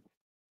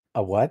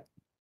 A what?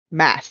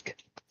 Mask.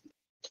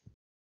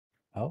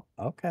 Oh,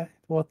 okay.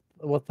 Well,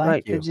 thank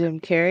Like you. the Jim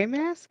Carrey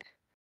mask?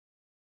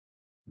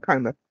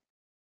 Kind of.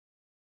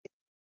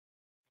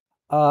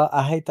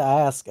 I hate to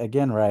ask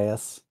again,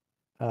 Reyes,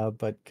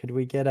 but could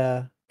we get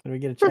a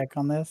check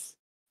on this?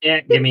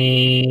 Yeah, give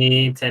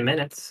me 10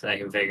 minutes. I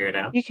can figure it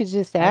out. You could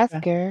just Okay.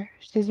 ask her.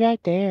 She's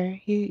right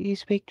there. You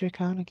speak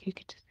Draconic. You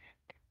could just.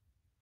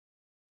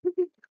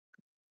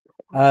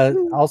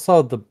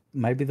 Also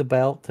maybe the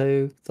belt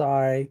too.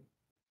 Sorry.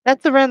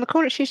 That's around the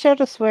corner. She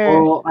showed us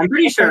where. Well, I'm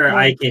pretty That's right sure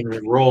I there.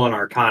 can roll an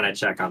Arcana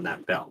check on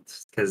that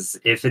belt. Because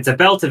if it's a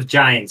belt of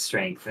giant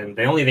strength, then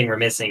the only thing we're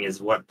missing is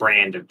what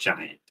brand of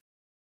giant.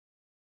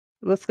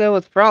 Let's go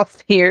with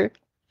Frost here.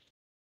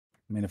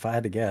 I mean, if I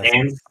had to guess.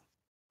 And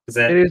is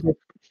that It is a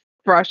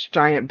frost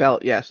giant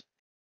belt, yes.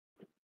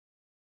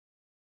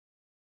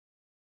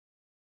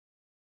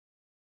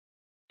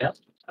 belt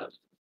of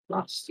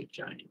frosty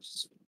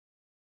giants?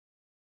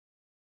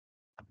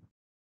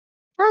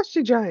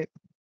 Frosty giant.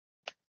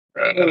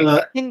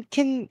 Can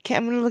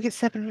I'm gonna look at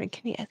Seven.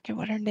 Can you ask her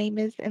what her name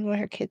is and what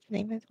her kid's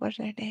name is? What's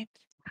their names?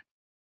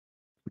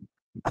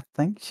 I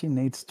think she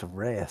needs to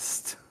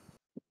rest.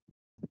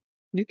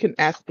 You can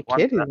ask the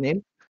What's kid his that?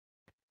 name.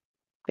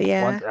 But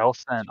yeah. One's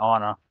Elsa and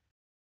Anna.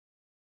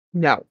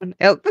 No.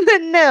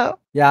 No.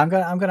 Yeah, I'm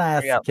gonna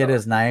ask Yeah, the kid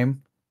his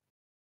name.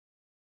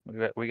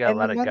 We gotta And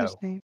let the it mother's go.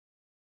 name.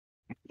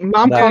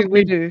 Mom No. calls We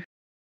me do.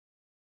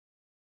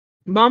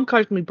 Mom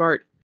calls me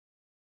Bart.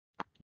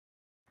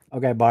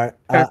 Okay, Bart.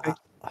 Perfect.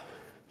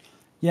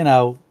 You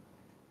know,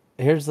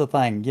 here's the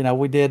thing. You know,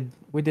 we did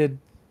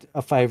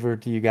a favor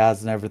to you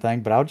guys and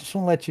everything, but I just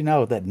want to let you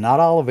know that not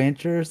all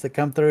adventurers that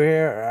come through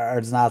here are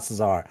as nice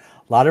as are. A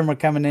lot of them are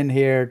coming in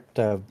here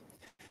to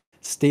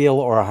steal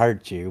or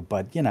hurt you,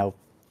 but you know,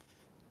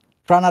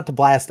 try not to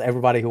blast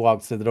everybody who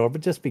walks through the door,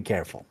 but just be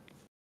careful.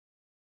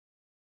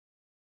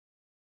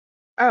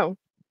 Oh.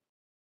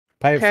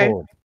 Pay it Okay.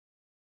 forward.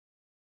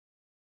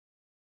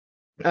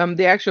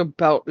 The actual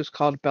belt is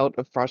called Belt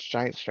of Frost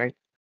Giant Strength.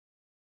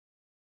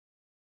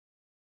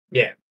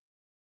 Yeah.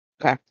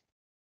 Okay.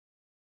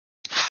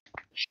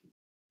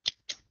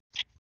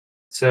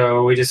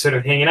 So we just sort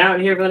of hanging out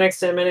here for the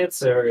next 10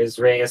 minutes, or is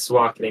Reyes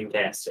walking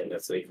past him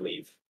as we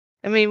leave?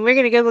 I mean, we're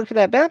gonna go look for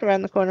that belt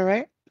around the corner,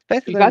 right?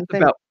 Basically You got the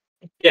belt.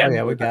 Yeah. Oh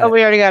yeah, we got Oh, it.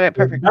 we already got it.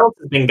 The Perfect. belt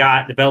has been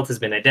got. The belt has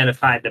been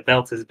identified. The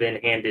belt has been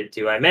handed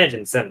to, I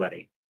imagine,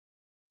 somebody.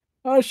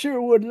 I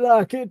sure would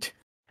like it.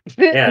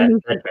 Yeah,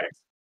 that tracks.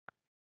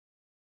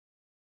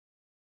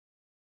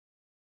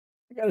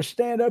 I gotta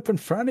stand up in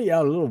front of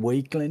y'all little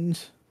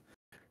weaklings.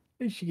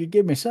 At least you could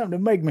give me something to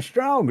make me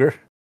stronger.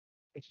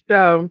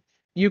 So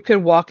you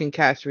can walk in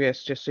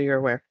Castrius, just so you're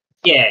aware.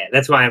 Yeah,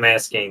 that's why I'm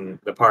asking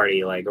the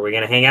party. Like, are we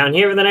gonna hang out in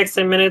here for the next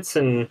 10 minutes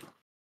and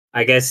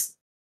I guess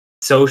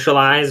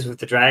socialize with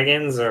the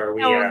dragons, or are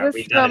we? No,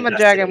 We this done mama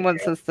dragon investigating?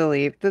 wants us to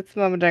leave. This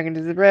mama dragon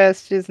needs a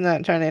rest. She's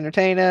not trying to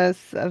entertain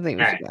us. I think we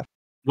should Alright. go.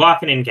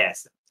 Walking and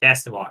casting,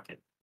 casting, walking.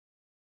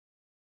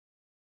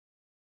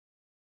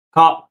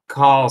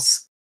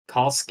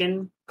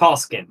 Callskin,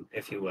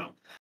 if you will.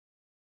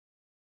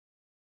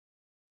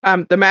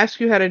 The mask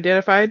you had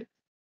identified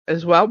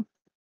as well.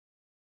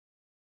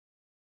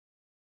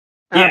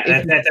 Yeah,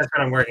 If that's what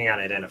I'm working on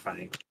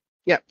identifying.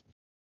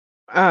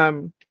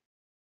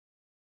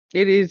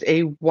 it is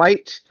a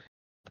white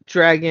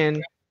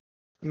dragon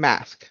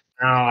mask.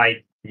 Oh,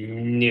 I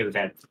knew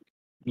that.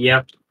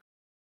 Yep.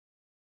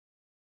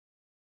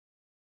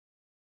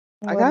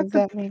 I What got does the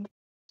that mean?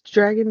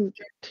 Dragon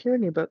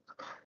Tyranny book.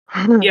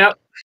 Yep.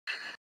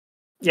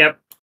 Yep.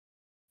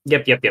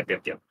 Yep.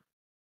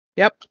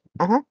 Yep.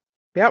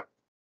 Yep.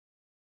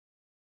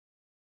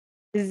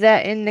 Is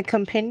that in the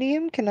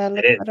compendium? Can I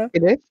look is. that up?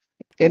 It is.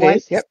 It White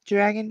is. Yep.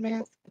 dragon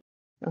mask.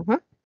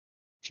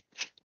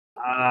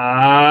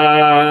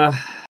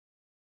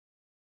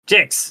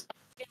 Jix,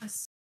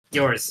 Yes.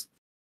 yours.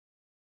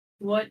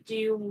 What do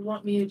you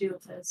want me to do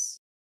with this?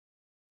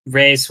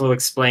 Race will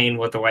explain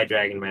what the white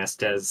dragon mask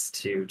does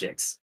to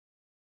Jix.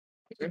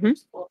 Mhm.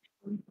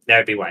 That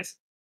would be wise.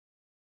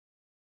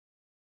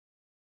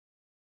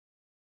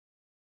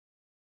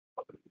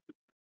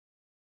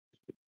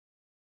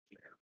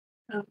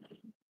 Okay.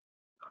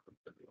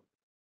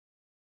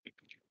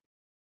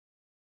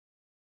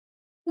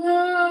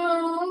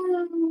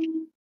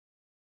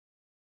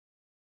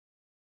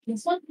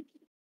 This one?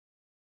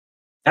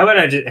 How about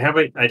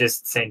I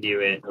just send you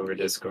it over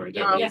Discord?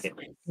 Then Yes. you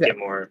can get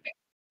more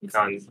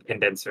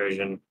condensed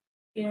version.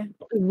 Yeah.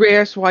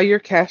 Reyes, while you're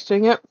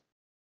casting it,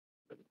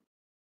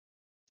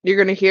 you're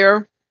gonna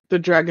hear the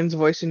dragon's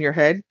voice in your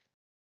head.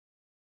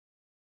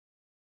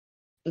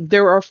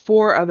 There are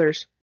 4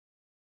 others.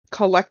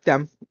 Collect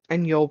them,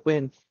 and you'll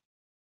win.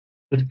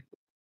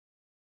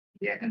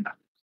 Yeah.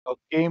 Oh,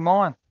 game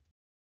on.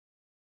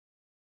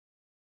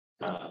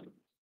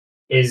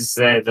 Is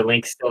the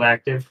link still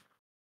active?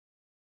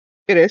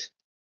 It is.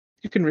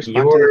 You can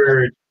respond to it.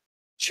 Your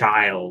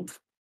child,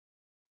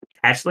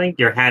 hatchling,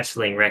 your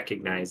hatchling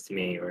recognized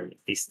me, or at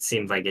least it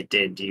seemed like it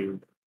did. Do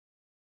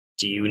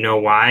you know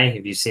why?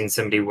 Have you seen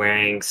somebody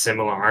wearing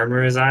similar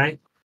armor as I?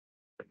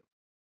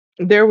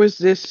 There was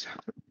this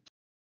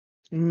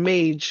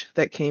mage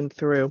that came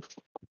through,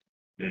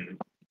 Hmm.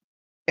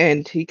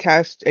 and he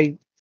cast a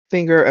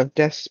Finger of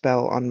Death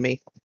spell on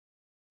me.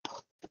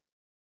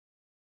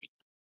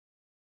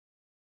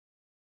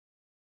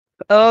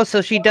 Oh,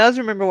 so she does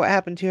remember what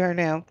happened to her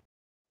now.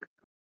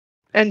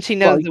 And she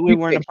knows Well, that we you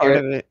weren't a can't part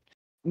hear of it.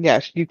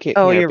 Yes, you can't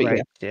Oh, hear it, you're but right.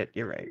 yeah. Shit,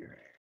 you're right. You're right.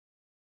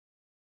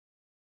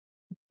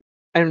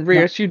 And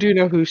Reyes, you do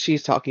know who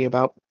she's talking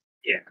about.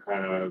 Yeah,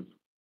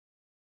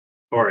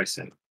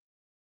 Orison.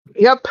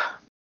 Yep.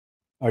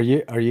 Are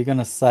you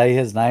gonna say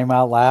his name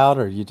out loud,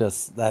 or you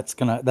just that's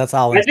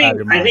all I inside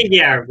your mind? think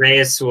yeah,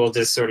 Reyes will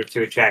just sort of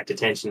to attract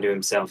attention to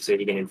himself, so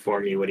he can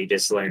inform you what he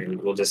just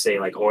learned. We'll just say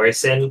like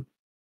Orison,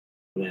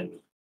 and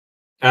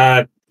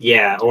then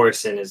yeah,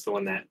 Orison is the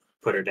one that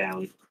put her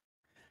down.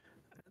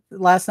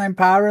 Last name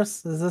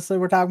Pyrus? Is this what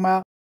we're talking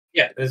about?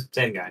 Yeah, this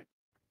same guy.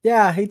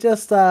 Yeah, he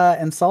just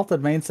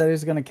insulted me and said he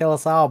was gonna kill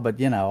us all. But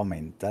I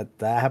mean that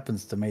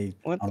happens to me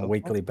What on a the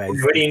weekly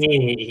basis. What do you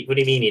mean? What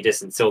do you mean he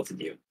just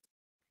insulted you?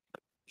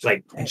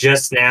 Like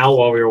just now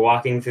while we were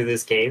walking through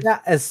this cave? Yeah,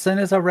 as soon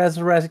as I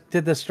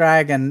resurrected this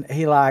dragon,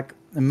 he like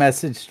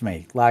messaged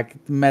me, like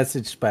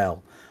message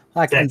spell,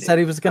 like and said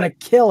he was gonna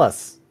kill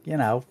us.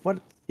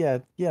 What? Yeah,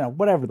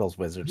 whatever those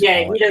wizards.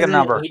 Yeah, call he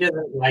it.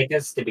 doesn't like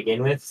us to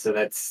begin with, so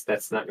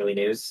that's not really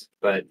news.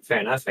 But fair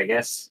enough, I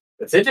guess.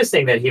 It's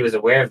interesting that he was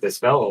aware of the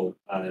spell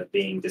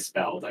being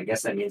dispelled. I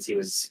guess that means he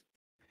was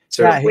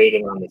sort of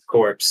waiting on his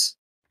corpse.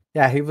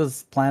 Yeah, he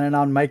was planning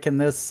on making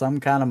this some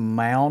kind of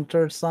mount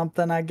or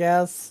something, I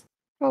guess.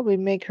 Probably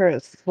make her a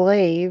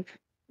slave.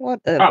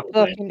 What a Probably.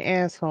 fucking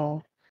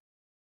asshole.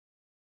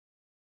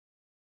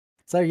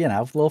 So,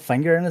 little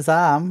finger in his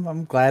eye.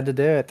 I'm glad to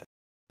do it.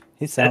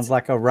 He sounds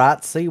like a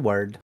right C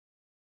word.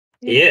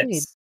 He Indeed.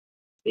 is.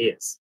 He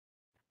is.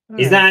 All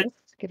He's right, not.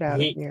 let's get out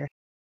of here.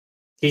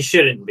 He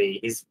shouldn't be.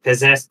 He's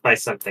possessed by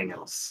something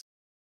else.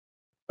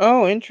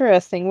 Oh,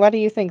 interesting. Why do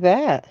you think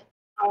that?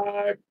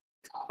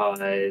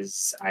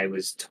 Because I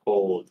was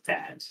told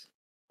that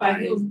By by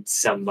whom?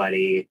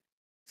 somebody.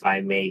 If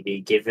I may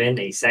be given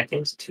a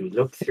second to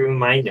look through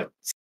my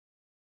notes.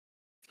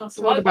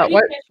 Also, What why about do you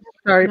what? think-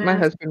 Sorry, my Mask?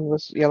 husband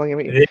was yelling at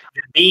me. The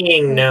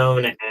being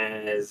known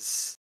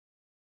as.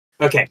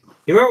 Okay,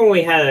 you remember when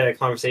we had a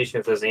conversation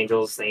with those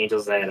angels? The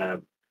angels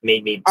that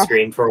made me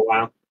scream for a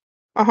while.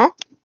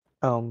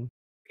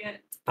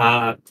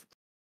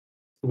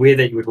 Weird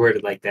that you would word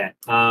it like that.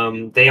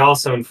 They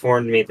also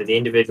informed me that the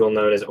individual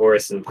known as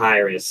Orison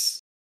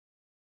Pyrus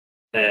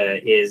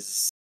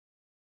is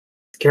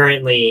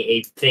currently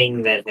a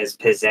thing that has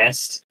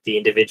possessed the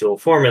individual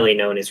formerly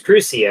known as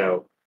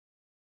Crucio,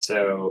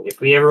 So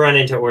if we ever run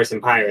into Orson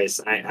Pyrus,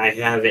 I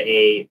have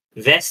a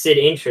vested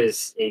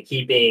interest in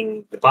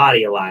keeping the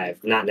body alive,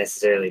 not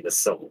necessarily the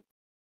soul.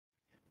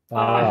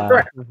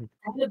 Correct. And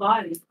the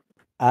body.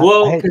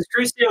 Well, because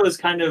Crucio is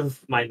kind of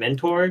my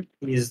mentor.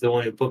 He's the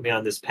one who put me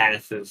on this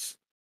path of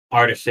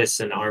artifice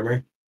and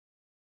armor.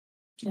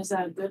 Is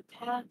that a good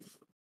path?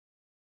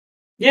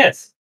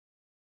 Yes.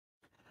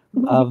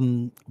 But I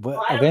don't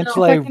know.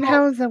 eventually, Fucking,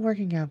 how is that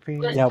working out for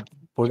you? Listen, yeah,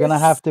 we're gonna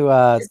have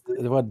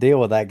to deal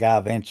with that guy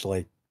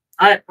eventually.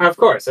 Of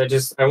course.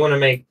 I want to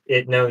make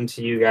it known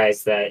to you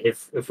guys that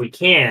if we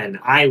can,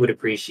 I would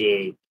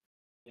appreciate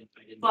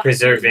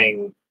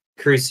preserving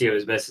Crucio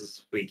as best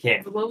as we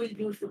can. What would you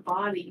do with the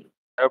body?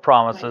 No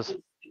promises.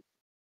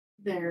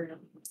 There.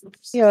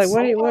 Yeah, like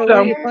what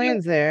are your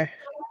plans there?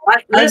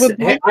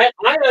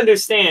 I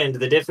understand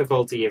the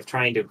difficulty of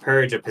trying to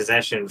purge a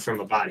possession from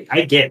a body.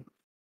 I get it.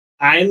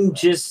 I'm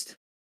just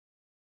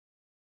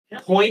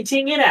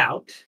pointing it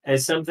out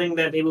as something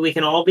that maybe we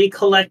can all be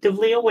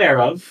collectively aware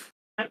of.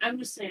 I'm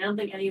just saying, I don't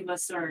think any of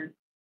us are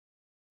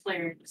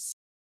clerics.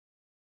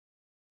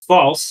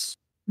 False.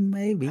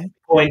 Maybe.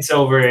 Points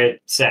over at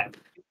Seb.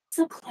 It's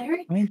a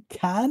cleric? I mean,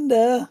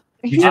 kinda.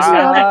 You just he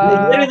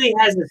literally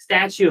has a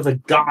statue of a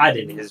god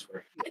in his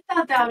room. I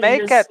thought that was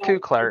Make just it two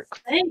clerics.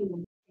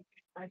 thing.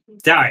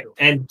 Sorry,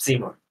 and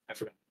Seymour. I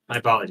forgot. My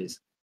apologies.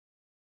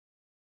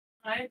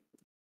 No,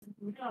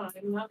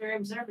 I'm not very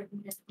observant.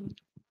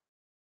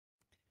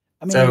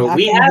 I mean, So I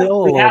we can have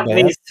heal a little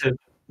bit. ways to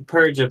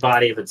purge a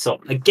body of its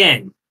soul.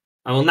 Again,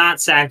 I will not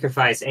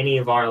sacrifice any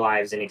of our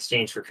lives in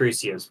exchange for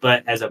Crucio's,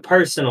 but as a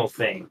personal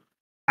thing,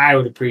 I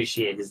would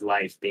appreciate his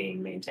life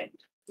being maintained.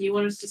 You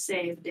want us to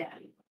save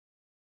Daddy?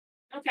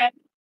 Okay,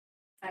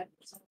 that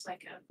sounds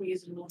like a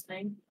reasonable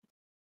thing.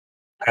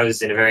 I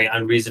was in a very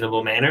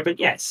unreasonable manner, but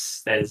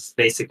yes, that is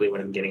basically what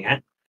I'm getting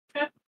at.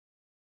 Okay.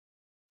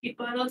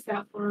 Keep on the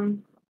lookout for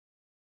him.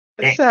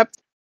 Except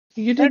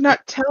you did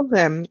not tell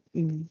them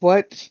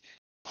what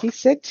he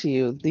said to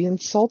you, the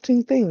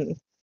insulting thing.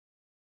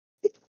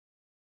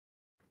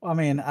 I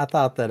mean, I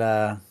thought that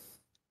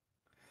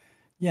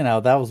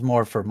that was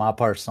more for my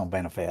personal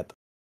benefit.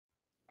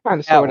 Kind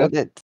of, Out sort of. with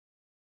it.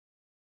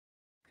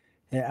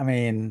 Yeah, I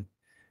mean,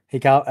 he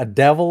called a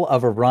devil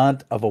of a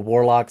runt of a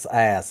warlock's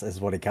ass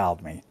is what he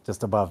called me,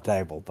 just above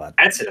table. But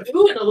That's it.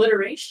 Ooh, an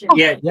alliteration.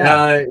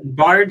 Yeah.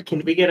 Bard,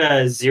 can we get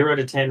a 0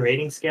 to 10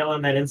 rating scale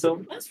on that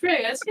insult? That's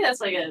pretty. That's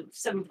like a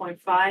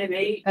 7.5,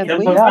 8. At Yeah.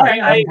 least.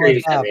 I agree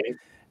with that rating.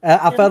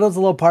 I felt it was a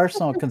little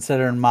personal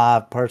considering my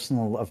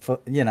personal,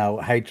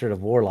 hatred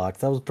of warlocks.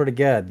 That was pretty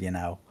good,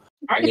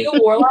 Aren't you a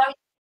warlock?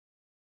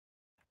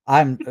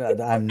 I'm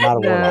not a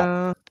warlock.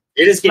 No.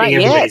 You're just getting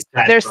Not yet. everybody's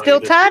back There's on still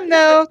this. time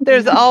though.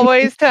 There's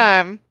always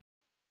time.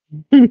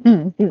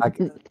 Like,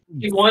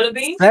 You want to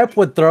be? Seth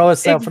would throw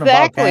himself in a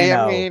Exactly.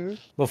 volcano I mean,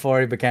 before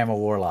he became a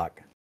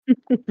warlock.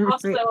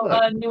 Also,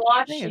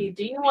 Nuashi,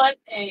 do you want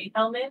a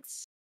helmet?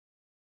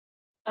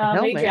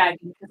 helmet? Mage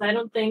dragon, because I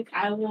don't think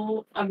I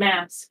will a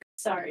mask.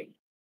 Sorry.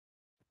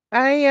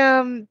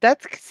 that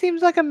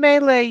seems like a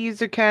melee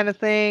user kind of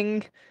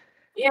thing,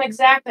 Yeah,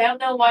 exactly. I don't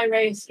know why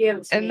Reyes gave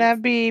it to me. and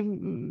that'd be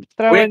Wait,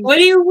 throwing. what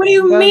do you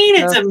both mean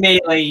it's stuff. a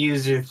melee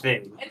user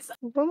thing? It's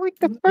Well, like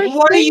the first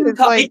What do thing you is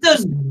call like, it?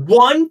 Does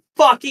one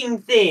fucking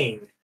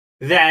thing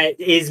that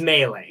is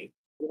melee.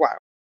 Wow.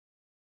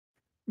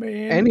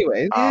 Man.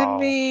 Anyways, I Oh.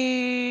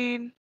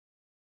 mean,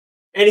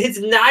 And it's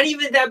not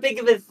even that big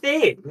of a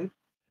thing.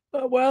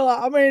 Well,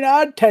 I mean,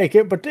 I'd take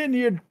it, but then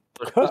you'd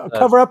What's that?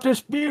 cover up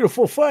this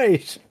beautiful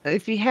face.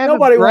 if you have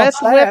Nobody a wants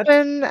breath that.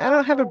 weapon, I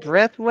don't have a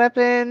breath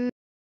weapon.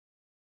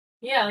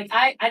 yeah, like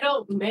I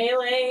don't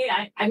melee.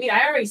 I mean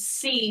I already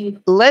see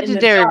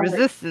Legendary dark.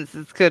 resistance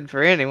is good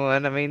for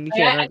anyone. I mean, you Like,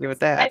 can't I- argue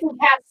with I that. can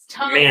cast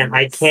tongues. Man,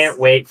 I can't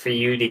wait for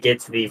you to get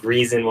to the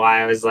reason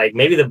why I was like,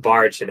 maybe the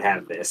bard should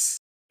have this.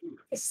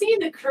 I see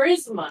the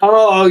charisma.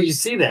 Oh, you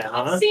see that,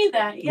 I huh? see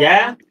that, yeah.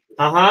 Yeah?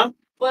 Uh-huh.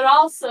 But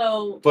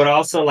also, But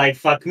also, like,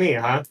 fuck me,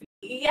 huh?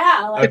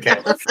 yeah, like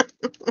Okay. let's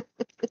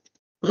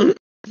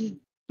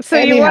So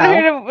you want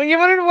Anyhow.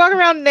 her to walk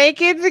around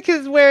naked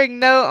because wearing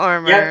no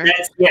armor? Yeah,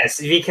 yes,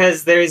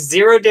 because there's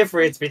zero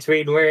difference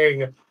between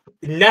wearing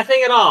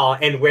nothing at all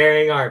and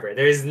wearing armor.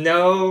 There's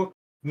no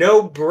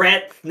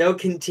breadth, no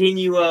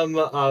continuum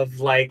of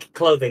like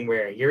clothing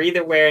wearing. You're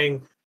either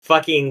wearing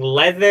fucking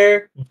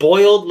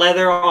boiled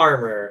leather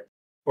armor,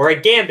 or a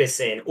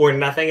gambeson, or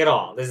nothing at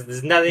all.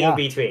 There's nothing Yeah. in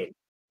between.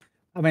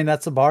 I mean,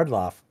 that's a bard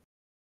life.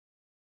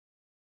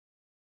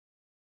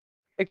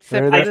 Except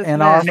They're for either this in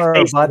mask. armor or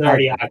Face is butt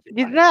already naked.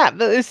 occupied. He's not,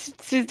 but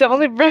she's the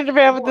only running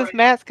around with this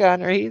mask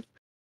on, or he's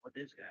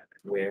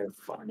Where?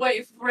 Fuck.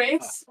 wait, if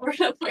Race were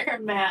to wear a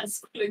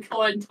mask, would it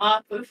go on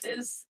top of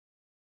his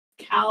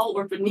cowl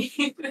or beneath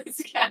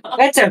his cowl?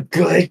 That's a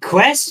good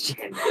question.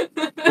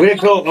 Would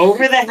it go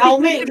over the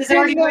helmet he's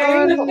already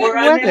wearing, or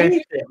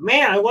underneath it?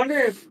 Man, I wonder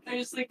if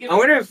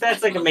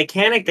that's like a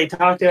mechanic they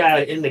talked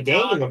about in the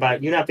game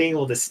about you not being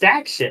able to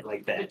stack shit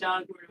like that.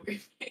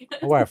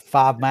 I wear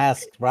 5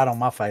 masks right on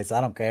my face.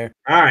 I don't care.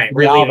 All right,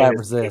 We we're all leaving that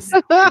this.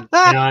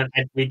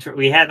 resist.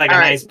 We had like a All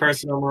right. nice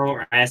personal moment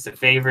where I asked a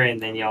favor, and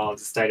then y'all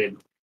just started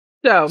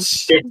So,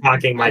 shit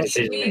talking my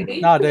decision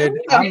making. No, dude,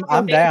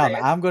 I'm down.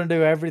 I'm gonna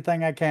do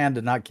everything I can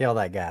to not kill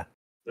that guy.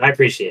 I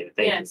appreciate it.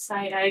 Thank Yes,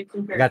 I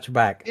concur. I got your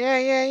back.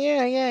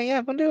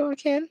 Yeah. We'll do what we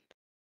can.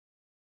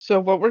 so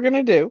what we're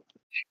gonna do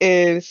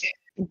is,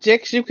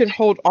 Jix, you can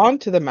hold on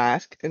to the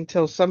mask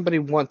until somebody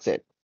wants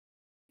it.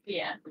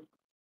 Yeah.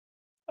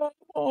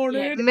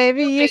 Yeah,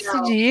 maybe you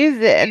should use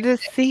it and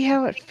just see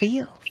how it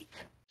feels.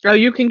 Oh,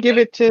 you can give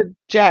it to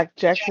Jack.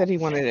 Jack said he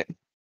wanted it.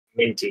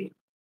 Minty.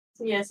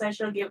 Yes, I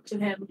shall give it to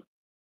him.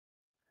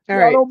 All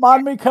right. Don't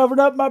mind me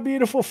covering up my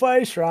beautiful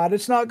face, right?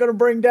 It's not gonna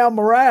bring down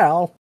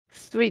morale.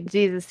 Sweet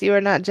Jesus, you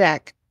are not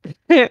Jack.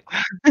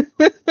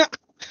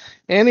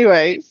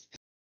 Anyways,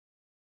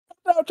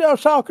 I thought y'all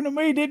was talking to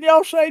me. Didn't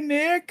y'all say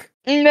Nick?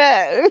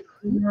 No.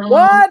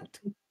 What?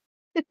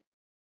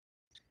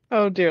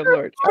 oh dear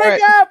Lord. All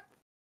Speak right. up!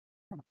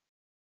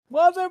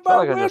 Why's I feel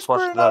everybody like I just watched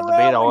whispering the debate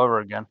around all me? over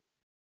again.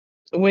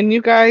 When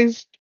you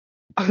guys,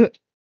 if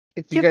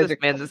you Give guys this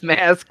are man this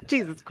mask.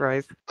 Jesus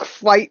Christ.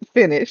 quite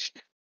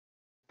finished,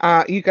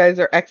 you guys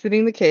are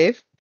exiting the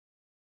cave.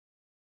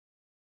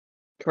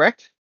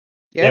 Correct?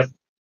 Yes.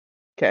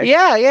 Okay.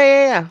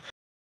 Yeah.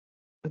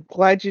 I'm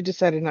glad you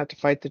decided not to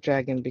fight the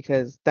dragon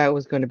because that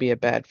was going to be a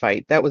bad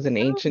fight. That was an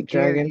ancient How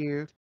dare dragon.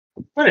 you?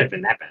 Wouldn't have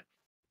been that bad.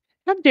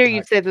 How dare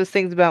you say those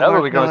things about Now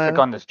that we go Marshmallow? stick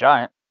on this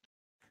giant.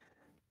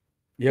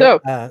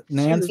 Yep. So,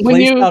 Nance, when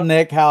please you- tell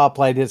Nick how I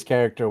played his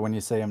character when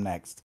you see him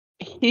next.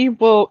 He's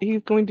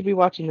going to be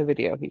watching the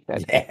video, he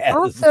said. Yes.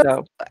 Also,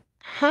 So,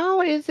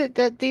 how is it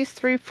that these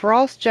 3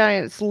 frost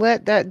giants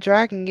let that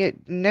dragon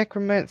get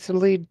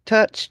necromancerly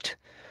touched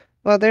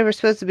while they were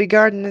supposed to be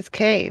guarding this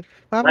cave?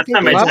 Why would Last they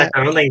time do I Well, checked,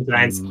 that? only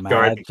giants guard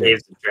the Magic.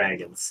 caves of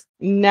dragons.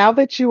 now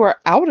that you are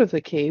out of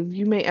the cave,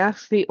 you may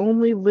ask the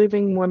only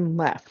living one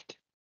left.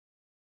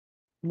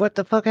 What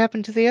the fuck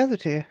happened to the other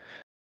 2?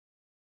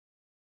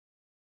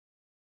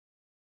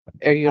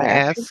 Are you I going to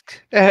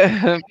ask?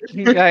 ask.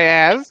 I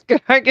ask.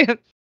 I guess.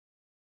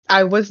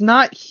 I was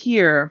not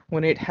here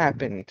when it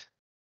happened.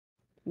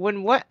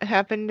 When what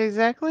happened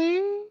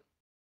exactly?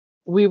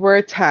 We were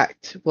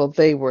attacked. Well,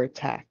 they were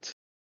attacked.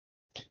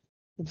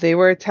 They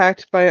were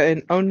attacked by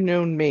an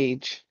unknown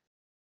mage.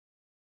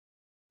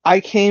 I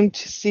came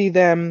to see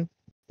them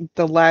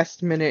the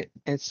last minute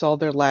and saw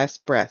their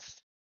last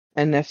breath,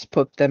 and thus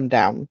put them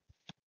down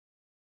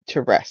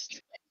to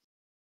rest.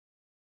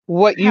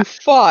 What you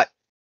fought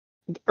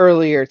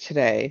earlier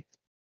today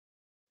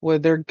were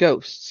their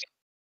ghosts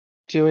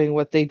doing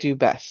what they do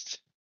best.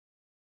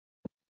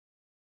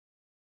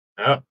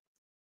 Oh,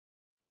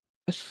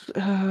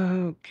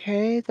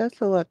 Okay,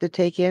 that's a lot to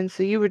take in.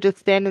 So you were just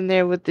standing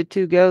there with the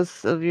 2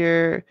 ghosts of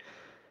your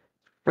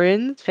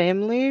friends,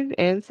 family,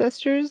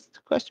 ancestors?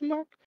 Question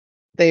mark.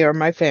 They are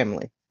my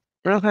family.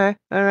 Okay,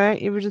 all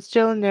right. You were just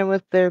chilling there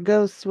with their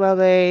ghosts while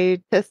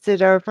they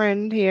tested our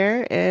friend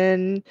here,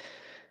 and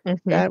Mhm.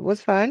 that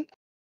was fine.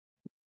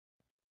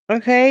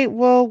 Okay,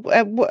 well,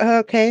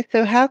 okay.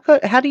 So how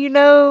do you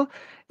know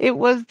it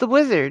was the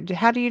wizard?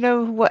 How do you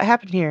know what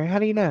happened here? How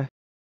do you know?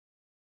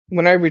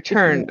 When I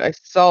returned, I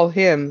saw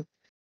him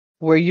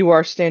where you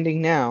are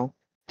standing now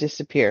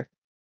disappear.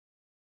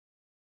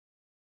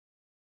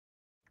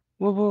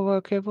 Well,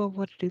 okay. Well,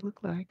 what did he look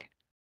like?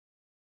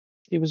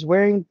 He was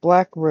wearing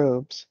black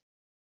robes.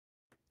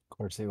 Of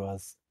course he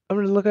was. I'm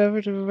gonna look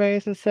over to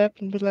Reyes and Sep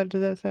and be like,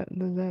 does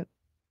that?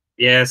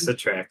 yes, it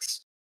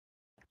tracks.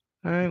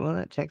 All right, well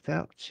that checks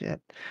out.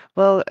 Shit.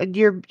 Well,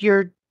 your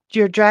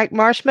drag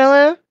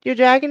Marshmallow, your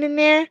dragon in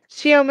there.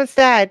 She almost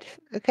died.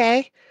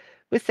 Okay,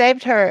 we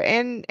saved her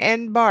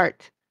and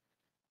Bart.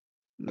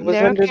 I was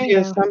They're under okay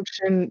the now.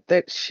 assumption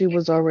that she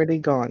was already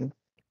gone.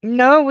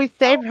 No, we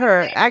saved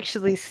her.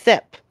 Actually,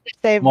 Sep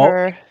saved Well,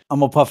 her. I'm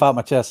gonna puff out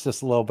my chest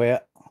just a little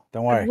bit.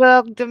 Don't worry.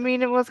 Well, I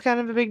mean, it was kind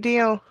of a big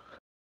deal.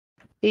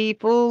 He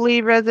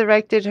fully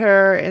resurrected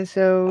her, and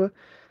so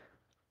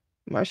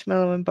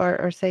Marshmallow and Bart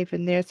are safe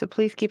in there. So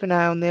please keep an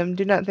eye on them.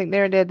 Do not think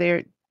they're dead.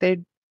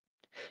 They.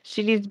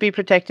 She needs to be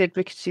protected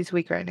because she's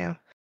weak right now.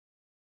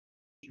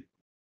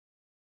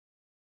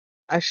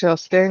 I shall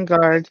stand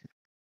guard.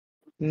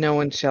 No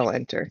one shall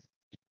enter.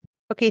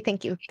 Okay,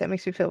 thank you. That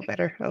makes me feel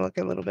better. I look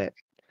a little bit.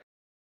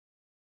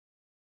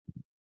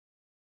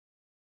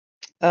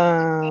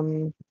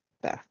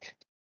 Back.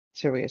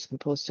 Sirius can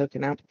pull his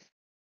token out.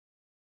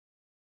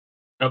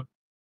 Nope.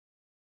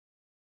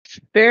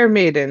 Fair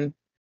maiden,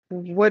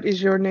 what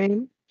is your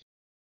name?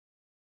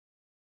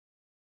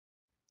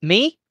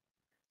 Me?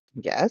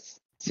 Yes.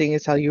 Seeing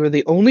as how you were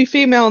the only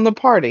female in the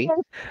party.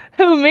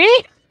 Who,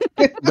 me?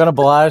 I'm gonna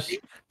blush.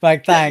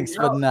 Like thanks,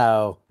 but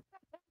no.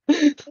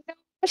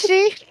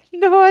 She?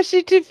 No,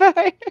 she too far.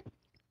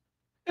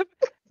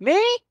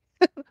 Me?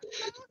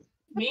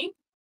 Me?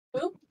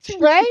 Who?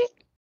 Right?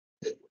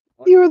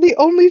 You were the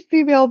only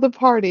female of the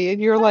party,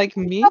 and you're like,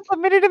 me?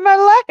 Complimented in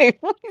my life.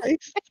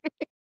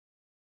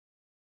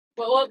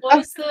 What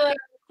was the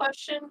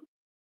question?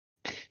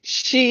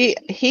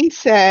 He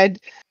said,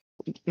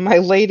 my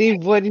lady,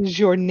 what is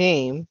your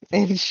name?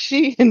 And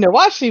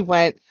Nawashi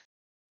went,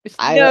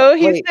 I No, don't,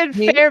 he wait, said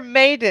me? fair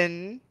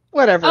maiden.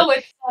 Whatever. Oh,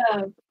 it's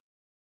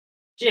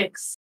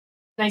Jix.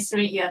 Nice to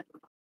meet you.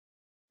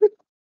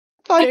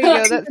 There you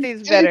go. That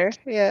seems better.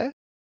 Yeah.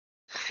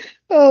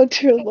 Oh,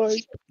 dear Lord.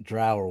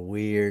 Drow are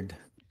weird.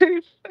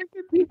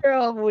 You're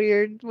all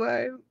weird.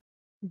 Why?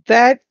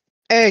 That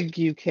egg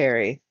you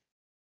carry.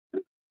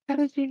 How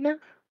did you know?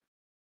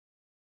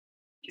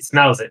 He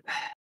smells it.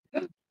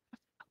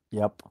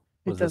 Yep.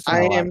 It Was does,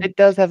 I am- it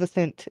does have a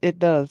scent. It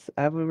does.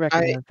 I would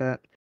recognize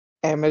that.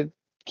 am a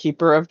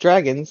keeper of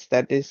dragons.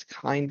 That is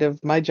kind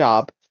of my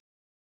job.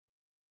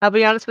 I'll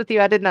be honest with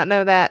you. I did not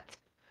know that.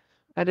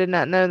 I did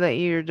not know that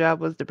your job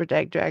was to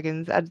protect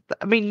dragons. I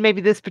mean, maybe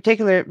this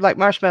particular, like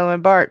Marshmallow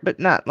and Bart, but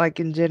not like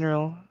in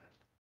general.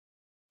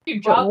 Your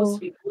job was well-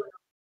 to be blue.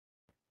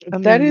 I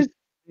That mean, is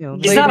you know,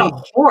 He's not a Lady-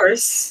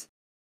 horse.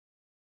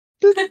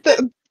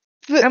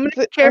 I'm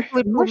gonna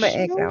carefully pull my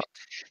egg Marshmallow? out.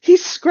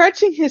 He's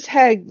scratching his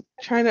head,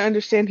 trying to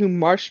understand who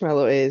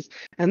Marshmallow is,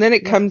 and then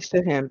it Yeah. comes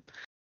to him.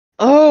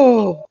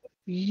 Oh,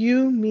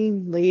 you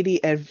mean Lady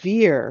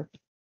Evere.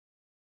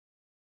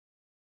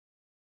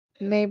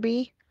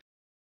 Maybe.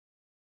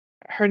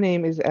 Her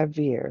name is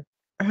Evere.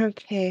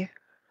 Okay.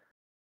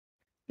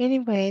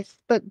 Anyways,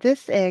 but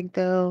this egg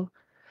though,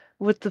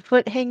 with the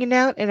foot hanging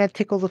out, and I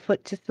tickle the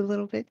foot just a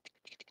little bit.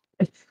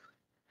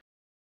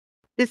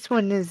 This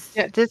one is.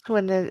 Yeah. This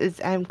one is.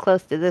 I'm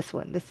close to this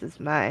one. This is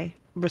my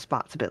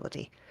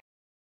responsibility.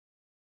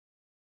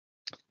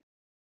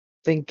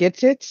 Then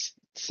get it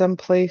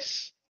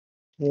someplace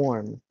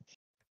warm.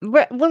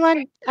 Well,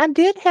 I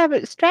did have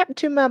it strapped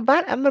to my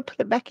butt. I'm gonna put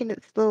it back in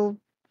its little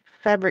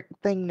fabric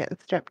thing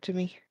that's strapped to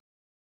me.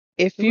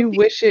 If It you would be-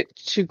 wish it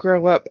to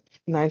grow up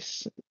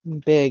nice,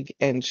 big,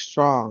 and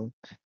strong,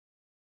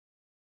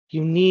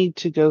 you need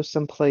to go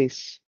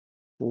someplace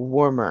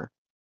warmer.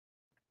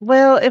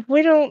 Well, if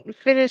we don't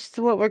finish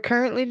what we're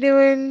currently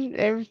doing,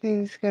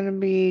 everything's gonna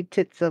be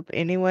tits up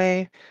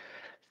anyway.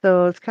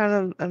 So it's kind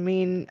of, I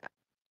mean,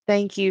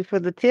 thank you for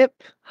the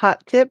tip,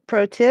 hot tip,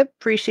 pro tip,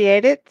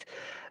 appreciate it,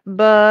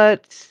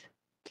 but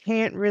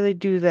can't really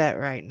do that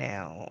right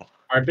now.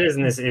 Our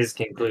business is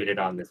concluded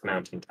on this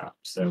mountaintop,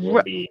 so we'll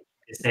Right. be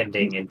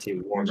descending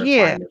into warmer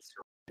Yeah. climates.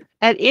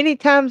 At any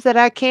times that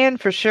I can,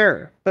 for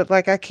sure, but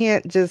like I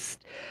can't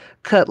just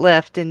cut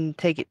left and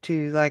take it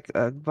to like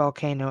a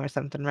volcano or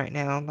something right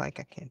now. Like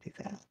I can't do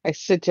that. I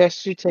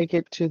suggest you take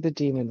it to the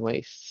demon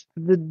wastes.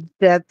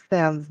 That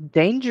sounds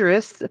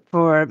dangerous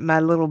for my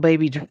little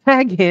baby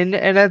dragon,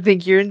 and I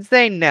think you're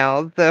insane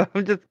now. So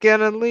I'm just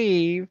gonna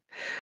leave.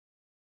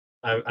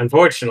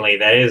 Unfortunately,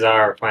 that is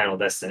our final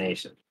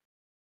destination.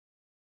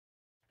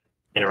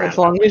 In a As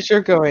long as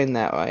you're going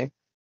that way.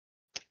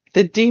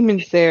 The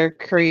demons there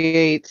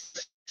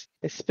creates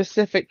a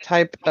specific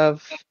type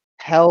of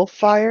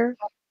hellfire.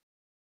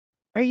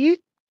 Are you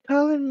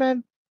calling my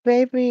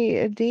baby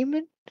a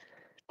demon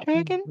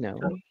dragon? No.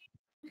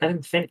 Let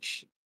him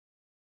finish.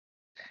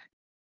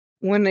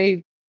 When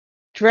a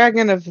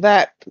dragon of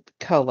that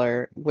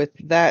color with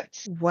that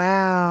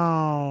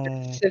Wow.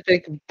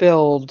 specific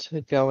build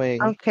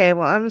going. Okay,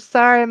 well, I'm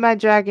sorry my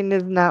dragon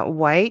is not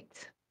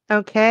white.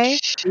 Okay?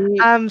 She,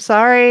 I'm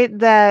sorry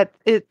that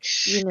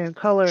its,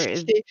 color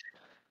is.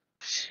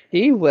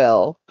 she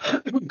will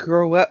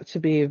grow up to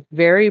be a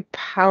very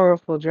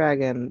powerful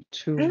dragon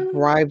to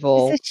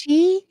rival Is it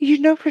she? You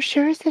know for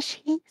sure it's a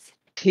she?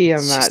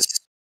 Tiamat.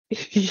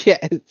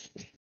 Yes,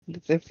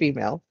 it's a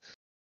female.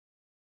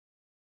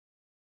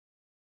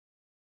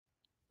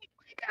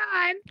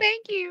 God,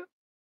 thank you.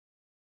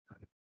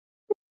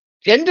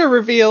 Gender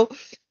reveal.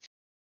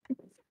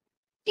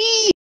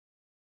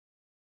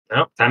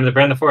 Nope, time to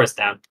burn the forest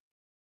down.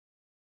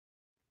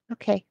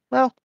 Okay,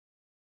 well,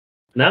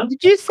 No?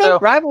 did you say No.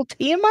 rival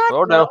Tiamat?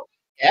 Will do.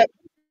 Yep.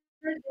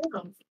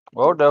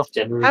 Will do.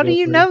 Gender How do reveal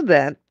you for- know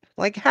that?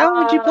 Like,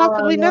 how would you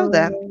possibly know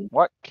that?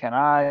 What can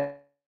I?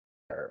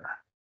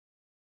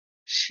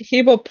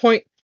 He will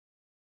point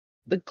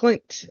the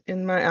glint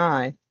in my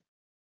eye.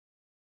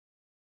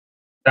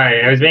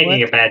 Sorry, I was making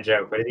What? a bad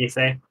joke. What did he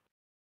say?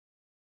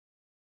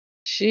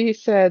 She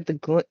said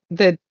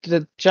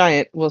the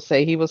giant will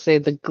say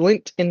the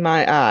glint in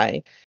my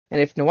eye, and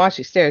if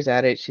Nawashi stares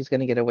at it, she's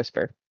gonna get a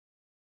whisper.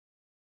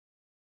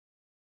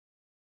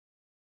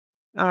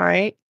 All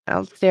right,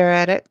 I'll stare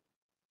at it.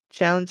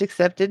 Challenge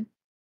accepted.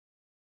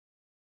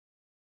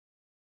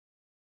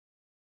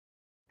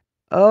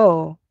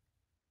 Oh,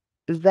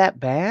 is that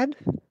bad?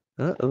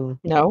 Uh-oh.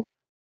 No,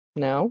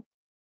 no,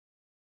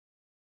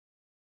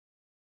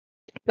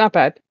 not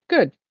bad.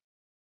 Good.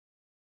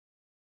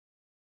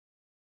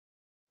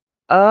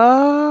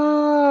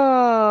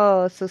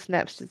 Oh, so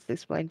Snaps just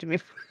explained to me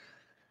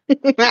There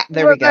we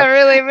what that go.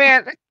 really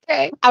meant.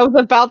 Okay. I was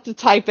about to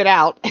type it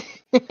out.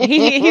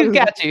 He's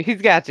got you.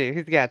 He's got you.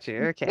 He's got you.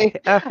 Okay.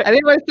 I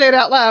didn't want to say it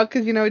out loud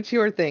because it's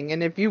your thing,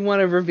 and if you want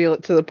to reveal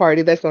it to the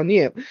party, that's on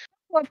you.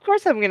 Well, of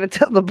course I'm gonna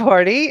tell the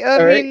party. I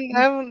All right. mean,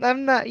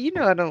 I'm not.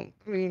 I don't.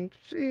 I mean,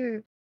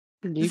 shit.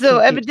 You So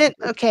can keep evident.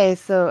 Okay.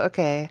 So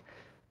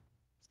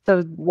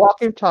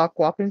walk and talk.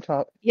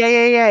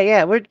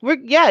 yeah. We're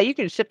yeah. You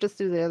can shift us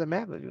to the other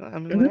map if you want. I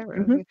mean, whatever.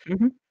 Okay.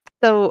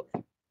 So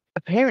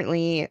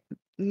apparently,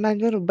 my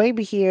little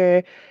baby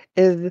here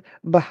is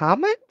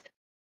Bahamut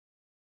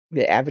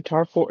The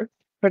Avatar for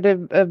for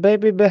the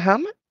baby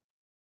Bahamut.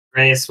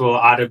 Reyes will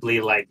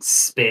audibly like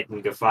spit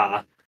and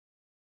guffaw.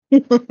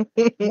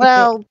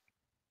 Well,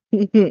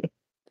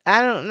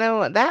 I don't know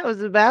what that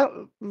was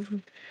about.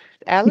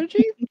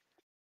 Allergies?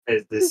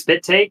 Is the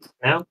spit take?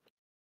 No?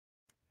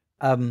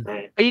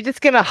 Right. Are you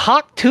just gonna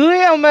hawk to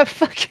it on my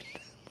fucking?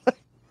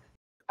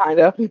 kind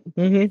of. Right,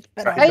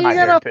 Are you in my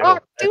gonna ear, too.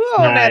 hawk to it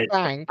on that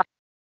Right.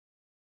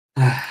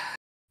 thing?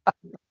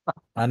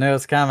 I knew it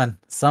was coming.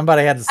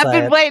 Somebody had to I've say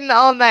been it. waiting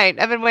all night.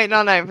 I've been waiting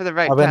all night for the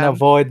right I've been time.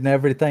 avoiding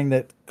everything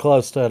that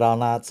close to it all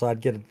night, so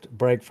I'd get a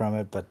break from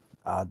it. But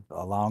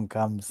along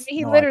comes.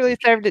 He Noah. literally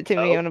served it to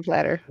me Oh. on a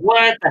platter.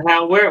 What the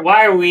hell?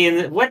 Why are we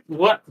in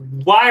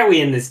why are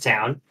we in this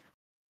town?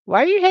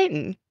 Why are you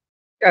hating?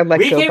 I let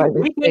We go by came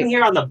mistake.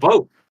 here on the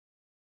boat.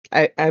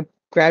 I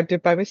grabbed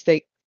it by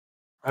mistake.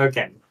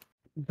 Okay.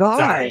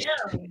 Gosh.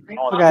 Okay,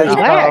 Relax.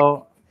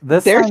 so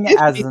this There's thing his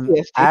as an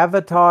PTSD.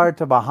 avatar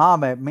to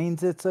Bahamut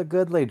means it's a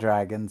goodly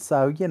dragon.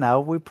 So,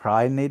 we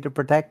probably need to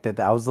protect it.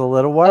 I was a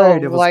little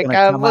worried it was like going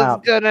to I come was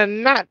out. gonna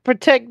not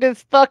protect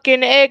this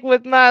fucking egg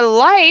with my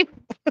life.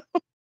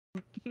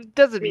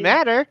 Doesn't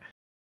matter.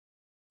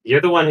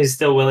 You're the one who's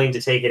still willing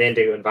to take it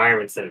into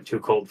environments that are too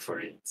cold for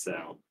it,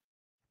 so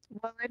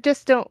Well, I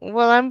just don't.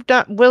 Well, I'm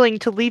not willing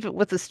to leave it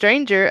with a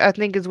stranger, I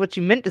think is what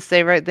you meant to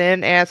say right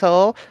then,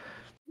 asshole.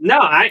 no,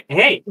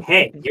 hey,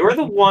 you're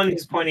the one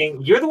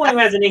you're the one who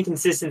has an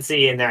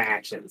inconsistency in their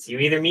actions. You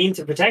either mean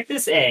to protect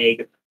this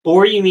egg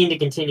or you mean to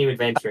continue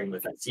adventuring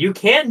with us. You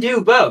can do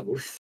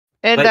both,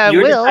 And but I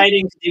you're will.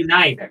 deciding to do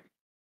neither.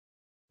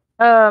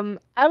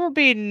 I will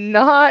be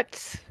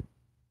not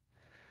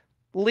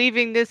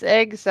leaving this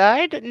egg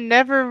side.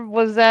 Never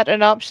was that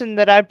an option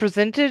that I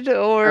presented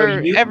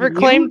or ever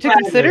claimed to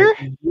consider.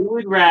 You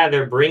would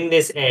rather bring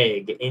this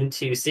egg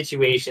into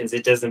situations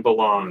it doesn't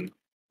belong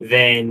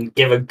than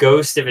give a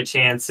ghost of a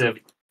chance of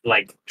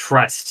like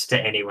trust to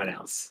anyone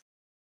else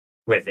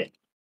with it.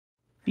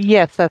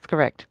 Yes, that's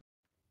correct.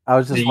 I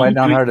was just So waiting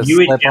on her to you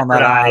would slip on that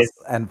jeopardize- ice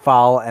and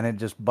fall, and it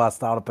just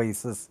bust all to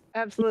pieces.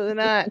 Absolutely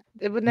not.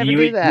 It would never you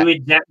do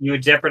would, that you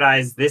would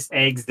jeopardize this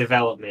egg's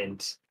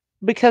development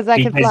because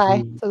I can because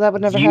fly, so that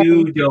would never you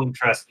happen. don't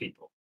trust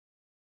people.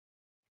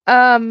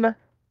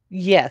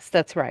 Yes,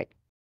 that's right.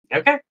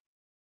 Okay.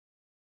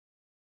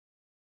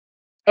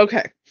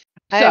 Okay.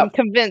 I am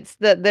convinced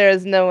that there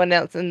is no one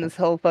else in this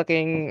whole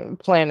fucking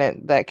planet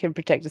that can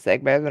protect this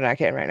egg better than I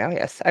can right now.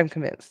 Yes, I'm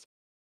convinced.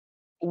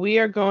 We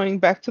are going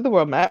back to the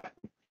world map.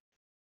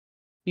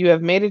 You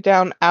have made it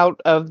down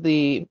out of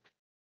the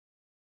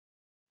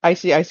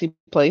icy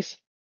place.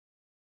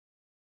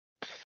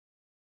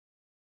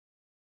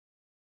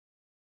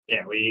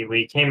 Yeah,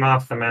 we came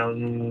off the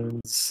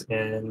mountains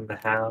in the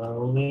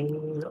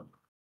Howling.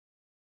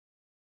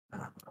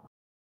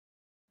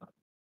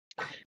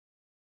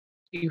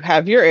 You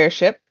have your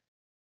airship.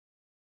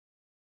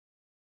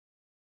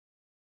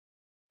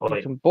 You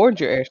Wait, can board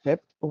your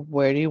airship.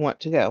 Where do you want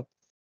to go?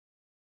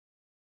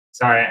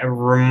 sorry,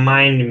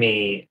 remind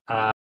me.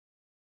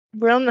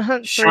 We're on the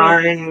hunt for.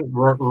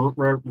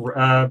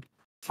 Sharn,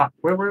 fuck,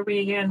 where were we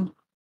again?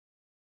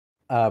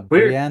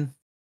 Brienne?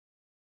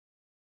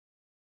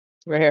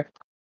 Right here.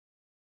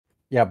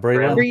 Yeah,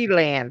 Brienne.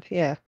 Freeland,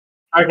 yeah.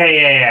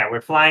 Okay, yeah. We're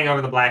flying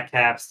over the Black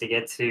Caps to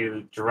get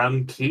to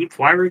Drum Keep.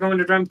 Why were we going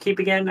to Drum Keep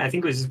again? I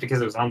think it was just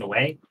because it was on the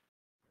way.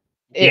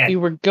 Yeah.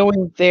 You were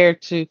going there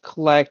to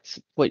collect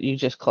what you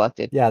just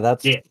collected. Yeah,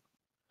 that's. Yeah.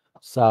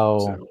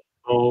 So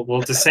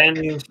we'll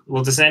descend.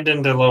 We'll descend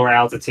into lower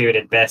altitude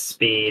at best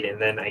speed, and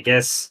then I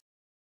guess.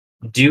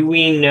 Do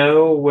we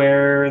know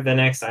where the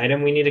next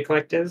item we need to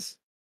collect is?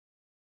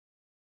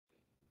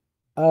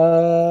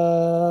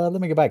 let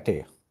me get back to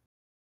you.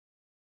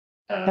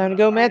 Time to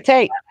go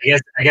meditate.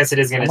 I guess it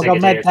is going to I'm take gonna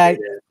a day or meditate.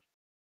 two.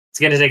 It's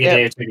going to take a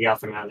day or two to get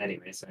off the mountain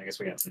anyway, so I guess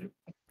we got some.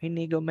 We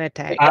need to go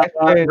meditate.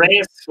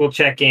 Reyes will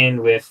check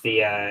in with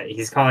the.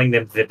 He's calling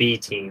them the B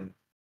team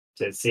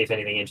to see if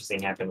anything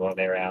interesting happened while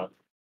they were out.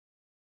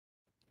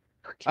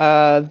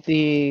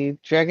 The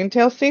Dragon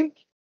Tails team?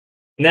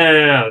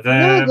 No.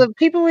 No, the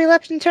people we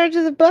left in charge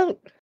of the boat.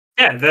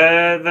 Yeah,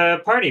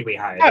 the party we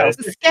hired. Oh,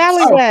 the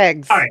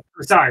scallywags.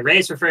 Sorry.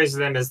 Reyes refers to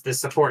them as the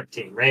support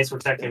team. Reyes will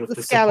check in with The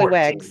the support team.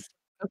 scallywags.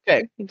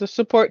 Okay. The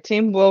support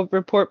team will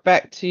report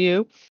back to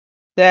you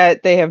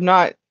that they have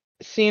not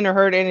seen or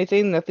heard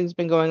anything. Nothing's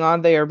been going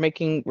on. They are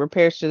making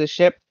repairs to the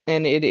ship,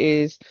 and it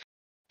is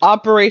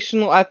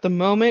operational at the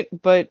moment,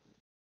 but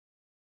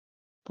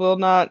will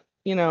not,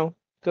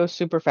 go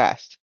super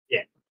fast.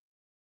 Yeah.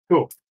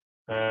 Cool.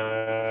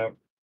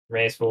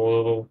 Reyes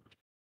will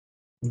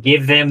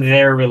give them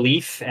their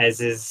relief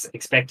as is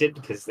expected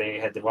because they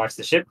had to watch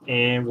the ship,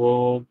 and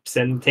we'll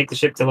take the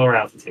ship to lower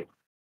altitude.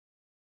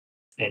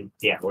 And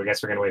yeah, well, I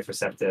guess we're gonna wait for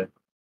Sep to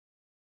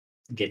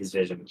get his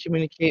vision.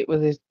 Communicate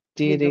with his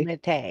deity.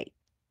 Tag.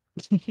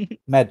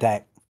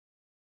 Medtech.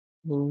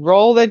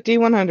 Roll that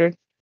D100.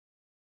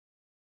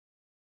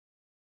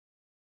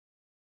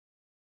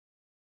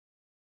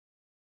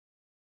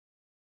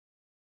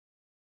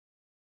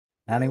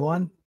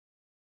 Anyone?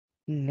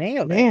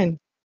 Nailed it. Man,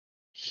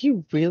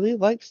 he really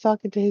likes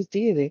talking to his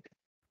deity.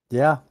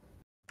 Yeah.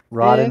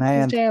 Rod Yeah, in it's his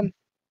hand. jam.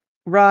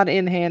 Rod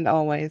in hand,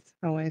 always.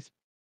 Always.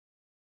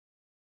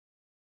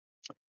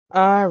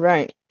 All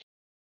right.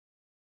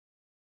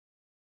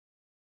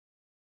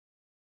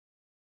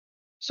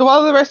 So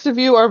while the rest of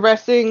you are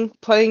resting,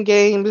 playing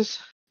games,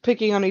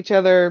 picking on each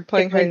other,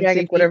 playing my hide and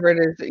dragon seek, feet. whatever it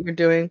is that you're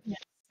doing,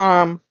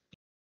 Yeah.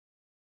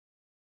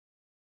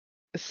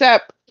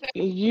 Sep,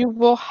 you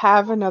will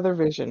have another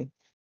vision.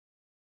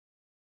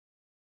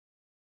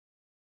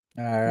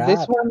 All right.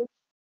 This one,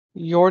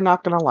 you're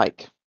not gonna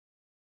like.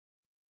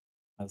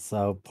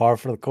 So par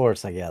for the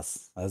course, I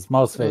guess, as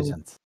most Mm.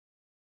 visions.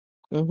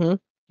 Mm-hmm.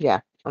 Yeah,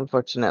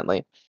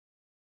 unfortunately.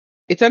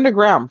 It's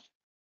underground.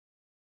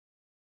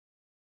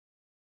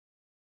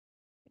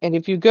 And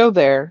if you go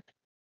there,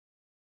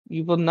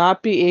 you will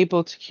not be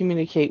able to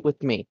communicate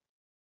with me.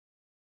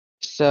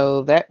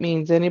 So that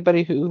means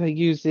anybody who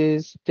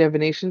uses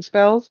divination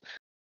spells,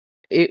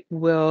 it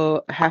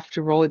will have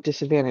to roll at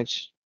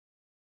disadvantage.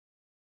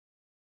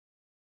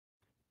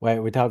 Wait,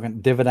 we talking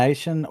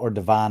divination or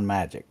divine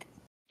magic?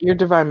 Your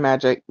divine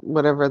magic,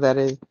 whatever that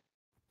is.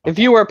 If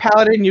Okay. you were a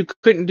paladin, you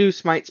couldn't do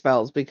smite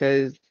spells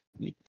because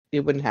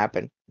it wouldn't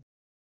happen.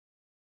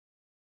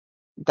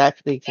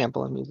 That's the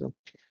example I'm using.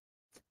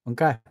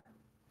 Okay,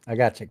 I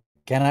got you.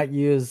 Cannot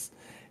use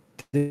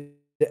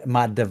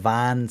my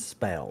divine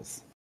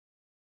spells,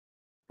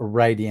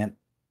 radiant,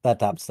 that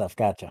type of stuff.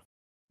 Gotcha.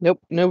 Nope,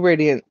 no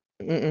radiant.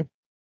 Mm-mm.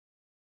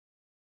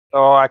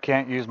 Oh, I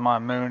can't use my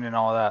moon and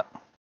all that.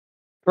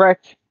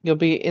 Correct. You'll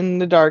be in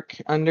the dark,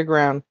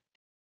 underground.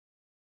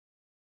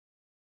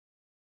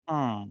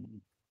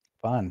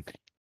 Fun.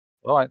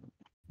 Well, I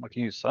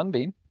can use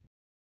sunbeam.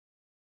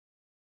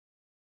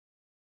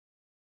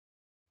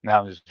 No,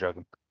 I'm just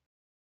joking.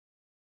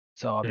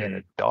 So I'll be in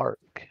the dark.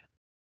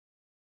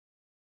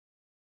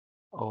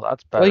 Oh,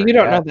 that's better. Well, you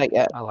don't know yet. that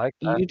yet. I like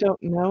that. You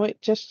don't know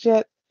it just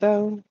yet,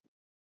 though.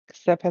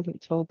 Sep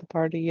hasn't told the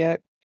party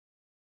yet.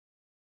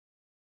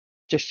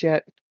 Just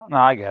yet. No,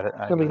 I get it.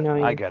 He'll be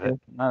knowing I it get soon. it.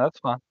 No, that's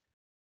fine.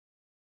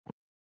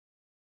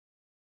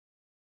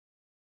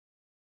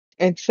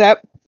 And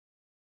Sep.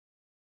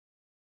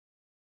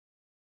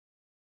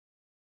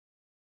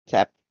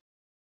 Sep,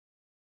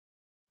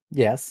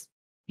 Yes.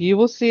 you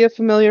will see a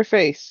familiar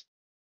face.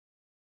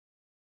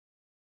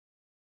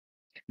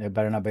 It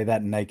better not be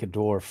that naked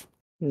dwarf.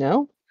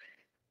 No?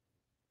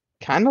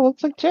 Kind of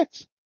looks like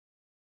Chicks.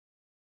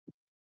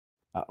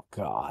 Oh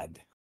God.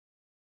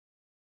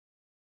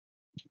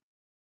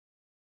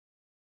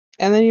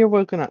 And then you're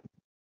woken up.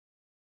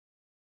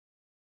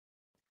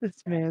 This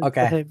man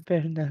Okay. said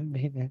better not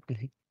be that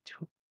naked.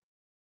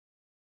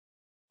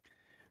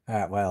 All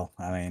right. Well,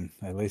 I mean,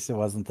 at least it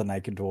wasn't the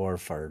naked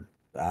dwarf, or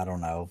I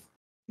don't know.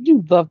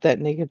 You love that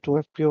naked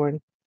dwarf, Bjorn.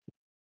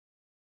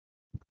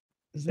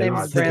 His They name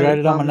are is He Brandon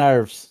grated on my Plummer.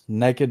 nerves.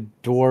 Naked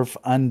dwarf,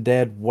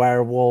 undead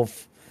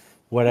werewolf,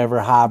 whatever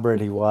hybrid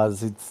he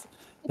was.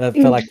 That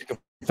felt like you could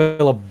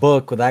fill a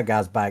book with that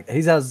guy's back.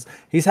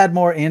 He's had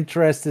more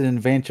interesting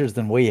adventures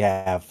than we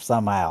have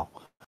somehow.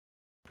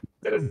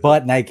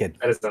 But naked.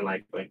 That is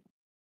unlikely.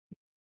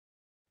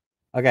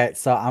 Okay,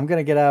 so I'm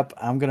gonna get up.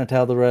 I'm gonna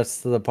tell the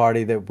rest of the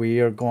party that we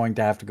are going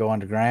to have to go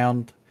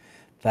underground.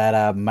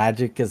 That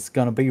magic is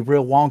gonna be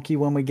real wonky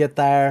when we get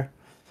there.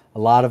 A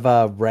lot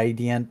of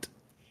radiant,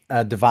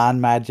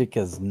 divine magic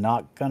is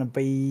not gonna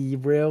be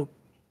real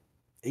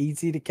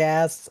easy to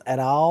cast at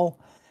all.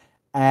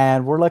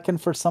 And we're looking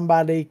for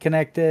somebody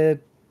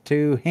connected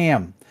to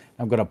him.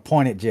 I'm gonna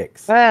point at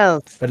Jix,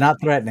 Well, but not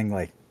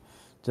threateningly.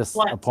 Just a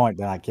What? point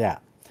like, yeah.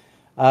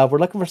 We're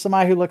looking for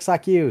somebody who looks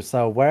like you.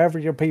 So wherever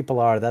your people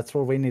are, that's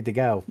where we need to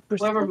go.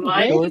 Whoever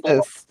my Sure people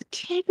does.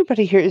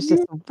 everybody here is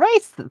just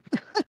racist.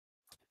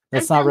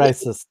 That's not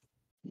racist.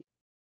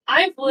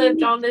 I've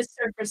lived on this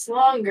surface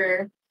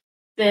longer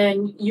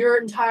than your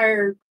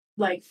entire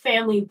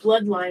family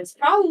bloodlines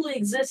probably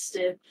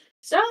existed.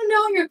 So I don't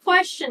know what your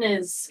question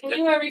is. Can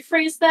you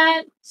rephrase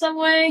that some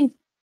way?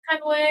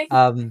 Kind of way?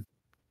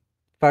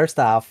 First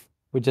off,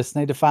 we just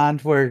need to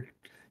find where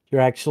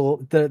your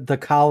the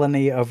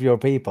colony of your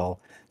people.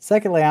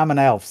 Secondly, I'm an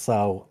elf,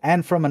 so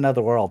and from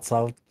another world,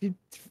 so you're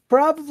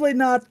probably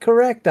not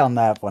correct on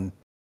that one.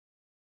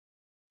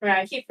 Right,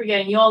 I keep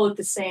forgetting. You all look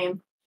the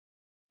same.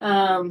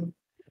 Sounds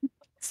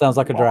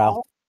like a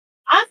drow.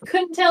 I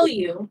couldn't tell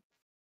you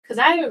because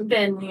I haven't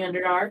been in the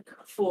Underdark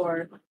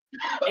for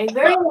a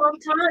very long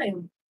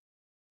time.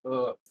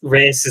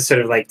 Reyes just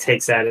sort of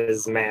takes out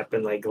his map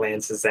and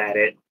glances at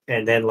it,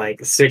 and then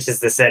switches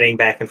the setting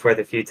back and forth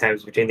a few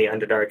times between the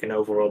Underdark and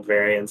Overworld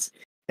variants.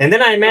 And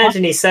then I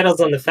imagine he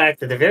settles on the fact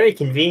that the very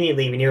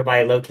conveniently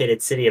nearby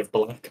located city of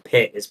Black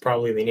Pit is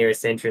probably the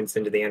nearest entrance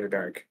into the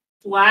Underdark.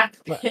 Black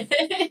What?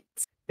 Pit.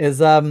 Is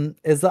the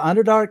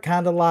Underdark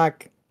kind of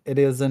like it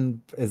is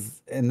in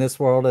this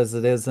world as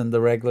it is in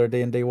the regular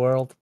D&D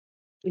world?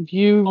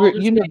 You All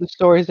the you know the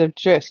stories of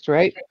Gist,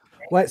 right?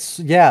 What?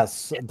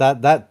 Yes,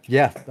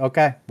 yeah.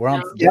 Okay, we're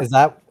on. Yep. Is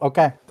that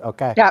okay?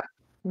 Okay. Yeah.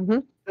 Mm-hmm.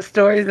 The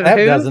stories of Deb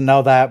who? doesn't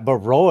know that, but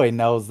Roy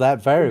knows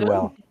that very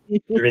well.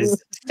 There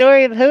is,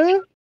 Story of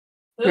who?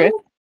 Chris?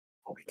 Who?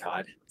 oh my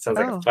god, sounds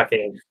like Oh. a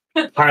fucking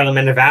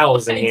Parliament of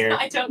Owls in here.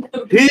 I don't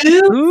know.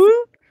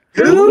 Who?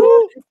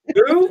 Who?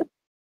 Who?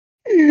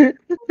 We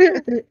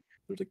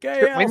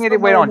need to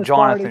wait on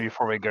Jonathan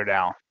before we go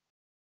down.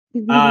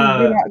 You're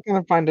not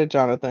gonna find a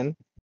Jonathan.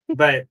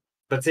 But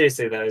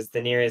seriously though, is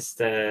the nearest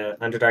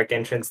Underdark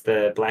entrance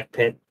the Black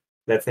Pit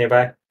that's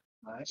nearby?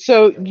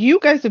 So you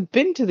guys have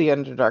been to the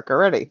Underdark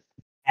already.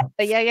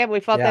 Yeah, we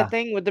fought Yeah. that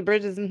thing with the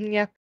bridges and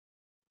yeah.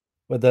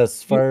 With the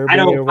Furby I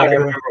don't or fucking whatever.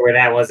 remember where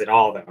that was at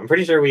all though. I'm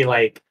pretty sure we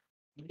like.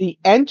 The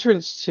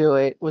entrance to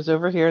it was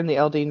over here in the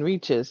Eldine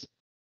Reaches.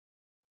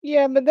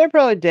 Yeah, but they're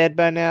probably dead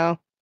by now.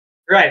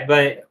 Right,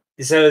 but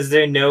so is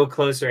there no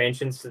closer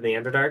entrance to the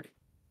Underdark?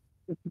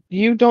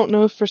 You don't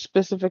know for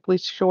specifically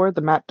sure.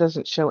 The map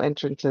doesn't show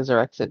entrances or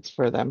exits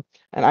for them.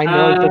 And I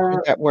know I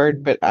butchered that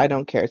word, but I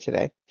don't care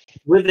today.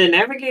 Would the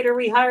navigator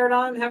we hired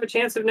on have a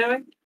chance of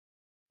knowing?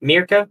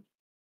 Mirka?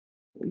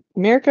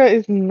 Mirka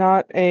is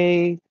not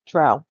a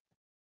drow.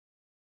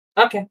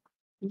 Okay.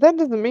 That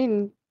doesn't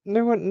mean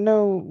they wouldn't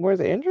know where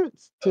the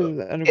entrance to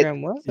the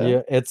underground was. Though.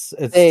 Yeah, it's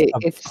They- a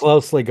it's-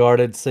 closely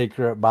guarded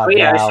secret by Oh,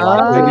 yeah, Drow. sure.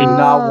 Like, we do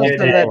not want so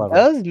so that that people over.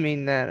 does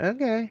mean that.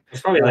 Okay.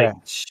 Let's probably Yeah.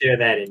 share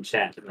that in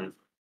chat.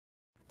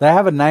 They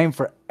have a name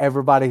for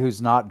everybody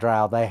who's not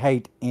Drow. They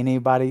hate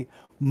anybody.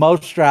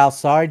 Most Drow,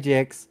 sorry,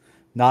 Jix,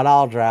 not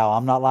all Drow.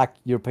 I'm not like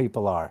your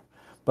people are,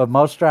 but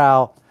most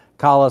Drow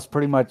call us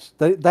pretty much.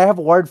 They have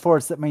a word for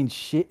us that means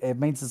shit. It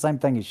means the same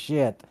thing as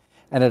shit,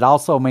 and it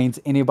also means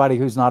anybody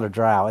who's not a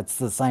Drow. It's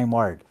the same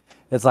word.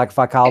 It's like if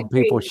I called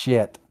people Agreed.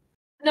 shit.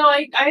 No,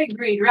 I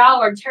agree. Drow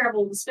are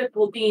terrible,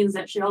 despicable beings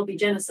that should all be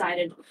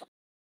genocided.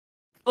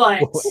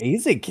 But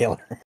Easy killer.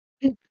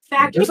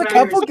 fact There's a of the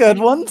matter couple is- good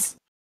ones.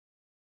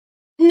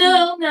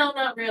 No,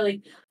 not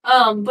really.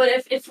 But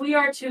if we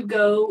are to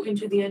go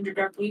into the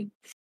Underdark, we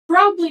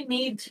probably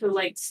need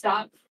to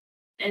stop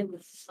and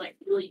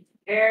really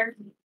prepare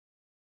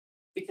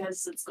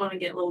because it's going to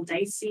get a little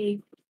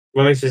dicey.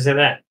 What makes you say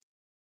that?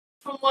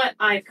 From what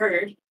I've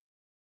heard,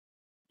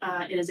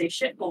 it is a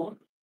shithole.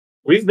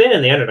 We've been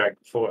in the Underdark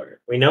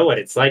before. We know what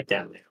it's like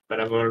down there. But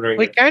I'm wondering.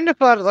 We kind of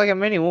fought like a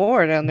mini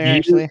war down there,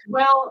 actually.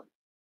 Well,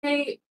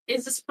 hey,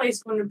 is this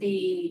place going to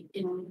be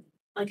in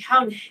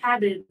how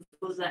inhabited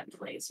was that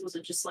place? Was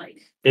it just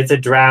it's a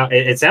drow.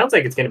 It sounds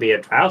like it's going to be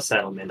a drow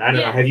settlement. I don't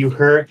know. Yeah.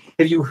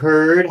 Have you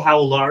heard how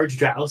large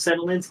drow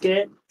settlements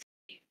get?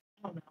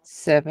 I don't know,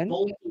 7.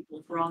 old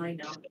people for all I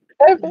know?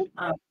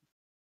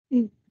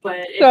 Mm.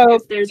 But So-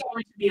 if there's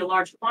going to be a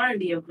large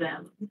quantity of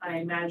them, I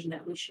imagine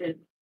that we should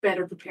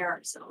better prepare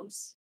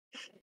ourselves.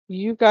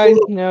 You guys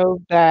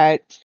know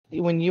that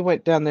when you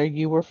went down there,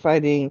 you were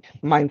fighting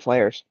mind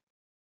flayers.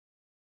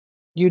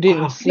 You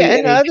didn't Oh, see Yeah,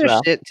 and any other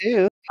drow. shit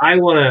too. I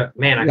want to.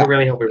 Man, I Yeah.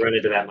 really hope we run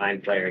into that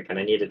mind player again.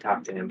 I need to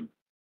talk to him.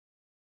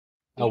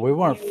 Oh, we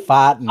weren't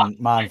fighting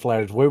mind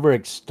flayers. We were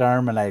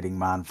exterminating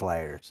mind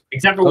flayers.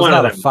 Except for It was one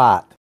not of a them.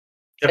 fight.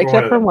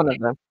 Except for them. one of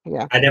them.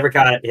 Yeah. I never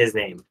got his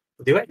name.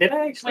 Did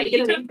I actually Wait, get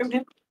you a name took- from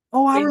him?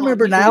 Oh, I Wait, hold on.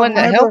 remember The The now. one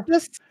that Remember? helped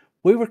us?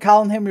 We were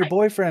calling him your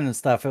boyfriend and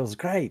stuff. It was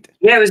great.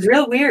 Yeah, it was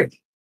real weird.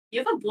 You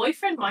have a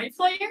boyfriend, mind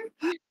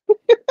flayer?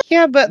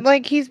 Yeah, but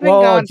he's been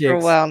Whoa, gone for a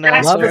Jix. while now.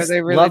 Love So is- are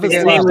they really love is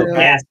His together name love. was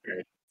still? Jasper.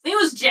 His name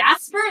was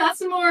Jasper?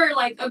 That's more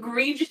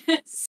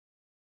egregious.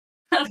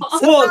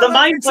 Well, the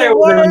mind It's a player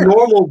was a word.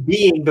 normal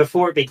being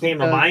before it became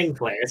a Uh, mind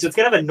player, so it's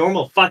gonna have a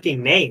normal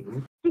fucking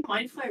name.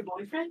 Mind flayer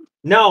boyfriend?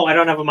 No, I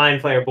don't have a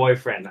mind player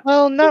boyfriend.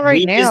 Well, not right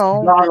We now.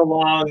 just got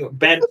along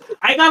better.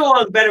 I got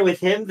along better with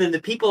him than the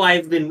people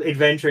I've been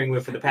adventuring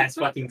with for the past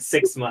fucking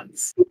 6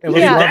 months. It was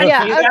Yeah, love at-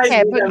 yeah, You guys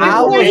okay, knew but that I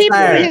before was he put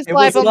there. his It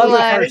life was on the love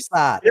at line, first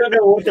sight. I don't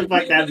know what the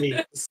fuck that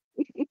means.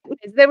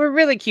 they were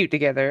really cute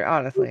together,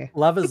 honestly.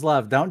 Love is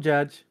love. Don't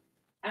judge.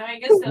 I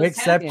guess that We was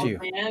accept kind of you.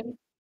 fun, man.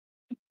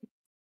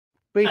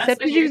 We That's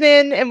accepted what you you're-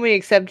 then, and we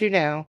accept you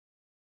now.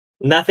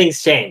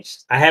 Nothing's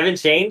changed. I haven't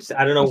changed.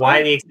 I don't know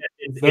why the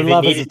acceptance. Their if it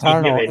love is needed to be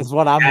eternal, given, is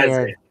what I'm has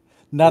hearing. it.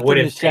 Nothing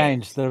Would've has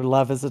changed. Their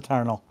love is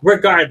eternal.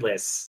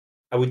 Regardless,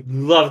 I would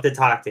love to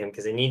talk to him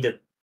because I need to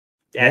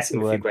ask you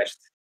him a few would.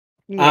 questions.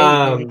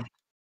 Yeah, you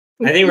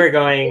I think we're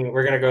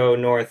gonna go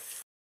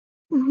north.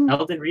 Mhm.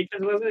 Elden Reaches,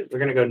 was it? We're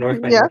gonna go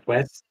north by Yeah.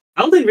 northwest.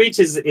 Elden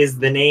Reaches is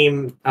the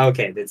name.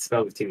 Okay, that's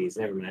spelled with two E's.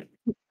 Never mind.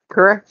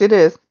 Correct, it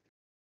is.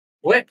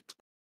 What?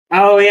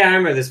 Oh yeah, I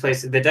remember this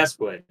place. The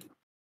Duskwood.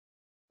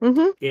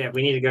 Mm-hmm. Yeah,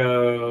 we need to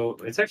go.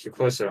 It's actually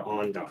closer to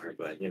Ondar,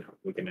 but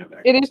we can have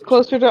that. It is conversation.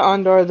 closer to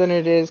Ondar than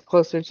it is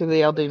closer to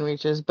the Eldine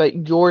Reaches,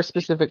 but your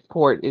specific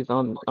port is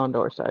on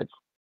Ondar side.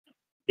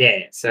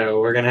 Yeah, so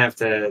we're gonna have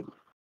to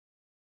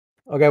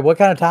Okay, what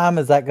kind of time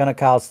is that going to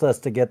cost us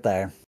to get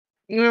there?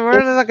 We're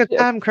in like a Yeah.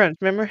 time crunch,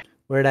 remember?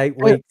 We're at 8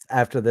 Uh, weeks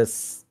after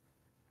this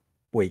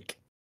week.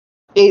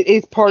 It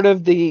is part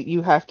of the.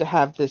 You have to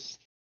have this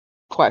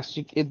quest.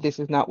 This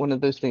is not one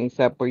of those things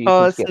that where you Oh,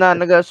 can it's skip.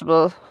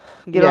 non-negotiable.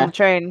 Get on Yeah. the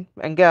train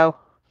and go.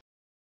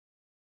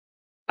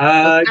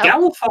 Let's go.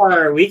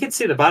 Galifar, we could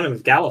see the bottom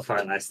of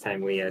Galifar last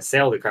time we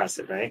sailed across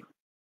it, right?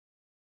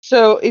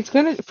 So it's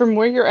gonna from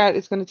where you're at.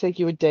 It's gonna take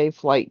you a day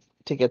flight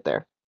to get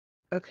there.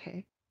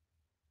 Okay.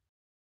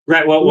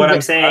 Right. Well, Moving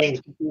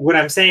across. what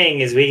I'm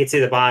saying is we could see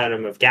the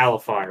bottom of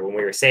Galifar when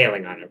we were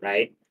sailing on it,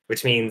 right?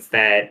 Which means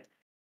that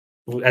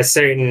a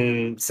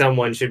certain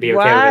someone should be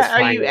okay with Why us are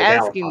flying you over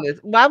asking Galifar. this?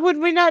 Why would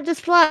we not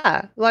just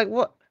fly? Like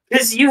what?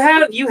 Because you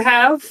have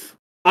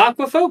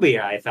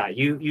aquaphobia. I thought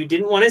you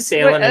didn't want to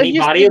sail Wait, in any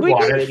body of we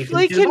water can that you couldn't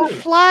we see the can bottom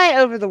of. fly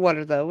over the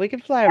water though. We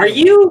can fly over Are the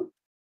water. you?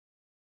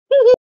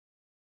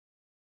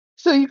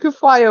 So you could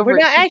fly over We're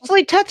it. not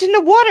actually touching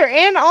the water,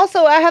 and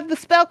also I have the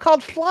spell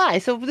called fly.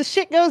 So if the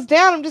shit goes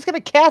down, I'm just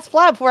gonna cast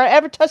fly before I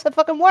ever touch the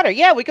fucking water.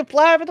 Yeah, we can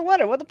fly over the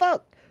water. What the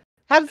fuck?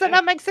 How does that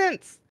not make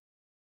sense?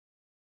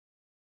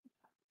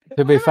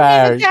 To be I'm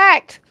fair,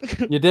 attacked.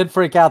 you did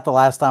freak out the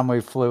last time we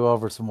flew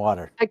over some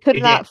water. I could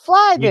You not did.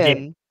 fly You did.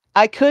 then.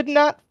 I could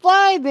not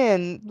fly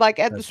then, like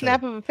at the That's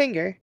snap true. of a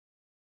finger.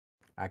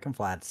 I can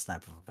fly at the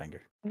snap of a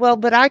finger. Well,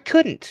 but I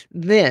couldn't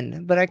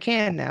then, but I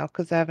can now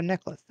because I have a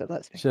necklace that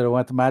lets me. Should have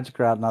went the magic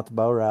route, not the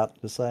bow route.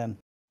 Just saying.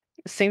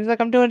 Seems like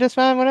I'm doing just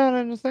fine without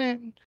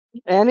understanding.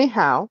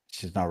 Anyhow,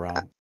 She's not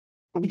wrong.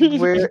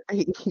 where are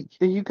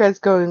you guys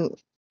going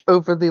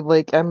over the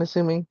lake? I'm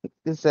assuming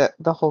is that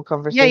the whole Yeah,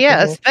 conversation yeah,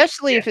 here?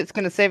 especially if it's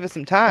going to save us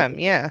some time.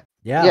 Yeah.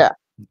 Yeah. Yeah,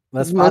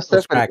 Let's fight most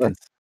those definitely. krakens.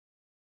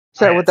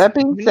 So Alright, with that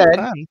being We need said,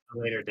 fun. A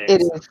later day.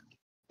 it so. is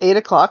 8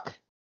 o'clock,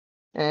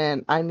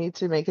 and I need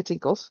to make a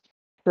tinkles.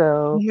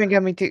 Oh So my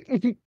god, me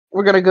too.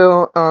 we're gonna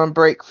go on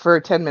break for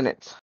 10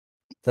 minutes.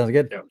 Sounds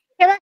good.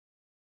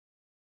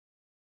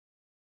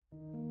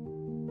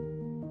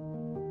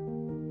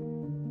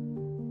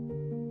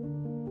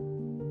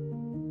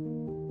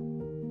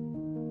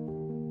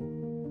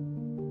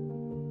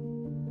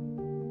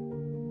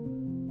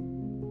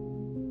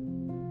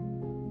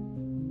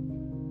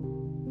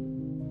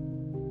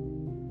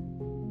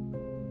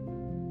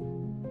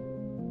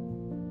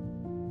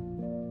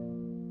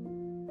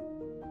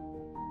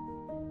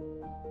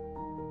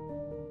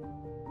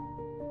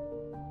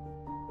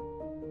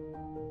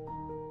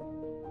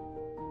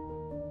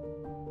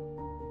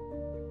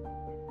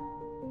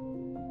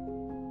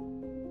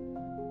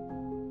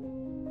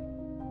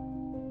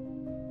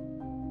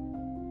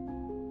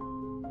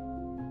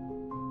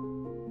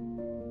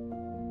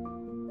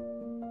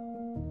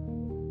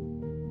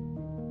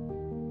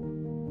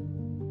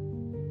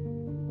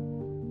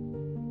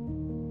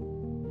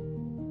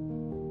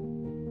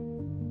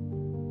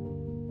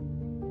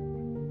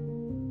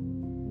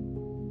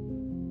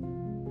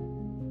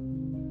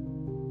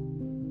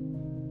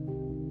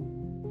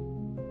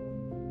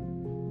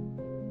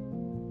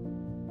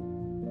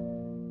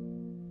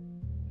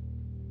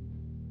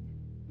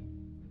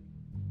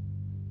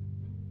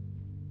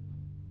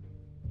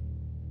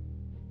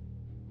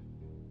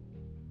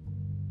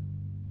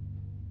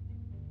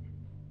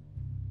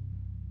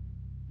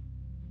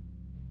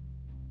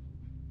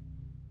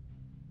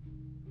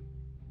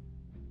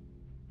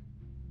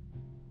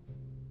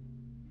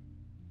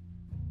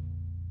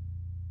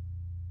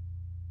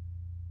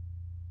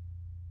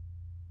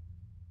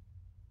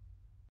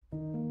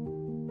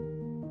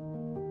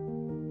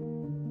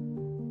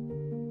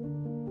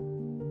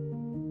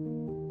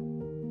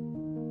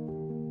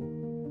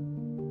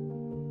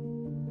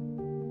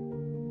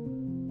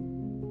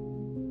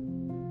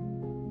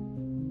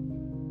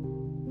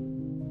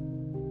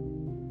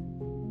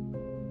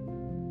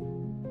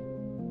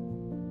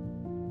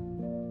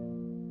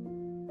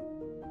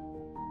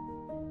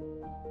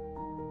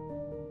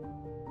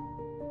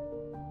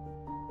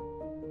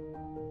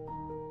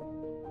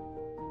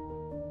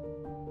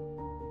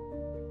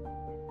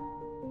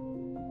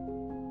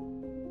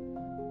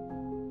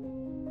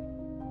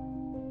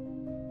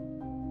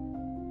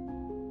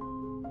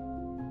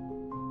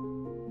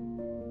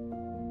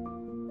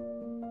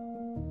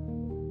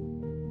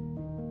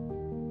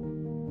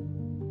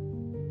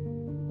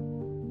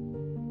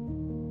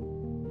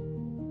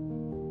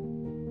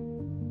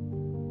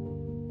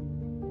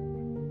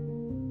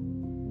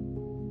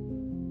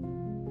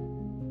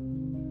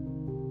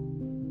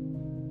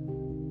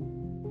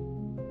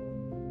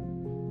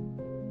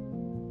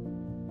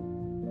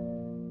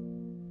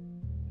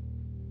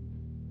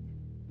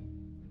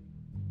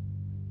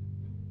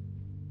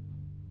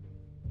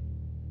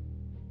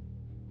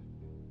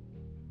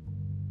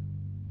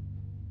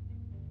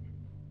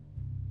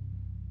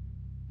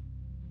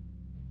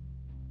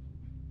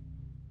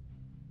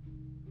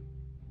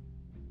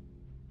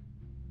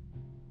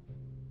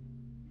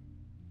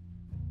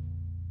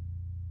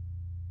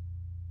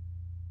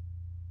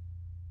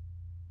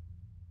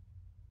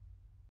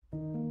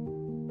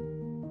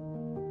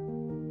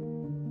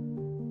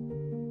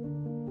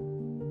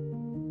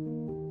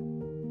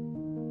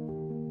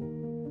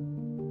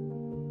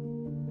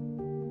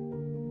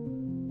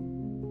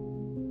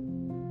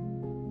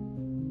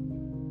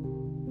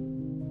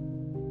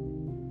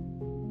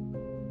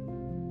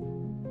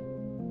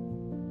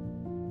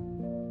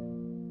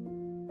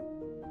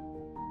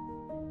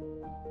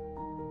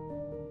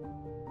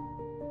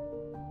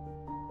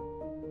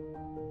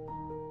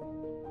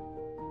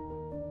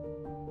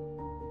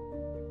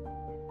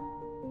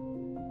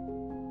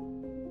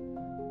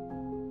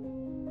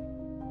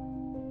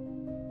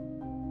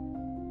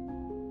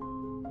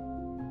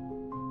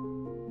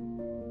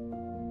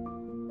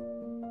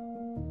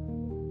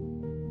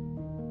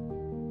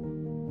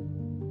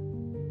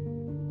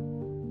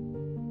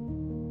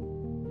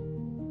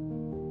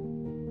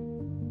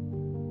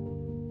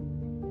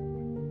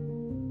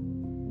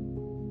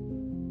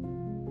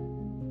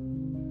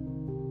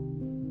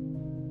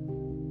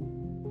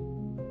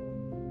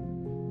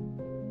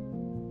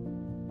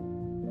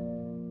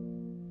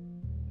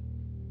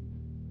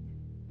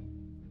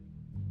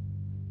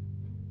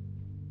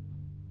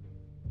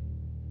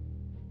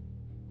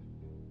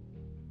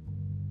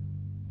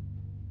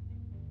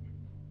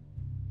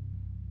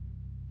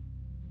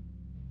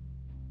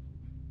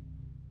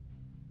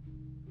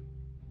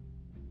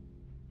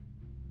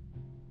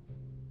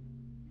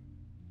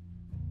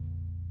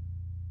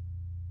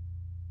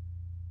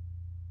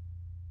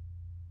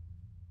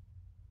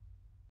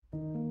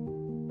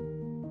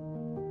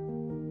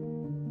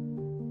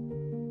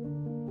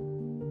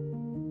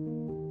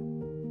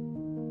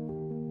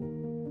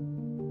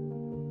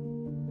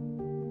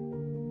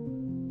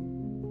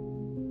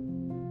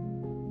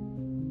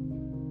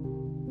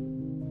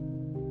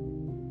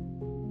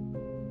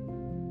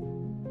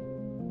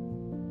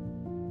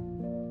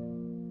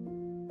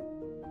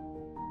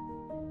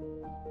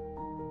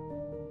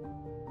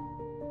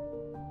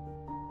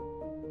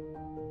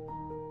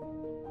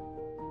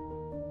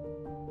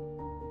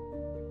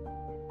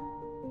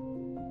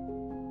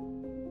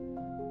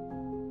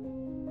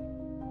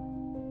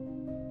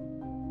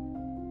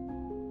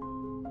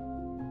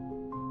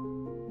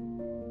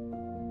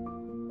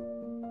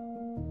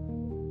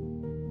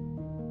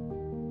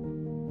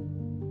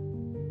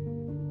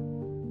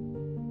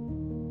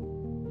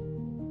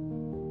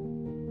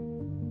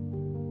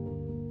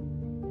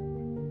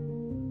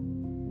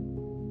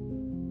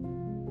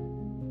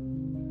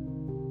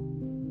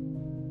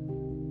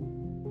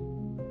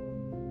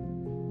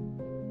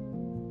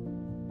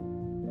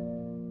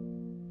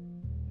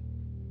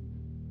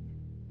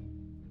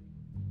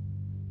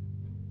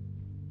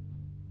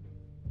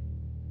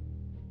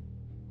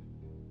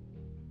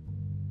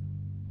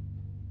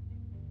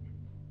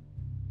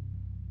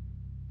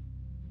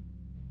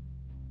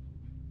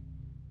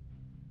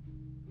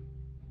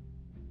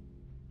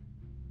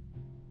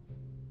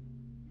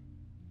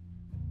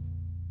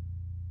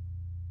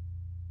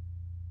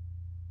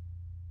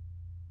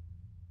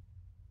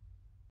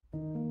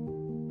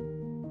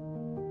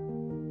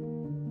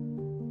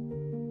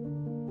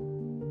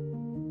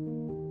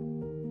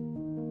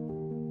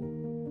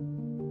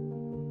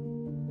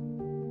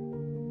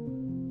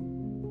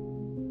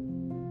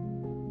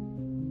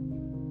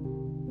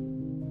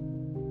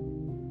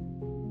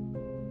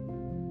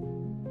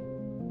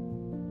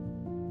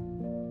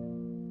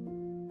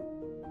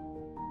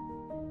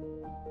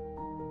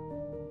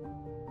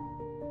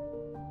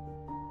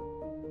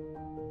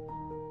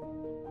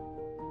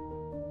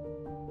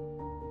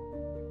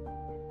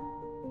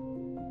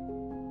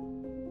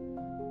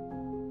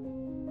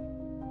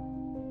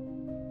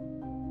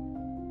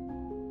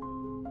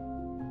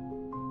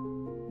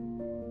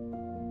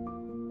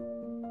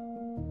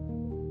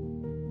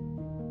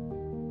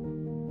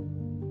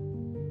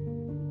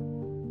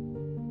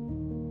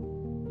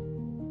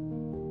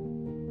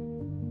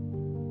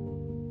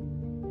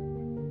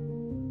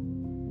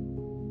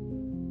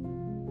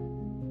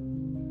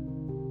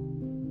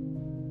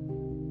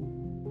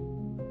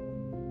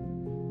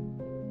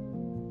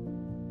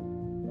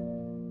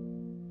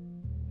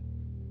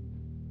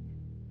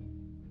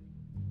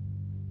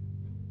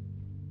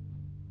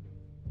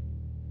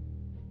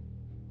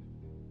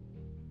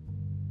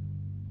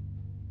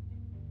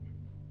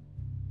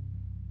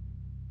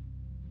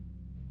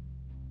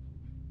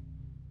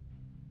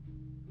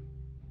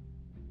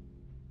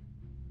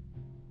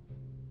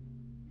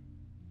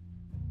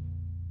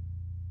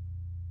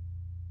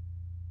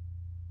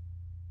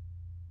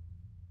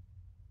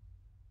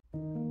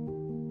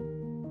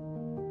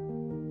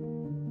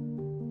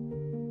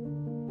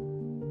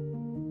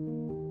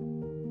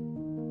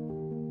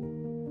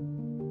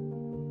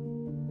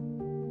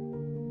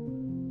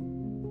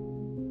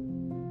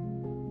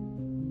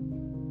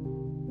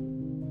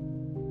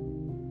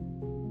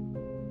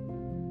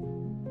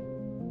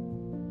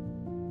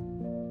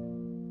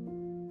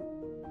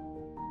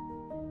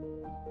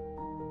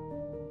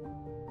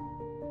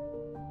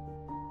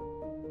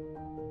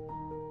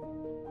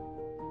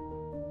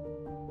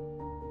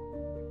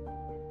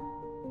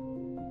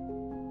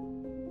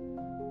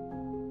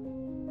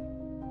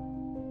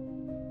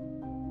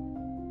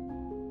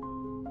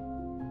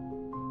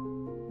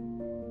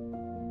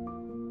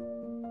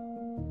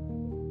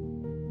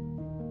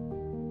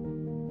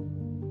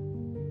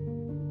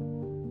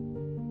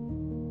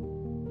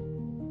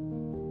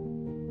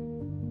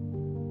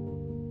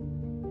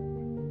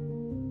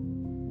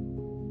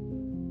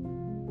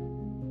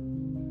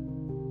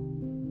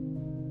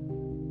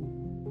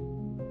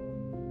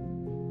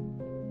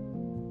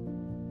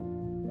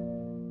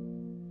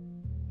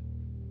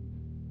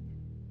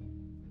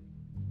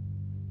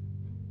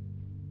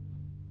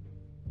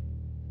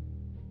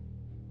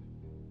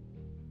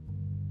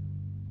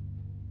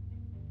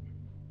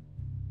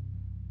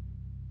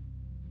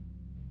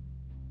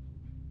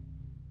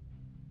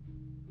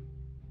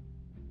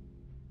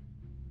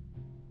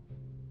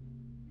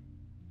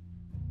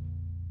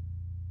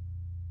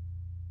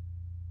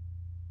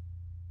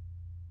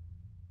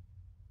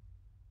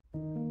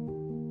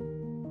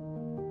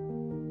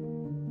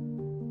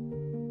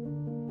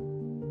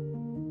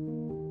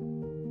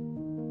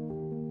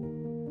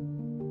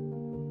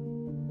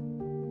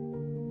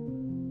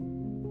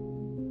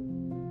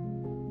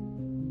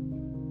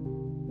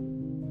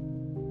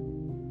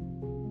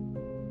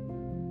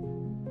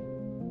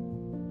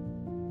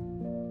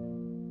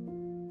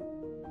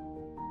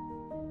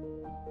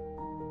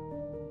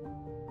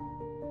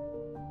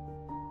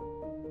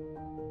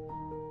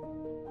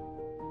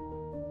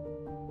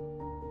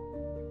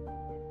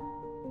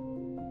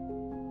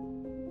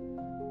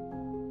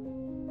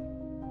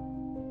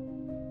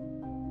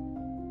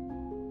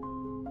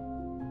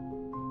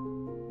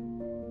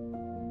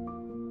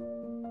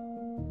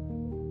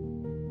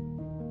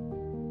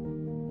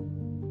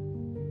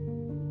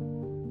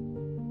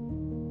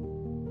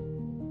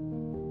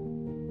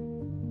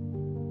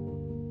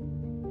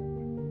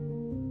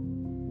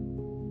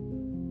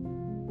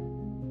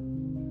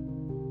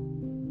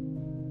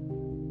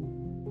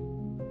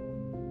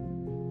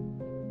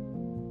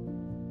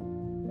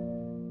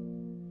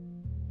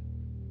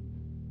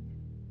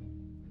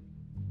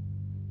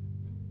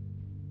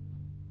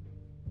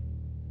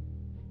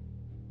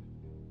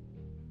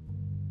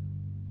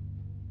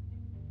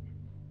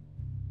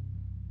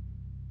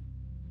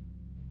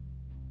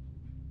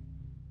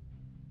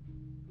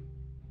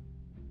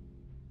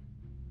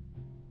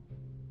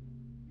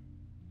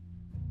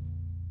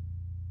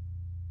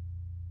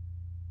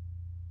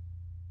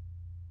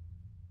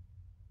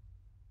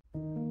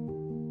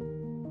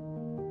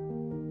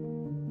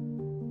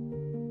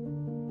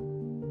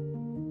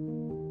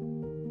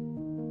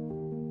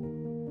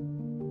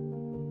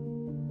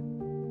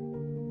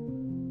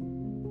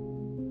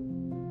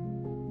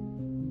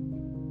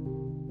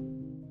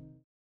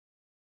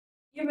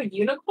 a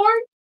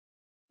unicorn?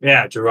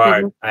 Yeah,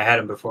 Gerard. I had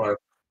him before.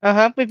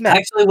 We've met.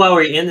 Actually, while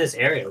we're in this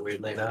area,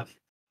 weirdly enough.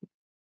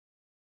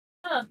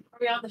 Huh. Are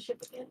we on the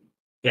ship again?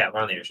 Yeah,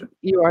 we're on the airship.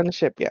 You are on the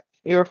ship, yeah.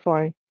 You are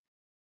flying.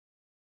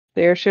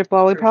 The airship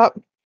lollipop.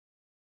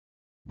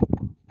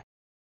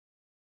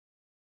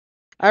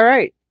 All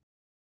right.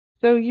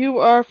 So you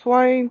are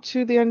flying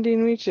to the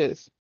Undine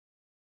Reaches.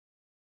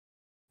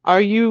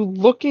 Are you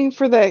looking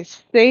for that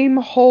same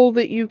hole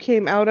that you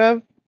came out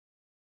of?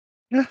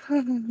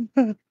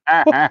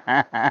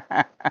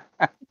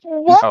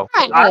 What? No.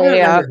 I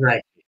remember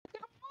correctly.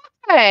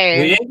 We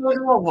Hey. didn't go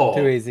to a hole.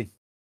 Too easy.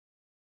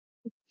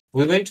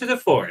 We went to the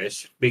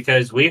forest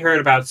because we heard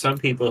about some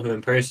people who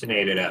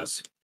impersonated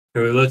us,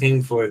 who were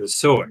looking for the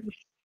sword.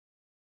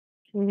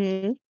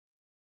 Mm-hmm.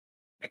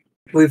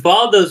 We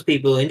followed those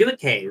people into a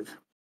cave,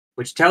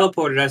 which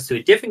teleported us to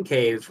a different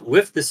cave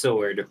with the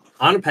sword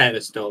on a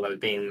pedestal that was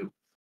being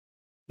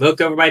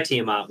looked over by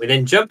Tiamat. We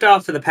then jumped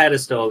off of the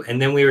pedestal,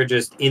 and then we were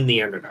just in the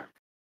Underdark.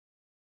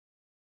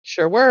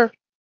 Sure were.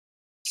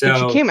 But you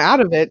So came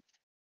out of it.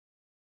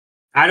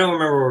 I don't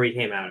remember where we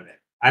came out of it.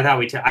 I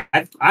thought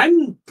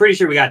I'm pretty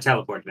sure we got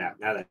teleported out.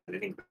 Now that I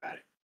think about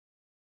it.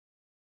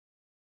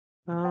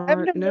 I have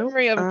no Nope.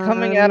 memory of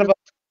coming out of a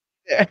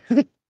there.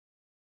 You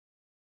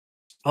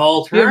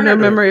have no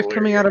memory of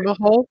coming out of a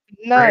hole?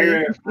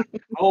 None.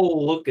 Oh,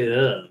 look it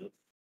up. It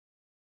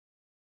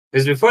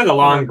was before the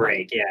long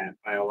break, yeah,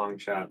 by a long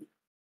shot.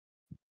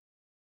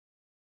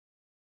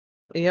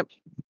 Yep.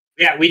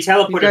 Yeah, we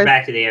teleported guys-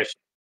 back to the airship.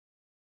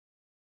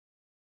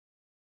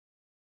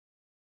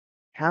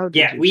 How did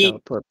Yeah, you we.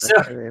 teleport back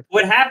So to there?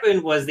 what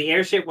happened was the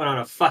airship went on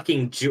a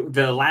fucking.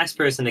 The last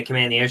person to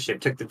command the airship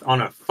took it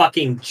on a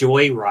fucking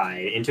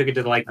joyride and took it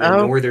to the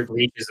Oh. northern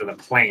reaches of the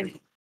planet.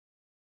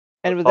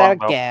 And without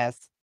Longbow.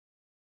 gas.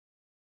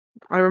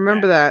 I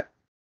remember that.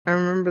 I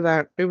remember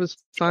that. It was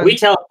fun. We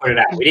teleported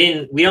out.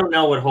 We don't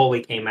know what hole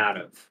we came out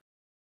of.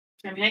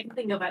 I mean, I can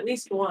think of at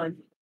least one.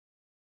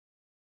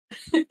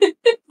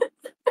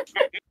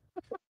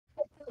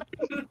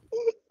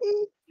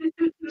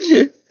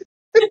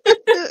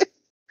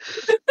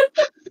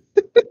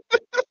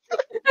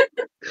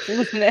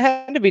 Listen, it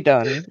had to be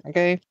done.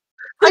 Okay.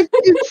 I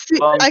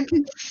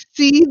can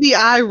see the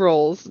eye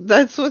rolls.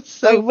 That's what's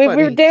so Like, we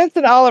funny. were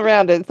dancing all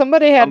around it.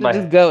 Somebody had to Somebody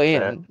just go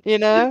had in. You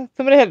know,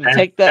 somebody had to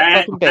take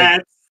that fucking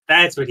bait.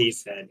 That's what he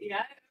said.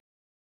 Yeah.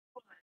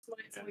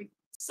 It's like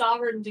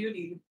sovereign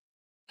duty.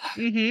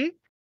 Mm-hmm.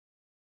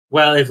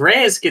 Well, if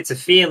Reyes gets a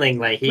feeling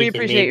like he We can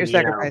appreciate your maybe,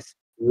 sacrifice.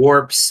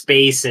 warp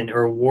space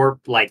or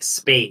warp like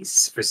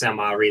space for some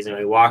odd reason,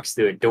 when he walks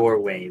through a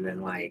doorway,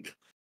 then like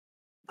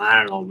I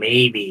don't know,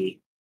 maybe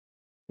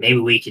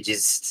we could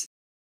just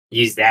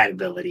use that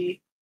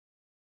ability.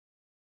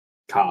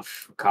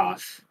 Cough,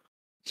 cough.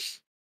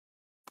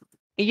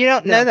 You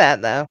don't know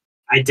that though.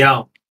 I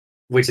don't,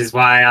 which is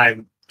why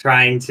I'm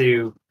trying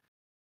to.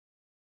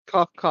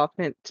 Cough, cough,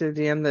 hint to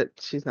DM that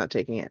she's not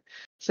taking it.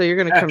 So you're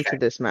going to come Okay. to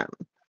this map.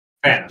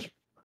 Fair enough.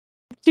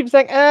 She was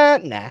like,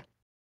 nah.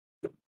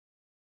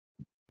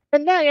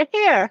 But now you're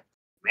here.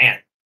 Man,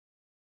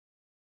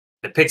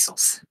 the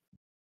pixels.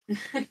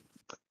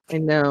 I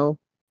know.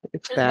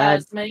 It's There's bad.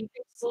 as many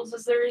pixels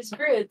as there is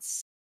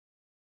grids.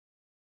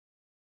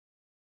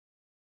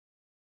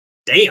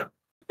 Damn.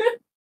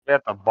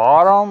 At the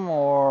bottom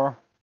or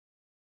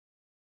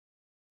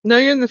No,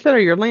 you're in the center.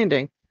 You're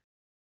landing.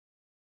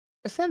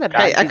 It's not that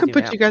Hey, bad. I could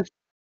put you guys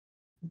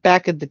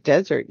back in the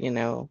desert,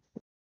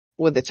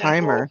 with a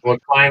timer. We'll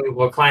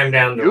climb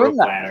down the You're rope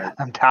not- ladder.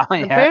 I'm telling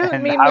you,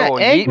 Apparently and my I will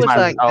egg eat was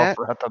myself like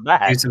that. at the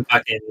back. Do some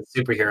fucking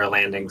superhero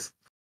landings.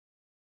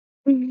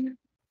 That's the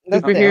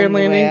Superhero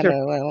only way I landings are-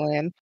 know how to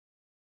land.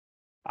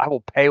 I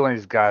will pay one of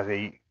these guys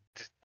to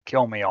just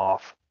kill me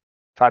off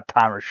if that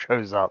timer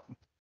shows up.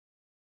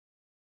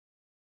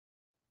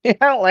 I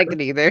don't like it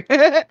either.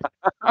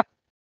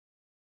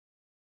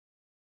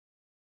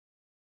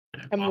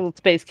 I'm a little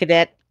space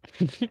cadet.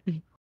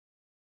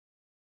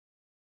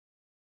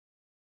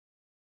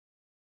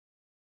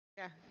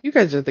 Yeah, you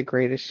guys are the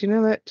greatest. You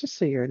know that? Just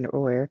so you're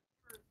aware.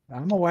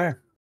 I'm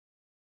aware.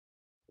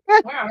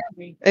 Where are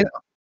we?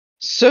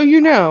 So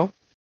you know,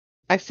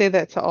 I say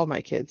that to all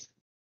my kids.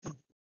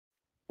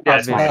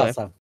 Yes, Obviously. I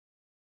also.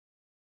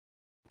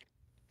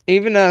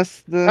 Even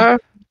us, the Uh,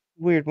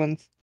 weird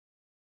ones.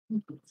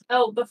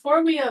 Oh,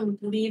 before we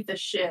leave the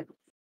ship,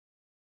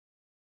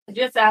 I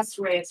just asked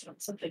Reyes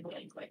something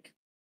really quick.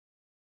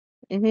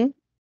 Mhm.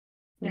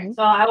 Okay, Mhm.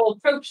 so I will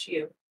approach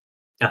you.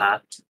 Uh-huh.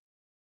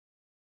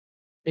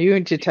 Are you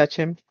going to touch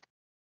him?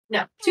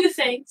 No, two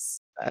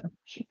things.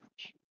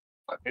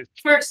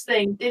 First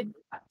thing, did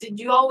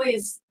you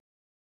always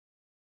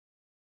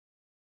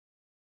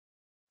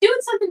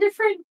doing something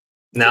different?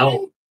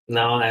 No, I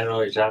don't know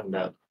what you're talking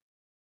about.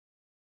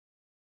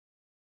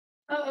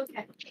 Oh,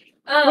 okay.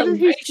 What does are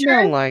he you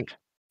smell sure? like?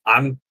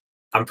 I'm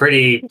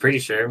pretty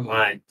sure.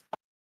 Why?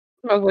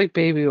 Smells like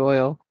baby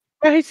oil.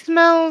 Oh, he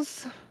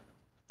smells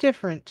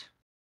different.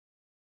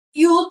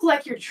 You look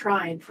like you're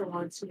trying for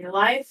once in your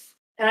life,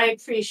 and I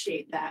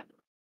appreciate that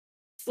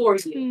for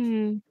you.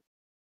 Hmm.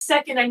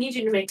 Second, I need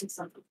you to make me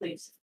something,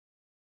 please.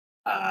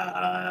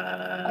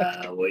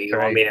 What do you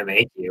want me to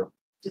make you?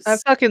 I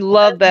Just fucking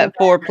love that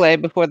foreplay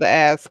before the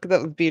ask.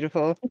 That was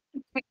beautiful.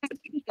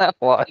 That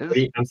was.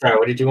 I'm sorry.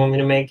 What did you want me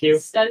to make you?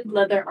 studded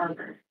leather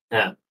armor.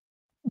 Yeah.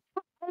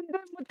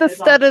 With the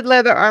studded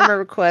leather armor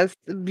request,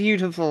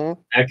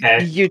 beautiful,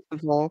 Okay.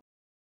 beautiful.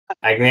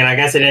 I mean, I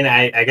guess I didn't.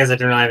 I guess I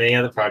don't have any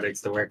other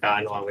projects to work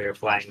on while we were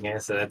flying here,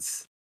 so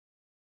that's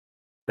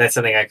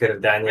something I could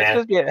have done. Let's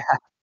Yeah. just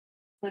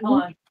get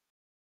Hold on.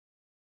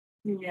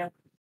 Yeah.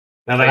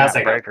 Nothing I else got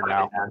I got breaker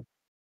now. done.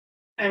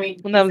 I mean,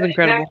 Well, that was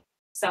incredible.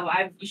 So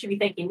you should be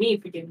thanking me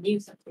for giving you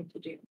something to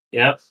do.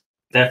 Yep.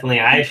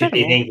 Definitely, I should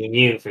be Incredible. thanking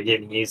you for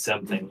giving you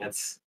something.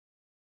 That's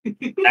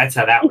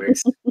how that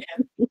works.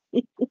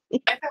 I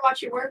can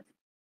watch you work.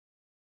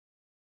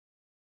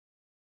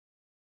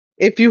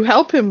 If you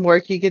help him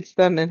work, he gets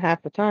done in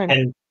half the time.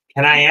 And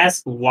can I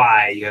ask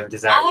why you have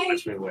desire to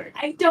watch me work?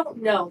 I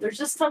don't know. There's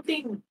just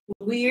something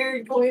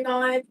weird going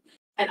on,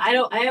 and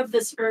I have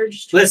this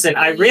urge to Listen,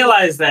 I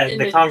realize that in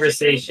the a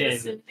conversation.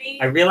 vicinity.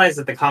 I realize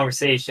that the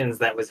conversations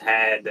that was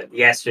had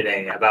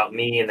yesterday about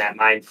me and that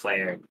mind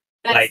flayer.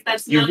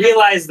 You not-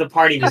 realize the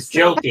party was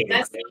joking.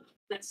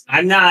 That's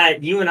I'm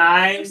not. You and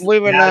I. We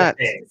were a not.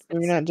 thing. We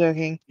were not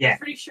joking. Yeah.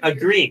 Pretty sure.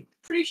 Agreed.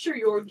 Pretty sure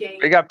you're gay.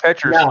 We got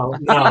pictures.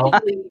 No.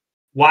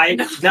 Why?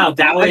 No,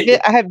 that was.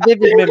 I have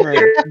vivid memory.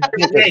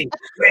 Vivid.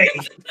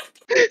 Wait.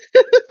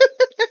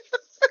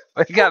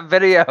 We got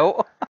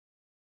video.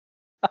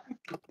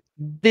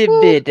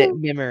 Vivid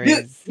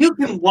memories. You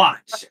can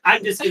watch.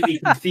 I'm just gonna be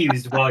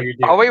confused while you're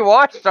doing. Oh, we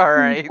watched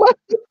already.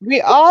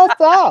 We all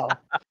saw.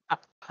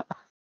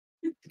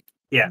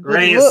 Yeah,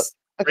 But look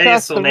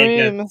across will the make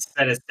room.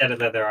 a set of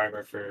leather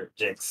armor for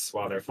Jix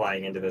while they're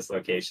flying into this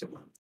location.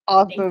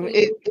 Awesome. Thank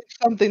you. It's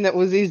something that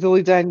was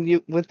easily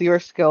done with your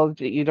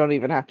skills. You don't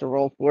even have to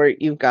roll for it.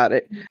 You've got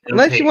it.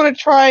 Unless you want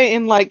to try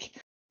and like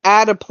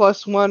add a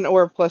 +1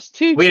 or a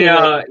 +2 We to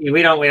don't. it.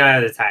 We don't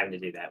have the time to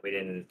do that. We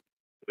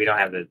don't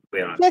have the. We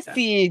don't have Yes, the time.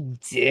 you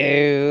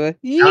do.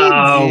 You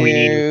No,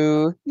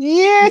 do.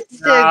 Yes,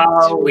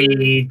 No, you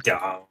we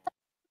don't.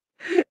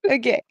 do.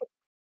 Okay.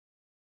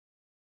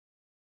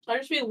 I'll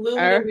just be looming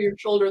Alright. over your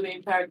shoulder the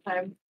entire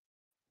time.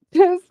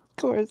 Yes, of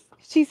course.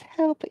 She's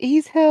helping.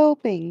 He's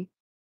helping.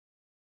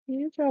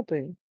 He's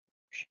helping.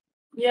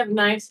 You have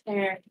nice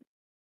hair.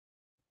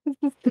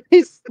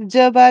 It's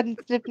Joe Biden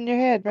sniffing your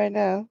head right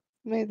now.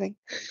 Amazing.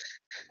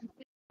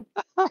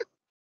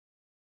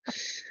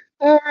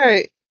 All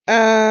right.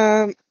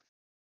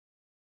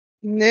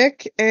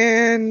 Nick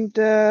and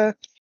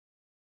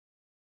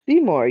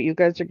Seymour, you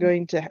guys are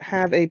going to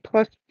have a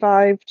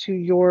 +5 to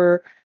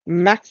your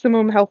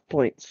maximum health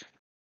points.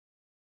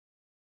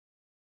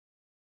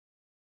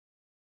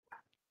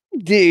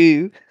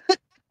 Do.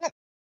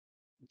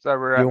 So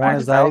we're You at want max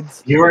his health.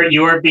 aids?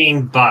 You are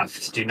being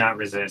buffed. Do not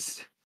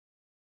resist.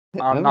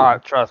 I'm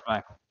not. Trust me.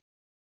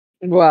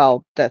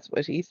 Well, that's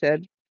what he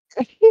said.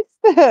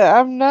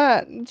 I'm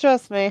not.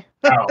 Trust me.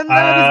 Oh, Nobody's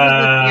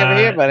resisting over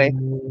here, buddy.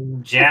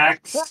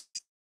 Jack's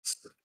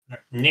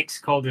Nick's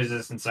cold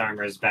resistance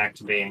armor is back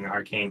to being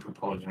arcane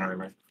propulsion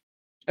armor.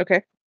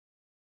 Okay.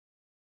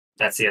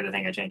 That's the other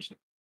thing I changed.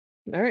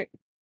 All right.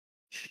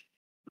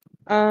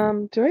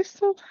 Do I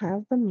still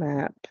have the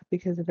map?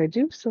 Because if I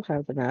do still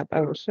have the map,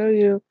 I will show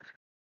you.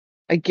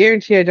 I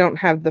guarantee I don't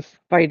have the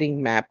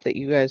fighting map that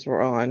you guys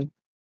were on.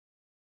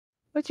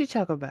 What you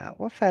talk about?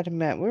 What fighting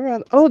map? We were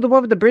on. Oh, the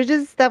one with the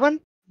bridges. That one.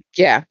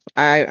 Yeah,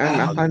 I'm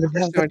Oh, that was 100%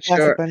 the classic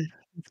sure. one.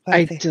 It's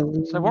I classic. So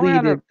weren't we deleted it.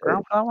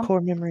 underground for that one?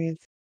 Core memories.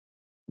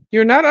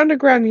 You're not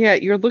underground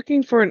yet. You're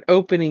looking for an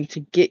opening to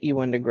get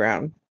you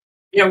underground.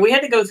 Yeah, we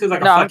had to go through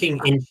like No. a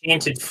fucking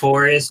enchanted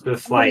forest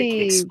with like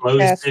Somebody cast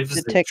explosives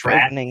and detect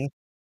traps. opening.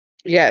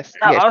 Yes.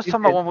 No, yes, I was you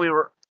talking about did. when we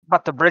were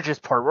about the bridges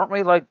part. Weren't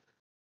we like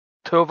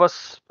two of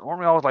us? Weren't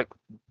we all like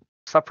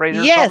separated?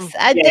 Or Yes, something?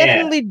 I Yeah.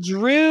 definitely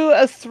drew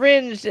a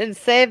syringe and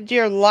saved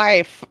your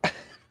life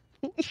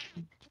from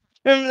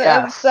the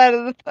other Yes. side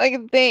of the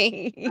fucking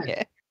thing.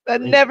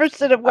 That never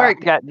should have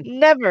worked.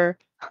 Never.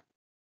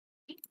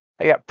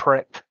 I got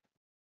pricked.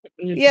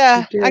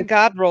 Yeah, You I did.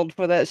 God rolled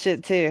for that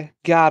shit too.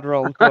 God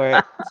rolled for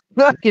it.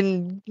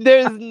 Fucking,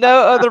 there's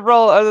no other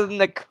roll other than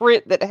the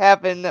crit that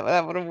happened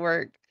that would have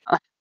worked.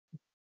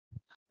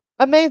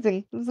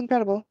 Amazing. It was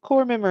incredible.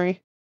 Core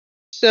memory.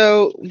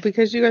 So,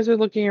 because you guys are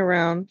looking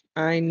around,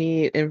 I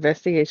need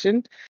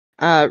investigation.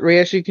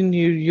 Reyes, you can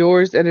use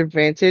yours at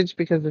advantage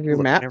because of your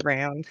Looking map.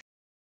 around.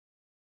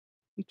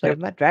 You played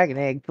my dragon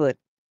egg foot.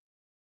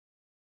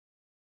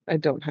 I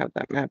don't have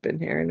that map in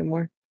here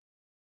anymore.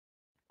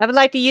 I would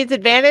like to use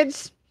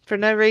advantage for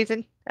no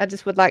reason. I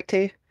just would like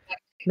to.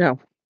 No.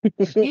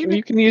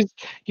 You can use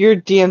your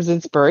DM's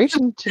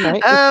inspiration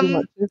tonight if you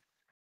want to.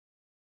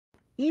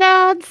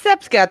 No,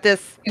 Sep's got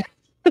this.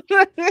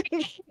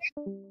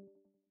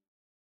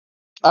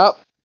 Oh,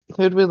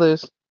 who'd we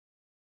lose?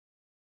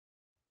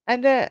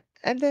 And oh,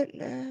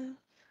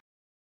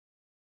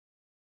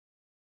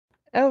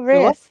 We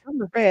lost rest.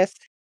 someone.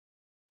 Rest.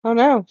 Oh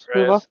no,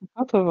 we Reyes. lost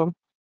both of them.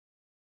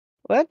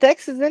 Well,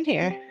 Dex is in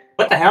here.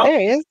 What the hell? There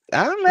he is.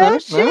 I don't know. Well,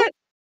 Shit.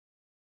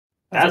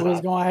 That's That's what I was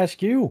odd. going to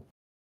ask you.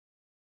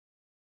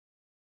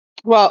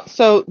 Well,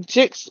 so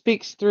Jix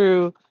speaks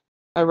through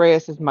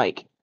Reyes'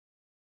 mic.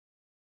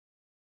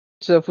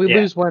 So if we Yeah.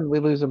 lose one, we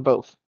lose them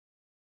both.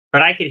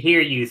 But I could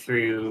hear you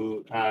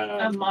through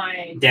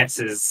My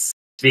Dex's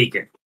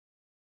speaker.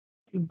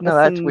 No,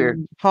 that's weird.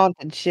 some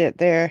haunted shit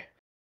there.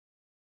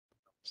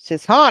 It's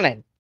just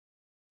haunted.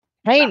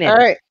 Painted. All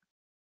right.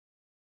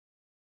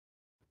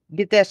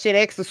 Get that shit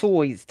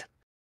exorcised.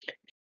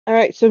 All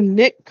right. So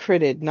Nick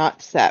critted,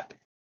 not Sep.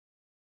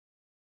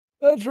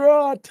 That's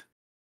right.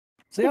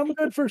 See, I'm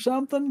good for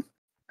something.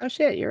 Oh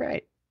shit, you're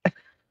right.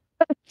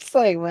 It's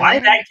like,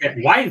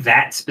 Why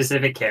that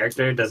specific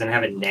character doesn't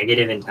have a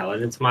negative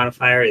intelligence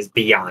modifier is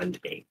beyond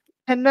me.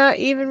 cannot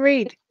even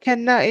read.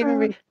 Cannot even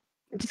read.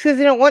 Just because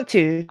he don't want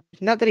to.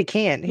 Not that he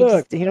can't.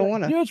 Look, He don't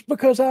want to. just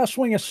because I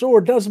swing a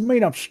sword doesn't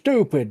mean I'm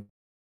stupid.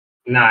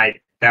 Nah,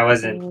 that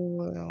wasn't.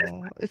 Well,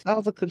 it's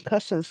all the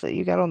concussions that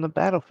you got on the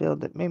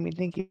battlefield that made me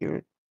think you were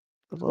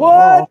a little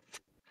What?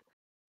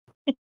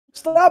 off.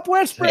 Stop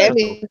whispering.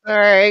 Sammy, All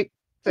right.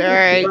 All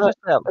right.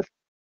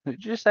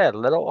 Did you say a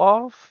little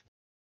off?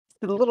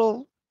 A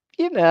little,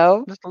 you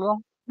know, Just a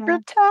little?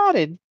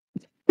 retarded.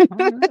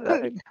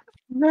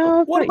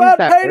 no. What don't use about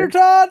that tater word.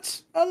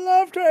 tots? I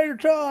love tater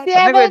tots.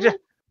 Yeah,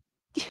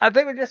 I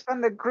think we just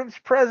found the group's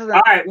president.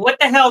 All right, what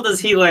the hell does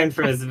he learn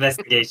from his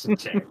investigation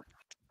check?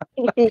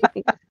 He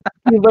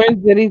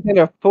learns that he's in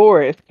a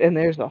forest and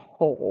there's a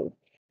hole.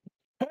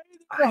 Hey,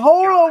 there's a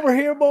hole over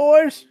here,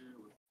 boys.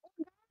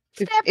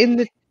 It's in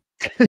the.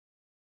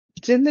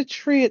 It's in the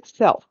tree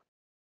itself.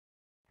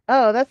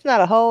 Oh, that's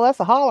not a hole. That's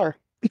a holler.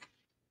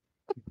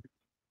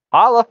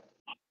 Holla.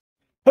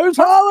 Who's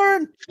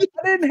hollering? I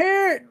didn't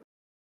hear it.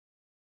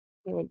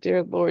 Oh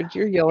dear Lord,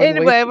 you're yelling. way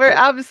Anyway, too we're much.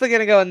 obviously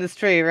gonna go in this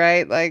tree,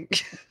 right?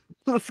 Like,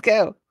 let's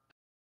go.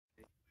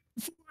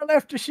 Before I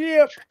left the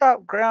ship.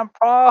 Stop,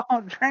 Grandpa.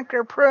 Drink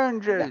your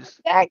prune juice.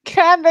 That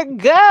kind of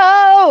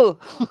go.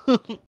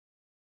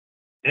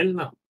 And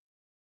no.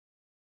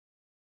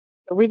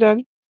 Are we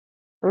done?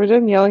 Are we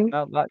done yelling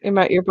No, not, in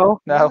my earball?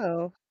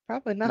 no.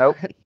 Probably not. Nope.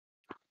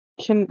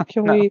 Can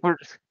No, we we're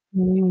just-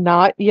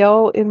 not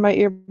yell in my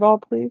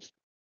earball, please?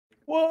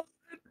 What?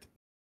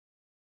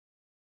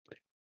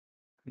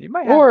 you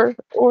might have,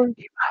 Or you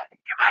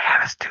might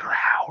have us too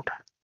loud.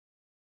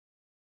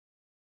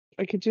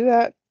 I could do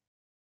that.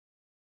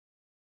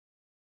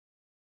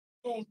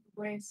 Hey,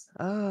 Grace.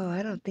 Oh,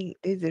 I don't think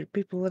these are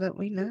people that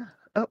we know.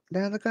 Oh,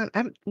 now they're gone.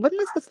 Wasn't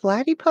this a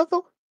slidey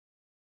puzzle?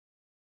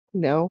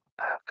 No.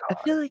 Oh, I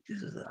God. feel like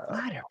this was a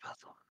slider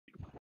puzzle.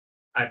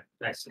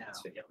 I saw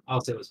this video.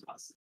 Also, it was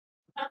possible.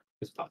 It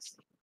was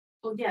possible.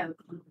 Well, yeah.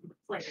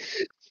 Like,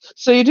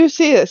 So you do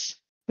see this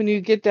when you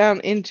get down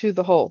into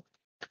the hole.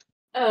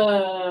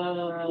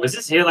 Was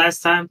this here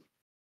last time?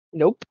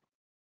 Nope.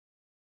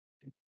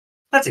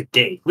 That's a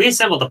gate. We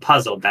assembled a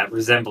puzzle that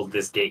resembled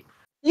this gate.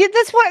 Yeah,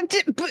 that's what.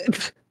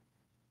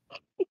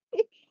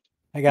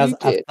 Hey guys, You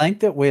I did. think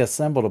that we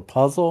assembled a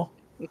puzzle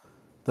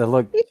that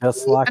looked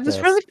just like I just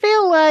this. really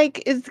feel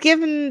like it's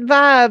giving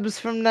vibes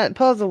from that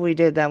puzzle we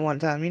did that one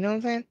time. You know what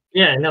I'm saying?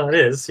 Yeah, no, it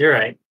is. You're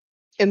right.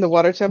 In the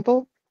water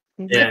temple.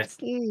 Yeah.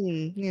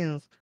 Yeah.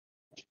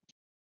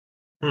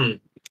 Hmm.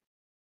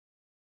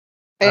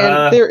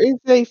 And there is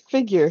a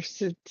figure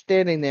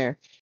standing there.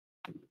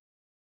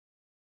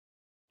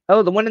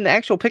 Oh, the one in the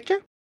actual picture?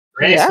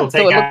 Grace Yeah, will so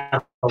take it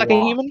out a Like a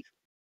wand. human?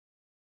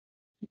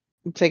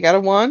 Take out a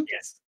wand.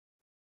 Yes.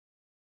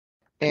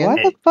 And Why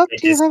the fuck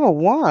it do you just- have a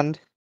wand?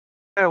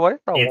 Hey, what is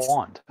a It's-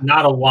 wand?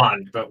 Not a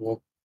wand, but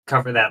we'll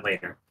cover that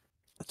later.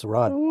 It's a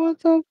rod. What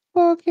the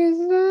fuck is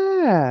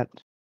that?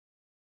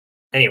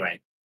 Anyway,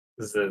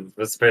 what's the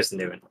person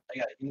doing?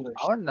 I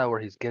want to know where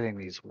he's getting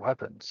these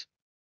weapons.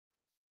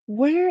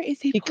 Where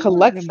is he? he pulling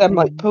collects them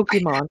like from?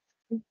 Pokemon.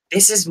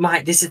 This is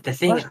the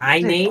thing What I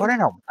is he named.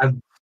 putting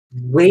 'em?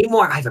 Way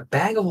more. I have a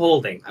bag of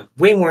holding. I'm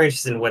way more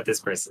interested in what this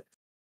person.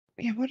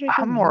 Yeah, what are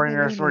I'm you- more what are you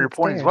interested doing where you're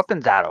pointing his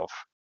downstairs? weapons out of.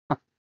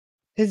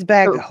 His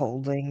bag Oh. of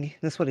holding.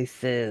 That's what he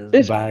says.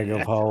 This Bag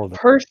of holding.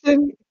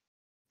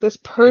 This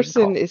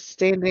person call- is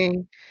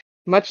standing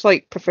much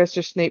like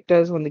Professor Snape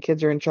does when the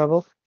kids are in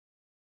trouble.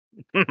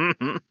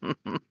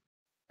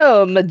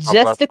 Oh,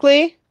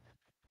 majestically.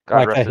 God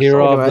Like rest a his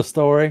hero soul. of the Anyway.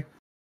 story.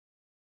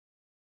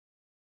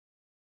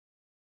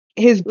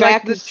 His Like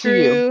back the is to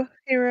you. true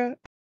hero.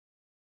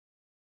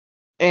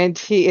 And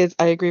he is,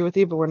 I agree with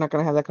you, but we're not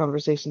going to have that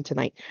conversation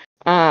tonight.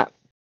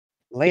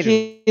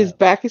 Later. His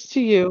back is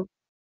to you.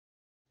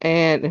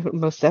 And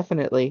most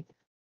definitely.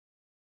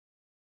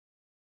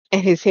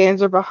 And his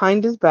hands are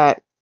behind his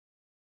back.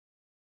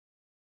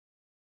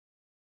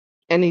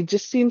 And he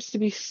just seems to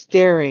be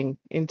staring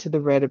into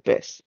the red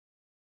abyss.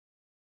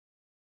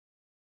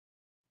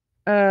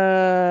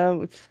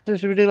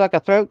 Should we do like a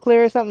throat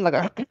clear or something? Like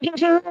a.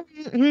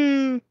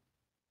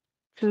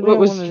 'Cause we What don't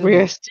was wanna do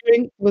Rias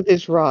doing with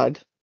his rod?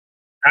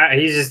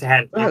 He just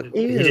had. Oh,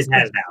 he ew. just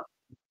has it out.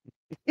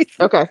 that.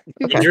 Okay.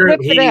 He Okay. drew.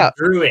 Whipped it He out.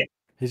 drew it.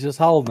 He's just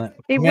holding it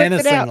He whipped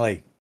it out.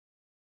 menacingly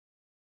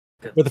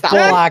with full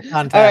Stop. eye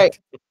contact.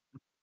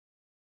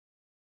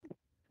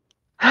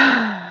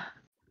 So,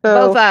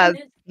 Both eyes,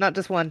 not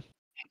just one.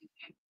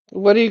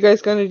 what are you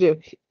guys going to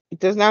do? It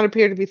does not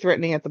appear to be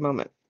threatening at the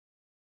moment.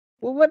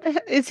 Well, what the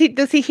hell is he?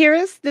 Does he hear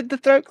us? Did the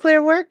throat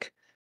clear work?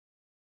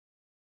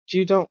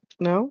 You don't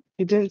know?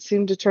 He didn't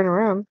seem to turn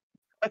around.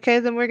 Okay,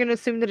 then we're gonna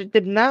assume that it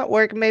did not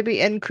work,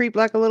 maybe, and creep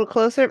like a little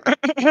closer.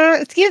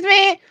 Excuse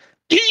me.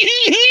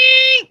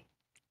 You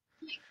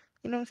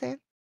know what I'm saying?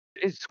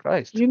 Jesus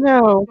Christ. You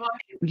know,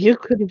 you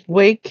could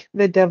wake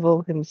the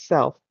devil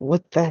himself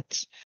with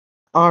that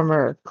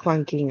armor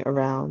clunking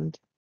around.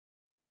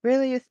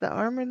 Really, it's the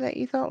armor that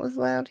you thought was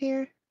loud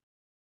here?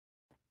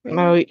 Really?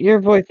 No, your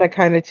voice I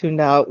kind of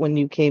tuned out when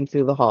you came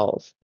through the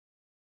halls.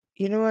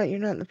 You know what? You're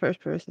not the first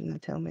person to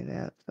tell me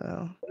that,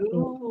 so.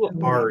 Who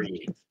are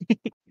you?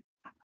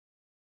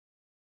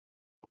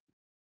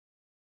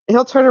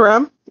 He'll turn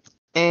around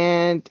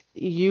and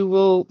you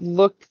will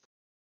look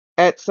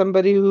at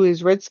somebody who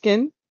is red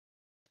skinned,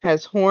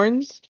 has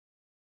horns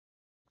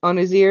on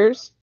his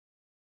ears,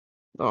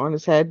 on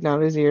his head,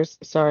 not his ears,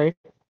 sorry.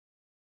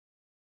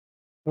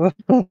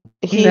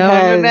 He now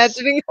has... I'm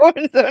imagining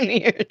horns on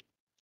ears.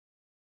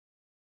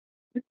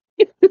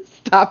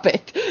 Stop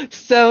it.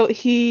 So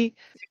he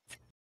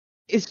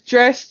is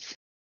dressed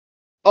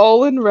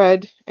all in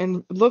red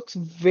and looks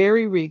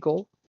very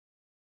regal.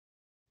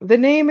 The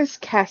name is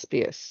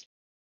Caspius.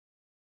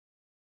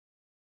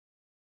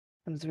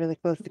 Comes really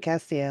close to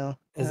Castiel.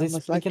 Is I he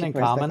almost liked speaking it in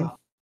for a second. common?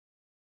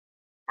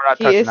 We're not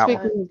He touching is that one.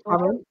 speaking in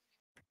common.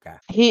 Okay.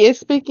 He is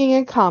speaking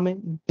in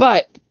common,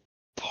 but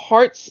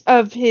parts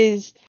of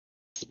his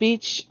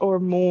speech are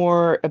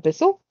more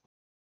abyssal.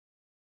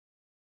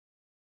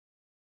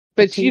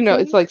 But you know,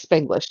 it's tiefling? like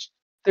Spanglish.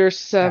 There's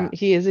some. Yeah.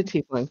 He is a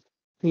tiefling.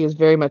 He is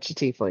very much a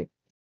tiefling.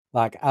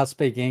 Like I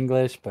speak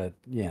English, but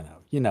you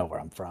know where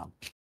I'm from.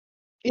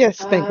 Yes,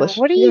 Spanglish.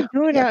 What are Yeah, you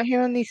doing yeah. out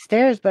here on these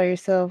stairs by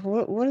yourself?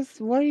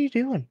 What are you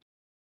doing?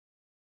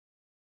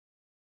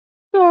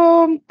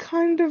 So I'm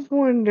kind of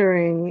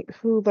wondering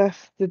who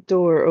left the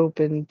door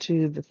open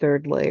to the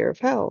third layer of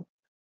hell.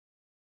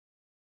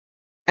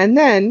 And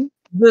then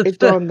it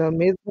dawned on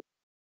me that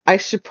I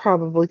should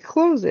probably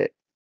close it.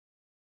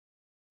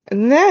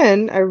 And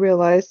then I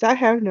realized I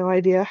have no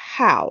idea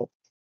how.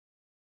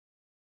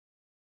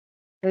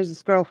 There's a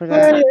scroll for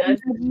But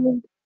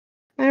that.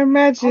 I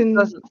imagine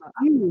doesn't-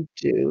 you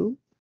do.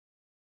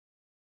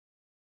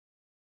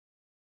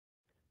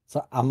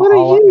 So I'm What are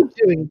all you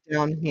doing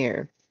down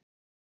here?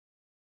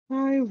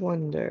 I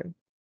wonder.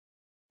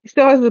 He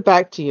still has it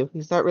back to you.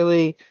 He's not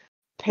really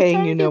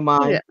paying you no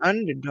mind.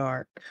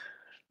 Underdark,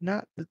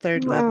 not the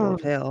third level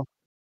of hell.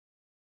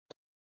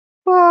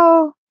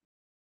 Well,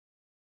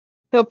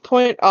 he'll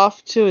point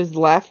off to his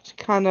left,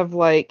 kind of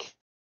like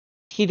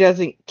he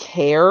doesn't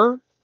care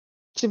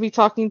to be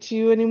talking to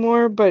you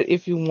anymore, but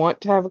if you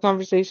want to have a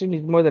conversation,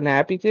 he's more than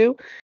happy to.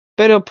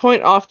 But he'll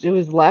point off to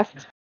his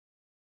left.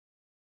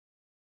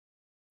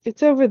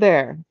 It's over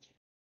there.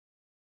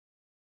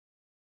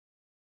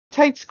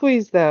 Tight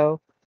squeeze,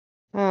 though.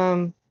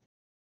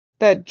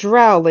 That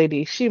drow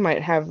lady, she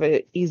might have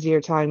an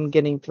easier time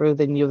getting through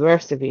than you, the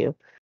rest of you.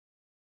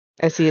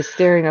 As he is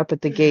staring up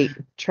at the gate,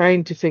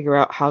 trying to figure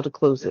out how to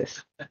close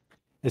this.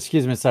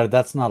 Excuse me, sir.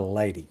 That's not a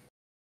lady.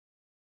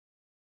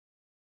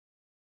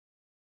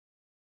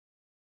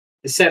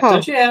 Seth, Huh.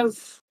 don't you have?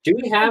 Do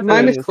we have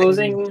Mine a is-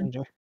 closing?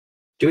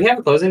 Do we have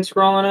a closing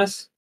scroll on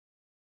us?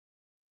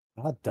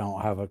 I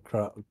don't have a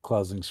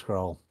closing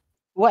scroll.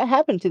 What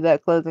happened to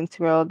that closing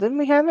scroll? Didn't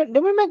we have it?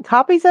 Didn't we make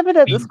copies of it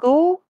at the We-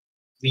 school?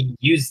 We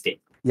used it.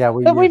 Yeah,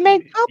 But we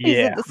made copies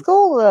Yeah. at the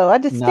school, though. I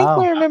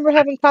distinctly No. remember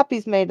having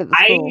copies made at the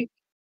school.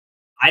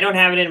 I don't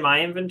have it in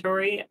my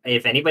inventory.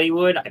 If anybody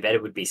would, I bet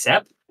it would be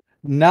Sep.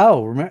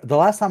 No, remember the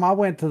last time I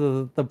went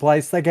to the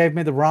place, they gave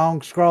me the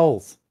wrong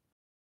scrolls.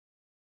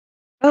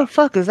 Oh,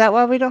 fuck. Is that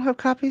why we don't have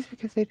copies?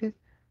 Because they did.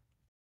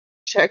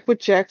 Check with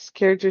Jack's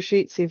character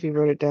sheet, see if he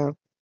wrote it down.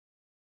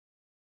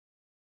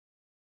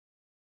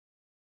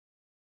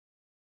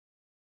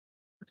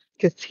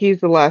 Because he's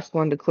the last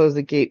one to close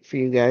the gate for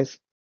you guys.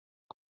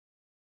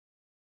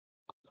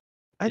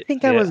 I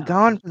think I was Yeah.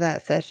 gone for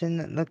that session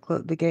that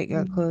the gate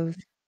got closed.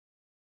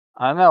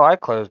 I know I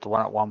closed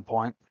one at one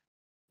point.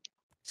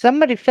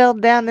 Somebody fell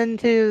down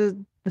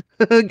into,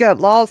 got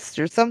lost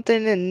or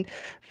something and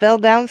fell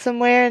down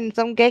somewhere and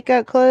some gate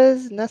got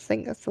closed. And I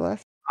think that's the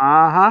last.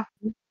 Uh-huh.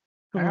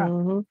 Yeah.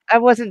 Mhm. I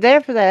wasn't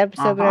there for that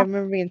episode, but I Uh-huh.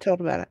 remember being told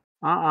about it.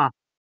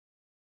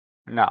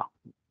 No.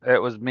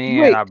 It was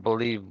me Wait. and I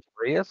believe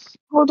Rias.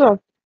 Hold on.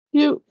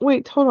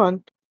 Hold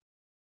on.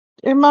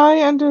 Am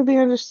I under the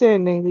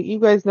understanding that you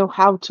guys know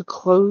how to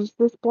close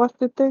this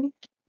blessed thing?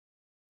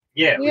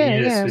 Yeah, we need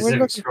a Yeah, we're specific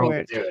looking scroll for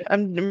to it. do it.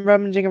 I'm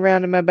rummaging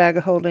around in my bag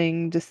of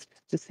holding just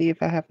to see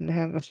if I happen to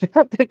have it.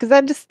 Because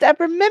I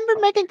remember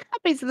making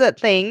copies of that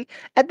thing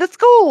at the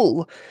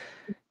school.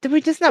 Did we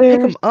just not pick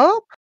There's- them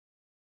up?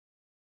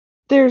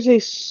 There's a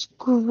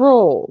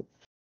scroll.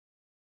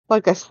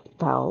 Like a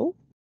spell?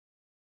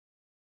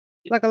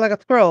 Like a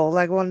scroll,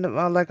 like one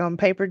like on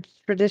paper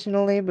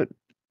traditionally, but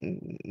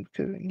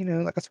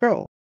like a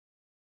scroll.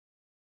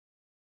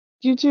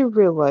 You do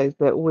realize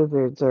that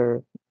wizards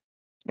are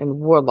and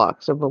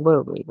warlocks are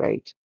below me,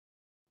 right?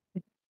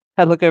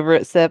 I look over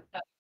at Sep.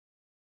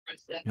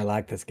 I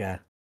like this guy.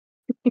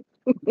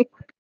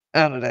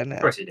 I don't know.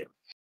 Of course you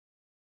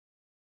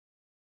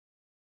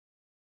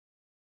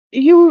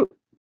do.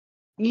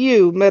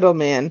 You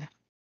middleman.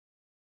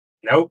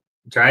 Nope.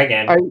 Try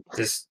again. Are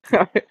Just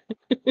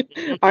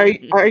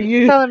are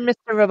you? Tell him Mr.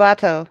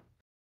 Roboto.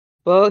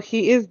 Well,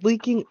 he is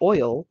leaking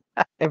oil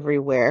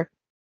everywhere.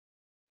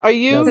 Are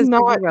you Yes.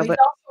 not? He's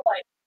also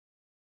like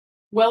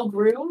well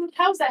groomed.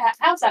 How's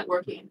that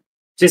working?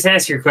 just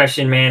ask your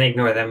question, man.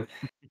 Ignore them.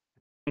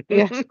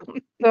 Yeah.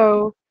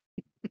 So,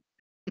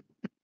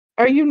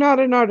 are you not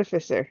an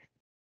artificer?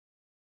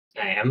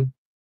 I am.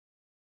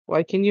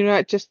 Why can you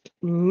not just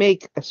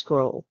make a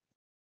scroll?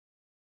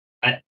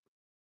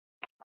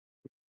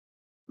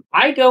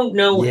 I don't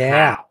know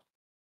Yeah. how.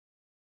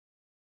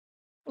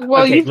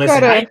 Well, Okay, you've listen.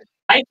 got to.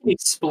 I can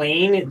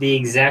explain the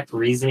exact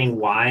reasoning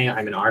why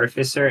I'm an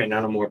artificer and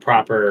not a more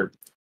proper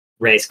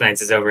race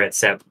glances over at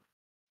Sep.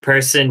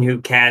 Person who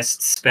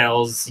casts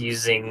spells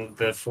using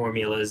the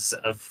formulas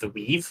of the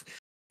weave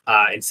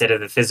instead of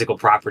the physical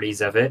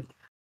properties of it.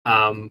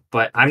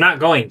 But I'm not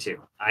going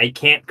to. I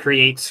can't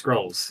create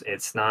scrolls.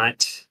 It's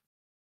not.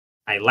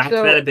 I lack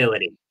So- that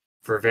ability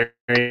for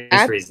various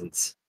At-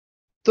 reasons.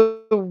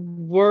 The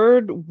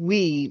word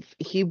weave,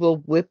 he will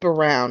whip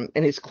around,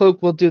 and his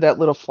cloak will do that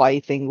little fly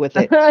thing with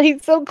it.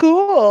 He's so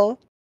cool.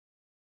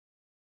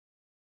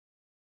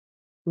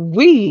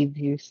 Weave,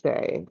 you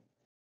say?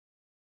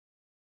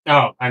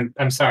 Oh,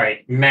 I'm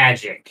sorry.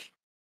 Magic.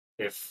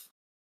 If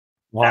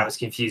that Wow. was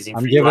confusing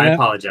I'm for you, I giving it-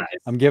 apologize.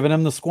 I'm giving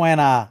him the squint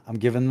eye. I'm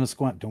giving him the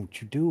squint.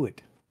 Don't you do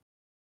it.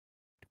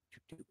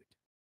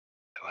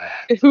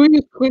 Who are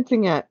you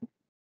squinting at?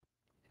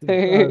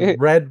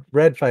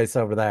 Red face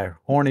over there.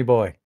 Horny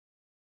boy.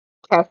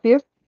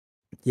 Cassius?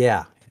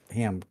 Yeah,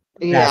 him.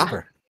 Yeah.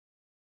 Jasper.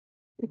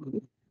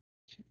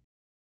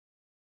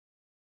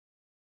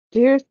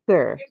 Dear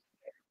sir,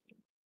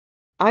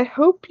 I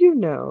hope you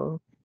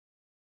know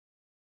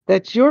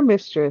that your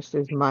mistress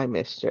is my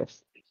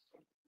mistress.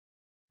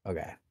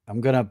 Okay.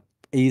 I'm gonna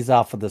ease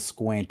off of the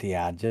squinty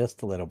eye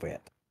just a little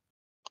bit.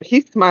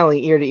 He's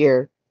smiling ear to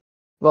ear.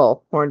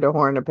 Well, horn to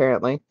horn,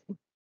 apparently.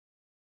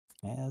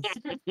 Yes.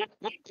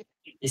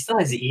 He still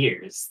has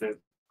ears.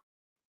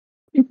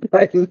 He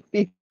does.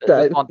 He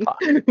does. They're on top-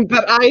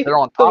 But they're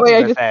on the top way I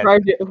of his head.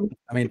 described it.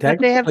 I mean, But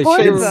they have technically,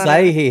 she didn't horns on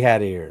say it. he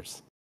had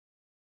ears.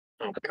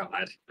 Oh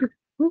God.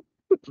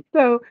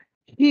 So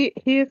he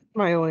is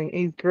smiling.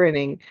 He's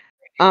grinning.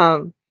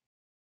 You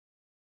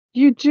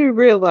do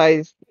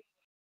realize,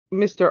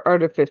 Mr.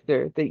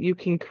 Artificer, that you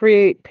can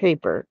create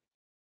paper.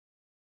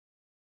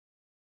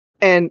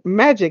 And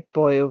Magic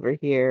Boy over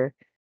here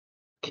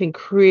can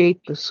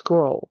create the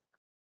scroll.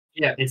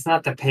 Yeah, it's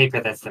not the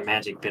paper that's the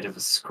magic bit of a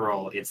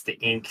scroll. It's the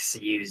inks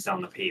used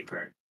on the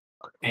paper.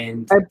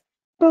 And I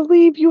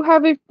believe you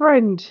have a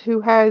friend who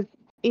has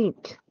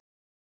ink.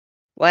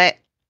 What?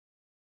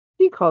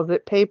 He calls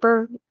it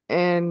paper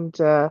and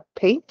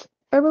paint,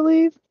 I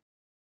believe.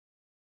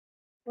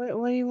 What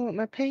do you want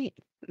my paint?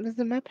 Is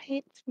it my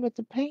paint? What's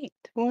the paint?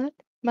 What?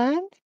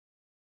 Mine?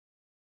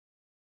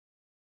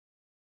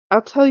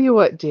 I'll tell you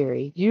what,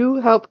 dearie. You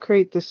helped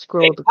create this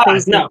scroll. Wait, to pause.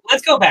 close No,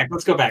 let's go back.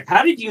 Let's go back.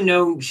 How did you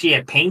know she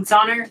had paints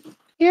on her?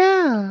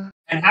 Yeah.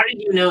 And how did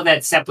you know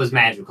that Sep was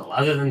magical,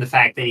 other than the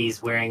fact that he's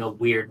wearing a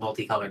weird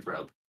multicolored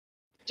robe?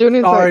 Doing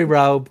his Sorry, like,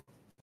 Robe.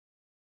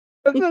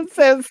 It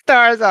says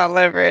stars all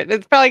over it.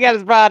 It's probably got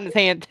his rod in his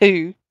hand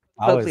too.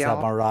 I always Both of have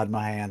y'all. my rod in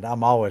my hand.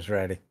 I'm always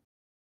ready.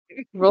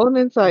 rolling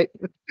insight.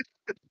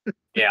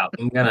 Yeah,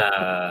 I'm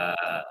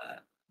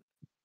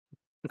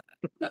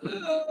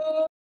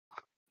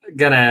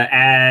gonna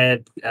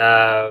add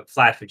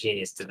Flash of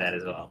Genius to that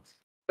as well.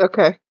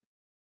 Okay.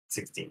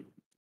 16.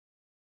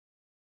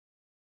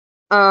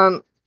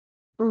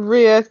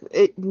 Rias,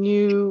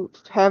 you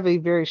have a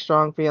very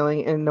strong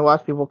feeling, and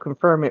Nawashi will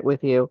confirm it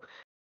with you.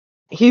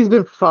 He's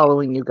been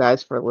following you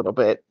guys for a little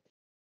bit.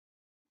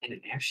 In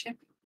an airship?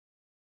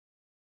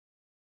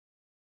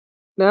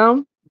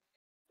 No?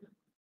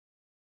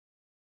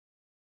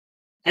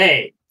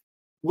 Hey,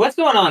 what's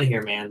going on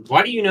here, man?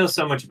 Why do you know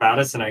so much about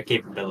us and our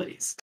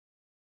capabilities?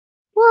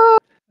 Well,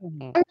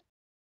 Mhm.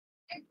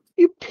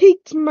 you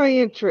piqued my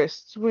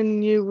interest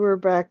when you were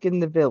back in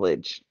the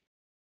village.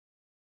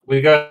 We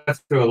go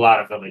through a lot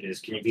of villages.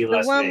 Can you be The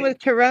less one vague? with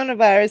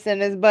coronavirus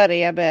and his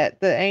buddy, I bet.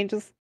 The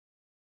angels.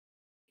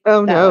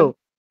 Oh That no, one.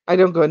 I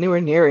don't go anywhere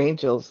near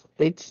angels.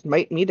 They'd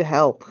smite me to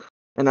hell,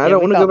 and I Yeah, don't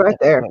we want to go thought back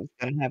that there. was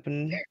gonna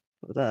happen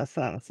with us,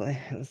 honestly.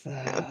 It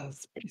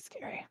was pretty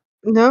scary.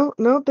 No,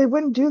 they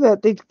wouldn't do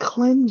that. They'd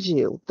cleanse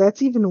you.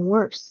 That's even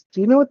worse.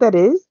 Do you know what that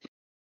is?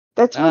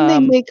 That's when they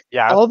make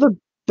Yeah. all the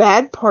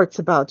bad parts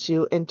about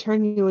you and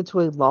turn you into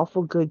a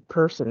lawful good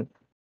person.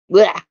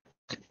 Blech.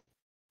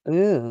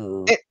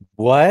 Ooh.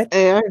 What?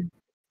 And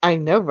I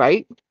know,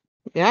 right?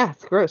 Yeah,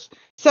 it's gross.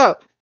 So,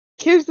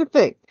 here's the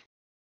thing.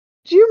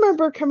 Do you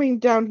remember coming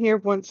down here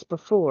once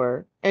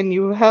before and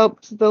you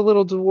helped the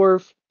little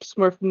dwarf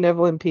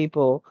Smurfnevelin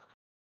people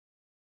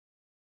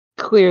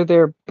clear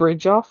their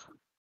bridge off?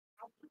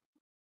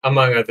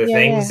 Among other Yeah,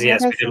 things, yeah,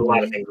 yes, we that's did a lot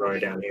of something. things while we were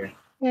down here.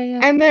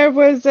 Yeah. And there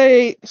was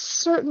a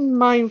certain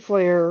mind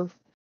flayer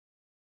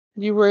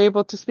you were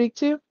able to speak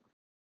to.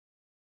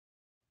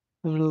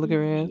 Look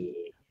around.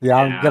 Yeah,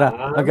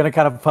 I'm gonna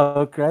kind of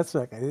poke Chris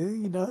like, hey,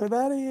 you know who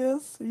that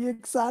is? Are you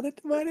excited,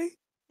 buddy?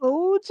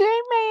 Oh,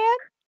 J-Man.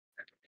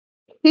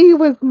 He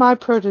was my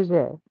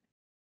protege.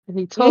 And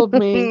he told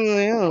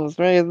me Yeah, I was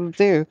ready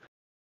too.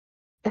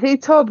 he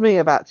told me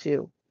about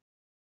you.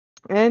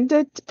 And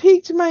it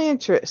piqued my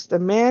interest. A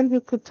man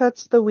who could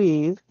touch the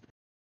weave,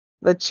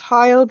 the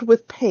child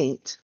with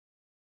paint,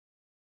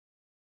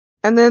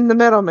 and then the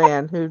metal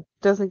man who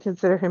doesn't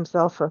consider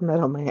himself a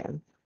metal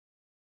man.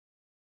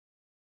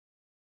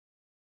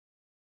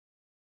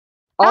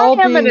 All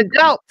I am an being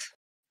adult.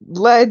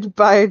 led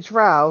by a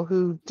drow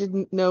who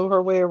didn't know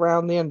her way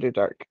around the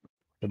Underdark.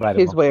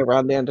 His way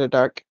around the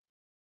Underdark.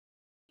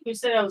 You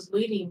said I was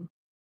leading.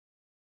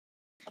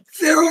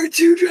 There are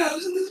 2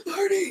 drows in this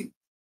party.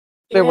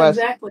 There was.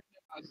 Exactly.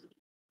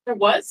 There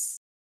was?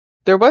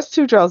 There was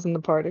 2 drows in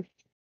the party.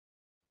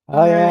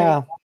 Oh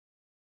yeah,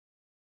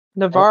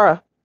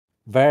 Navara.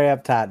 very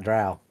uptight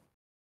drow.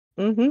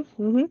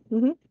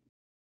 Mm-hmm.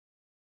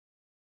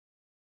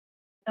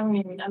 I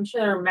mean, I'm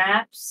sure there are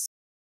maps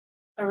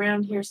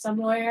around here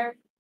somewhere.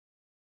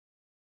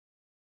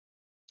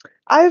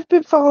 I've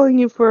been following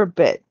you for a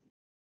bit.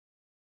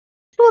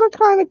 Sort of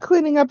kind of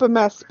cleaning up a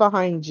mess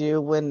behind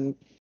you when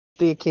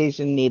the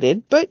occasion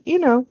needed, but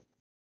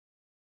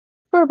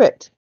for a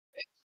bit.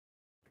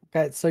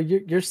 Okay, so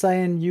you're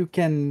saying you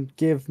can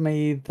give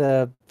me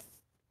the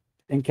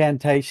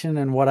incantation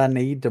and what I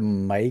need to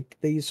make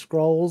these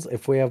scrolls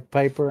if we have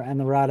paper and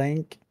the right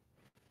ink?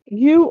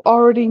 You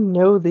already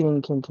know the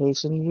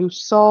incantation. You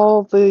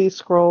saw the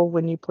scroll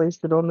when you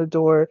placed it on the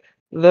door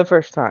the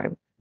first time.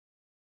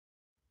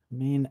 I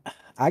mean,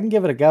 I can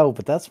give it a go,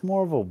 but that's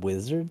more of a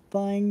wizard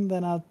thing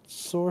than a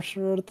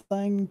sorcerer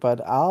thing.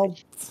 But I'll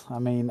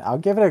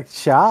give it a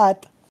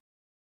shot.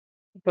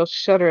 He'll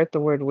shudder at the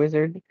word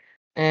wizard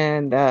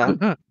and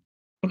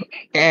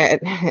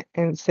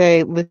and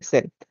say,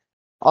 "Listen,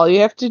 all you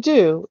have to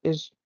do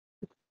is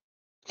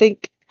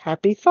think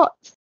happy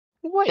thoughts."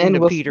 What and in the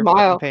will Peter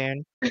smile.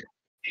 Pan?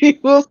 He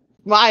will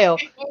smile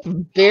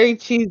very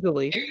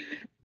cheesily.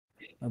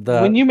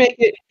 When you make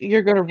it,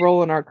 you're gonna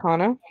roll an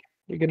Arcana,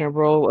 you're gonna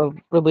roll a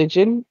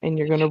religion, and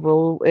you're gonna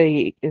roll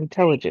a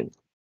intelligence.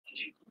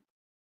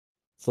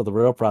 So the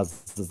real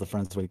prize is the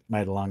friends we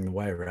made along the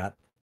way, right?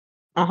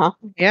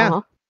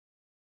 Yeah.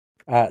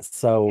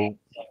 So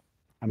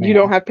I mean, You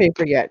don't have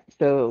paper yet,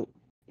 so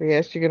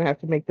yes, you're gonna have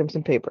to make them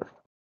some paper.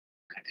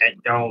 I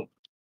don't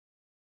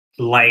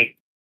like.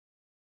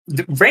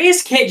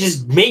 Reyes can't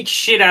just make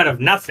shit out of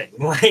nothing.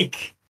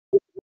 Like,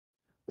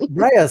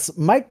 Reyes,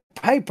 make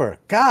paper.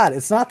 God,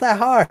 it's not that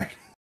hard.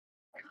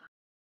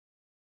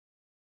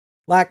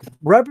 Like,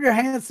 rub your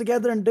hands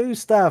together and do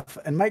stuff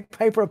and make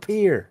paper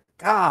appear.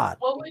 God.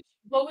 What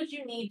would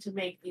you need to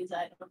make these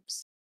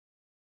items?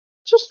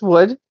 Just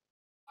wood.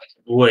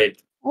 wood,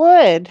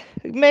 Wood.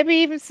 Maybe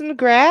even some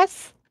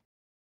grass.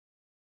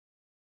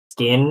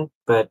 skin,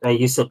 but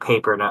you said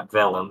paper, not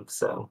vellum,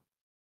 so.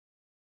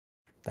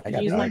 I Did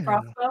you use my Yeah.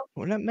 crossbow?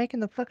 We're not making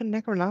the fucking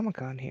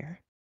Necronomicon here.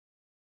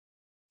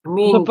 I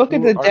mean, The Book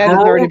of the Dead has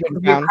already been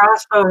your found.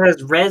 crossbow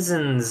has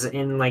resins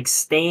and like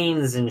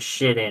stains and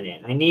shit in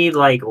it. I need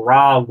like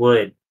raw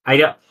wood. I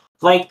don't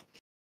like.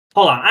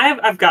 Hold on,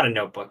 I've got a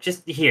notebook.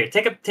 Just here,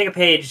 take a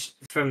page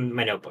from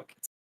my notebook.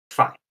 It's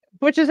fine.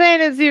 What you're saying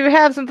is you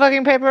have some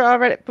fucking paper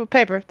already.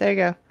 Paper. There you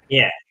go.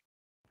 Yeah.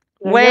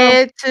 There you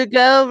Way to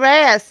go,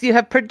 Reyes. You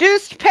have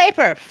produced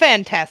paper.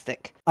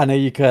 Fantastic. I knew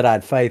you could. I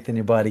had faith in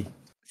you, buddy.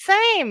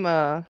 Same.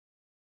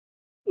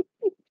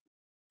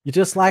 You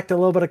just lacked a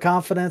little bit of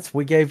confidence.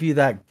 We gave you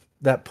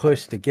that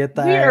push to get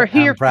there. We are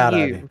here I'm proud for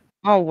of you. you.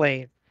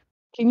 Always.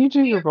 Can you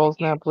do your rolls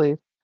now, please?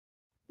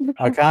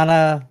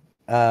 Arcana,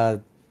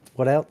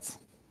 what else?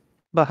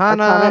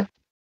 Bahana.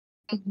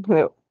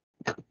 No.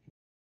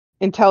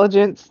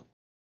 Intelligence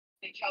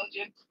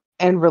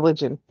and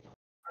religion.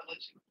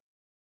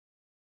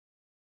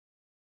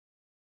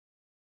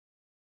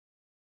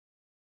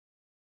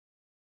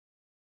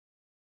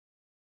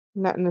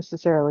 Not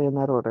necessarily in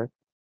that order.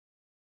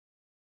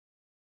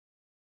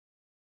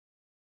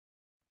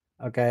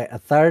 Okay, a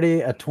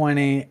 30, a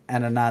 20,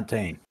 and a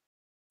 19.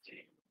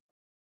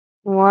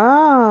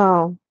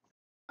 Wow.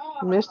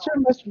 Mister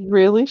must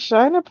really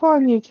shine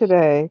upon you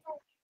today.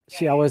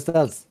 She always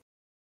does.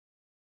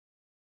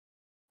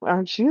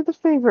 Aren't you the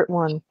favorite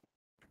one?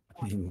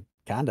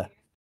 Kinda.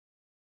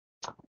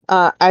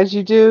 As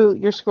you do,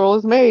 your scroll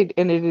is made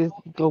and it is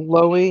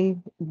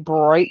glowing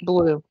bright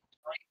blue.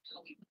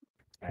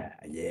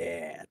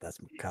 Yeah,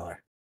 that's my color.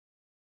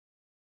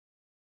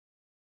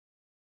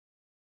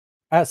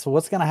 All right, so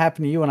what's going to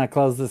happen to you when I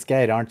close this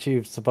gate? Aren't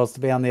you supposed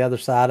to be on the other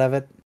side of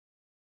it?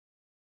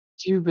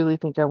 Do you really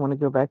think I want to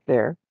go back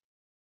there?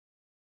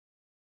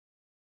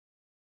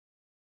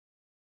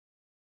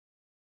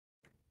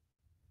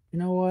 You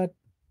know what?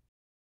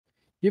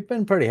 You've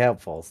been pretty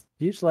helpful.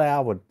 Usually I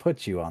would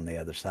put you on the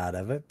other side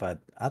of it, but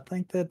I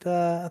think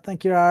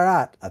you're all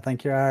right. I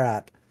think you're all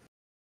right.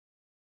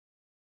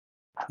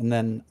 And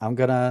then we're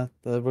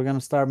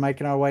gonna start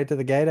making our way to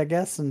the gate, I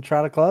guess, and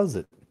try to close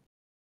it.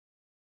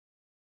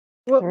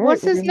 All right,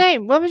 What's we're his gonna-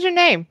 name? What was your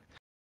name?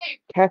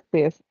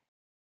 Cassius.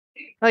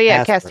 Oh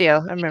yeah, Casper.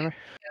 Castiel. I remember.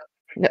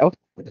 No.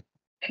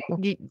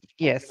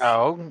 Yes.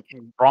 No,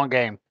 wrong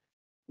game.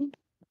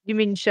 You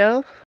mean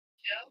show?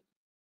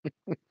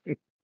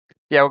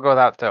 Yeah, we'll go with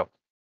that too.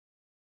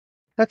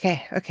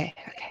 Okay.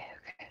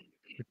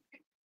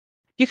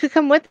 You could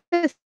come with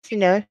us,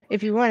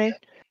 if you wanted.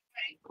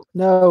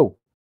 No.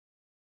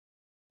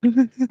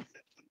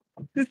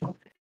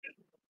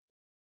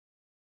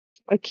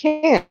 I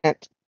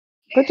can't.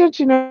 But don't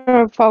you know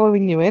I'm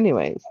following you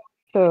anyways?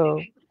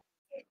 So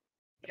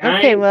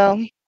Okay,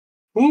 well,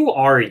 Who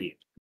are you?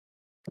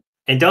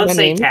 And don't My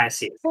say name?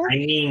 Cassius. I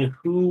mean,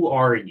 who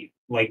are you?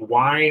 Like,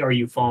 why are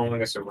you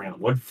following us around?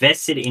 What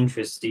vested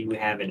interest do you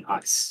have in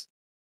us?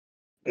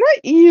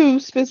 not you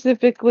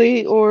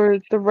specifically or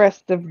the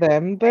rest of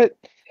them, but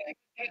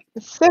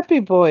Seppi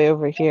boy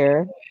over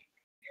here.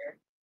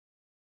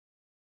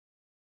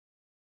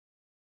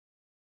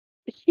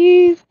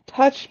 He's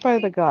touched by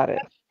the goddess.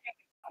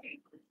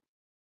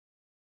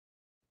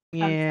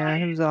 yeah,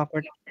 it was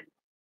awkward.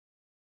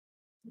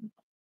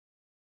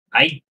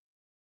 I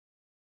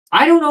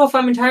don't know if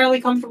I'm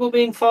entirely comfortable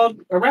being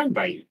followed around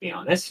by you, to be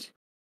honest.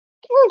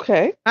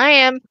 Okay. I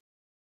am.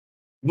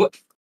 What?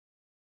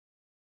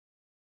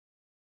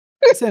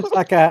 It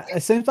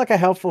seems like a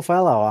helpful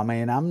fellow. I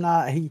mean, I'm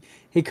not.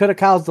 He could have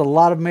caused a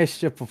lot of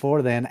mischief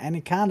before then, and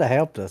he kind of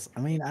helped us.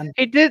 I mean,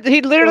 He did.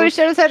 He literally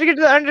showed us how to get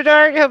to the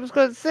Underdark. Help us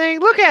close the thing.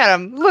 Look at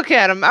him. Look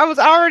at him. I was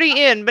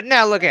already in, but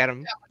now look at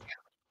him.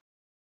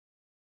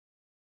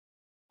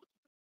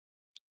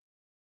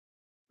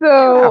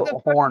 So Have a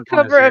horn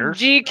from his Cover of ears.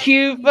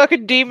 GQ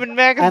fucking Demon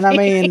magazine. and I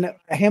mean,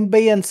 him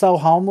being so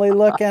homely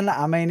looking.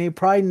 I mean, he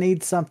probably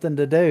needs something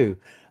to do.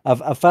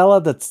 A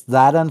fella that's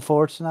that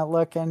unfortunate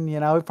looking, he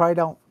probably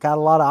don't got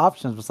a lot of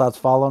options besides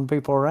following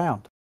people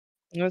around.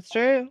 That's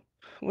true.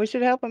 We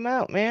should help him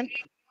out, man.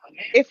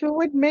 if it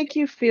would make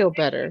you feel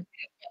better.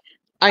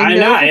 I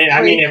know. the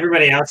I mean, place-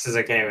 everybody else is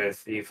okay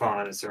with you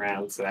following us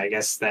around, so I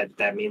guess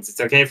that means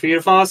it's okay for you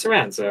to follow us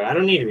around. So I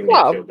don't need to be made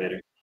Well, feel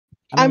better.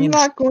 I I'm mean,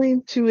 not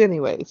going to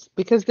anyways,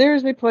 because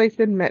there's a place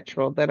in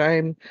Metro that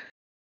I'm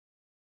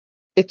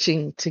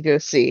itching to go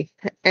see.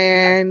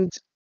 And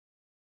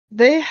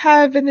they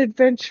have an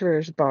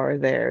adventurer's bar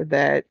there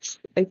that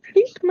I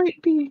think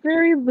might be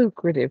very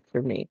lucrative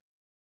for me.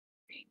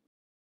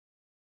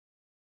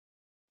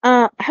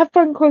 Have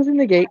fun closing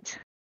the gate.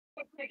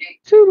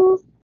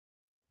 Toodles.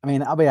 I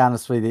mean, I'll be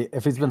honest with you.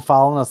 If he's been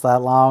following us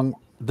that long,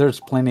 there's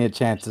plenty of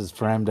chances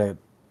for him to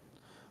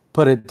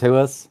put it to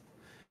us.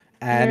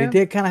 And he Yeah.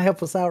 did kind of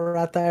help us out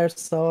right there.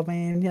 So I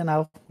mean,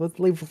 let's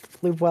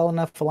leave well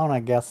enough alone, I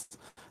guess.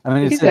 I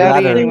mean, He's it's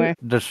happy rather anyway.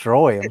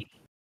 destroy him.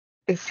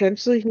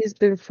 Essentially, he's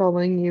been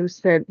following you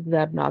since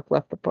Zabnock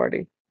left the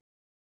party.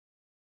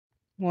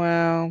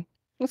 Wow.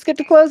 Let's get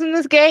to closing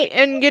this gate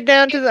and get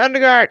down to the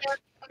Underdark.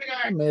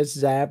 Miss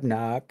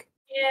Zabnock.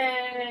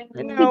 Yay.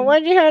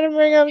 Why'd you have to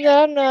bring up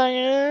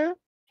Zabnock?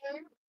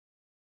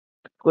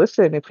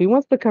 Listen, if he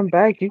wants to come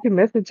back, you can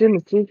message him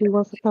and see if he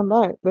wants to come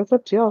back. That's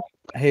up to y'all.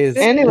 His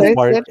Anyways,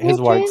 work that's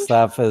no work change.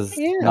 stuff is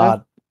Yeah.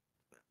 not.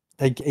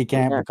 He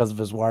can't Yeah. because of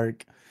his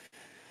work.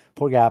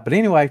 Poor guy. But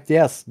anyway,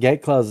 yes,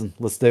 gate closing.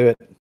 Let's do it.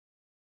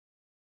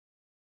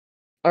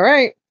 All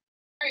right.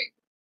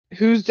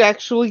 Who's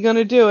actually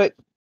gonna do it?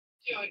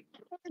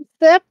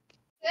 Step.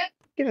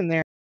 Get in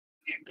there.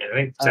 Yeah, I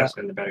think Seth's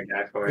been the better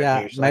guy for it.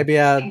 Yeah, usually. maybe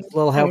a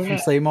little help Oh, from yeah.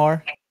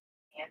 Seymour.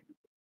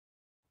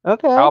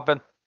 Okay.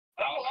 Helping.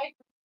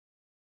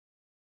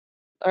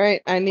 All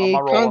right. I need my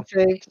rolling. con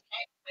saves.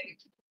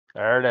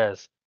 There it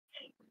is.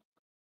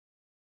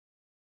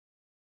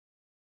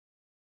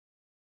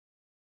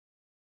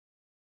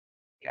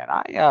 Can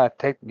I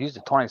use the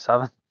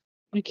 27?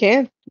 You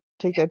can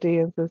take that D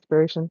as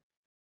inspiration.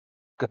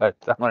 Good.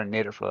 I'm gonna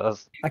need it for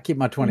this. I keep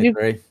my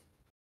 23.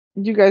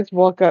 You guys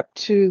walk up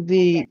to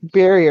the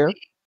barrier.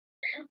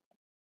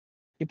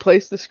 You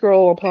place the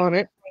scroll upon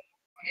it.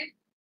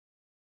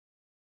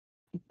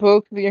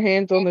 Both of your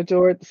hands on the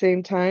door at the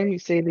same time. You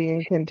say the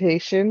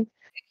incantation.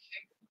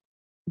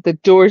 The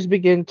doors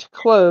begin to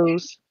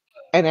close,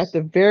 and at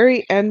the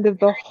very end of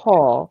the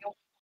hall,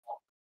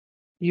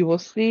 you will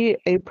see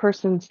a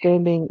person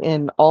standing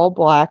in all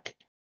black,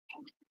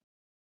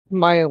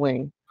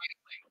 smiling,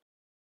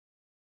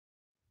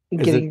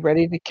 Is getting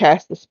ready to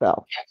cast the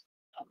spell.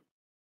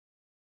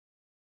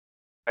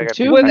 I got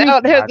Two the of you-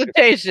 Without magic.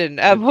 hesitation,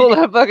 I pull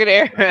a fucking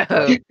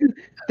arrow.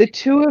 The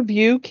two of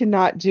you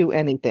cannot do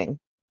anything.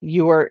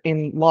 You are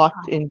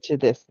locked into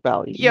this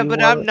spell. Yeah, You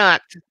but are- I'm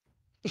not.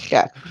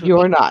 Yes, you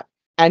are not,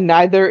 and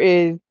neither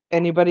is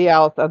anybody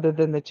else other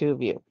than the two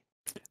of you.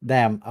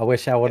 Damn, I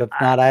wish I would have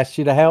not asked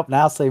you to help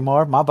now,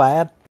 Seymour. My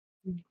bad.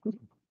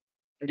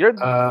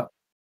 You're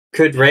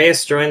Could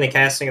Reyes join the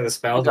casting of the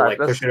spell to got like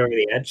this. push it over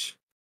the edge?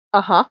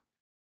 Uh-huh.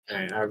 All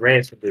right,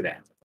 Reyes would do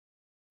that.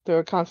 Throw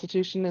a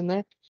constitution in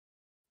there.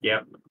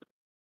 Yep.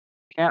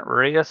 can't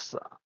Reyes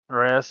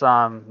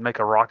make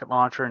a rocket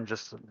launcher and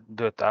just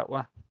do it that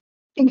way?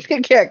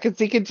 Yeah, because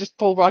he can just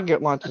pull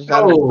rocket launchers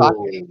out of his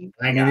pocket.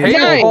 I I mean, got he's it. Nice.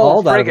 getting pull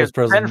pulled out of his friggin'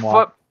 prison 10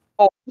 walk.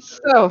 foot.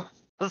 So,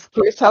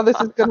 here's how this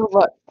is gonna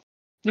look.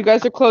 You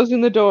guys are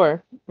closing the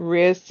door.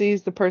 Riz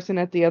sees the person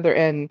at the other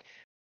end.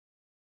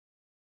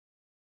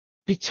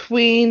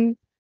 Between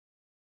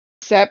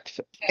Sep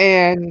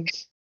and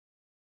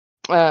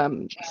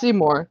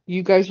Seymour,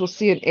 you guys will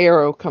see an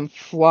arrow come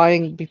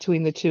flying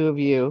between the two of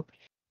you,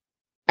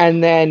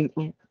 and then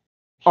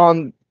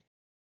on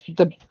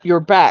your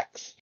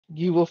backs,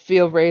 you will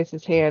feel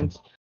Reyes' hands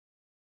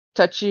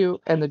touch you,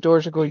 and the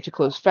doors are going to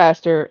close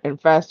faster and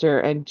faster.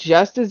 And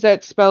just as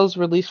that spell's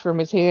released from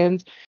his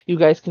hands, you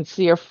guys can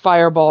see a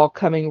fireball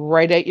coming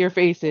right at your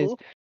faces,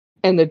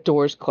 and the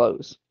doors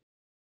close.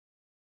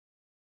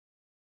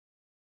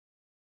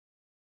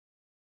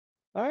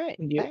 All right.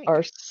 You thanks.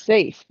 are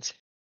saved.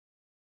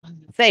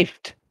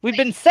 Saved. We've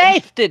been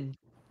safed.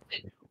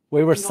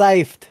 We were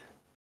saved.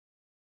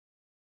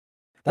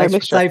 I Thanks for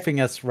missed you.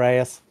 saving us,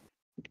 Reyes.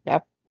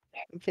 I'm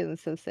feeling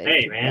so safe.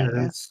 Hey, man,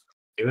 it's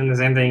doing the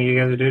same thing you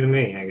guys would do to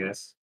me, I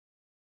guess.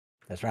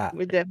 That's right.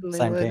 We definitely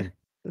Same would. team.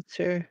 That's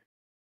true.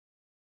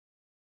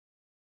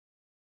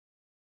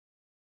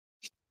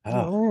 Oh.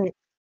 All right.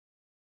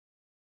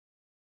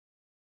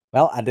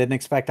 Well, I didn't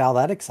expect all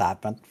that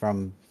excitement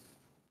from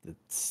the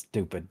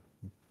stupid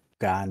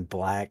guy in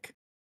black.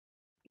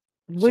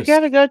 We Just-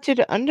 gotta go to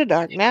the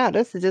Underdark now.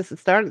 This is just the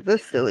start of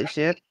this silly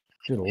shit.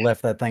 Should have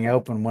left that thing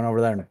open, went over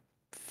there and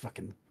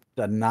fucking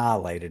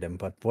annihilated him,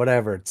 but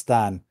whatever, it's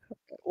done.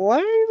 Why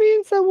are you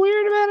being so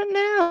weird about it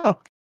now?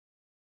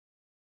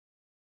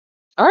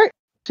 All right.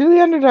 To the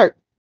Underdark.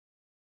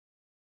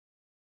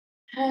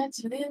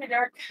 To the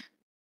Underdark.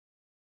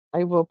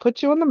 I will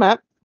put you on the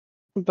map,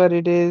 but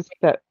it is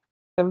that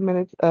 7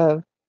 minutes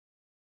of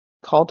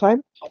call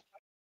time.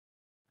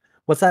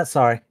 What's that?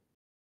 Sorry.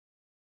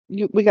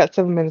 We got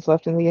 7 minutes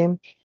left in the game.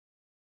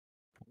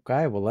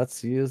 Okay, well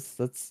let's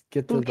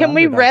get to the Can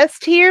we Underdark.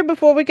 rest here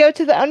before we go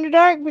to the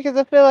Underdark? Because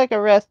I feel like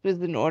a rest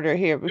is in order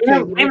here. We Because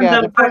haven't we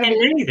got done fucking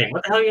anything.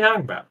 What the hell are you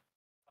talking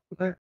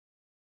about?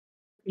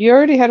 You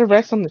already had a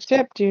rest on the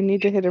ship. Do you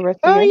need to hit a rest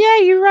Oh again? yeah,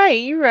 you're right.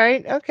 You're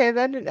right. Okay, I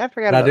forgot. But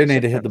I about do the need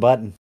ship to hit the time.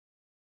 button.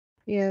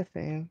 Yeah,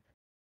 same.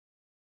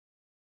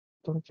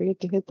 Don't forget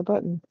to hit the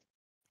button.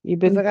 You've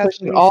 'Cause been I got so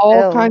pushing many all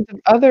spells. kinds of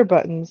other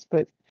buttons,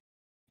 but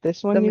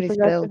this one So you many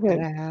forgot to spells that hit.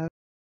 I have.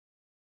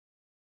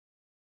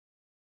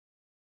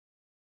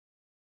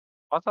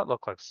 What's that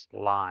look like?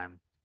 Slime.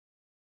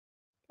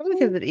 Probably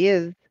because it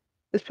is.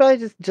 It's probably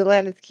just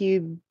gelatinous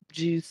cube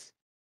juice.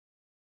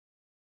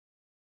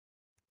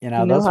 You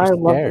know, You know those how are I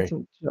love scary. this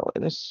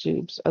gelatinous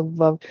cubes. I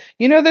love.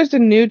 You know, there's a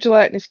new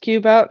gelatinous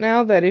cube out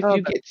now that if Oh,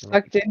 you that's get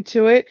sucked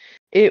into it,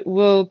 it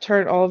will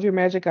turn all of your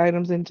magic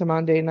items into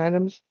mundane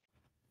items.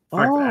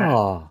 Fuck that.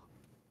 Oh,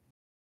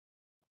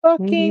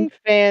 Fucking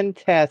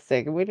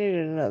fantastic. We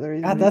needed another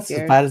reason God, to be that's as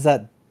scared. bad as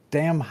that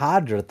damn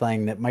Hydra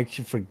thing that makes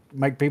you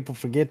make people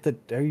forget that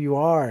who you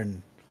are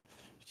and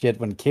shit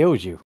when it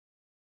kills you.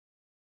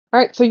 All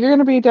right, so you're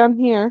gonna be down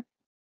here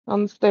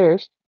on the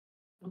stairs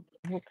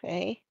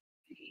Okay.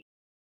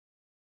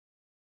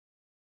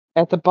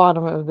 at the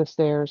bottom of the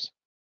stairs.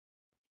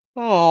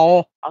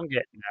 Oh. I'm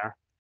getting there.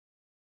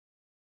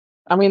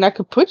 I mean, I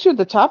could put you at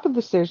the top of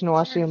the stairs,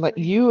 Nawashi, and let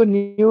you and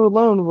you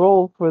alone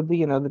roll for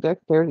the the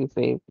dexterity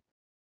save.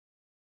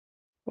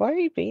 Why are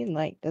you being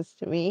like this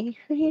to me?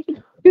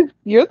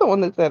 You're the one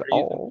that said,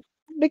 Reason. "Oh."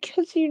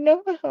 Because you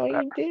know how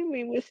you did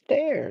me with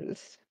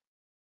stairs.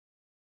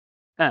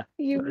 Huh,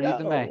 You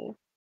reason me. know.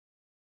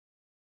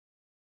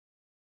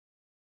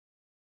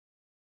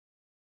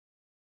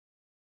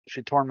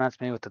 She torments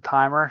me with the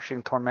timer. She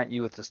can torment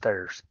you with the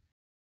stairs.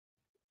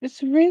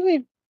 It's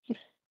really.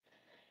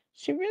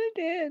 She really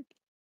did.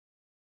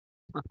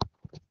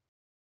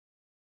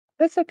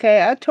 That's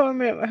okay. I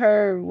torment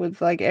her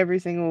with like every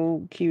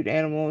single cute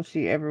animal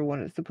she ever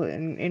wanted to put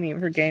in any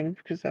of her games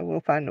because I will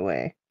find a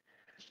way.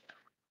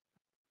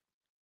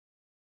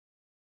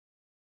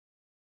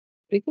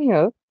 Speaking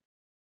of,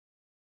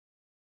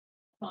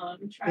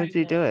 Did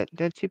you do it?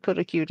 Did she put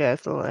a cute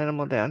ass little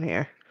animal down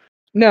here?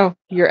 no,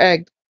 your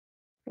egg.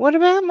 What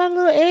about my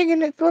little egg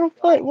and its little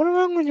foot? What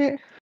wrong with it?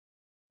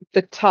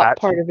 The top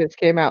That's part of it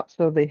came out,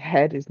 so the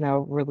head is now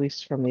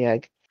released from the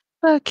egg.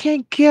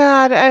 Okay,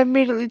 God. I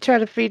immediately try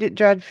to feed it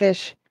dried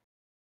fish.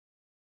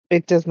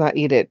 It does not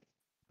eat it.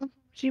 Do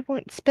you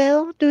want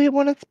spell? Do you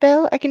want a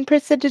spell? I can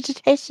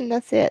prestidigitation,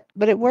 that's it.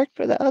 But it worked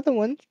for the other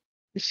ones.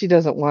 She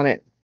doesn't want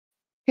it.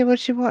 Okay, what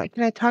she want?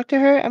 Can I talk to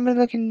her? I'm gonna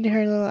look into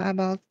her little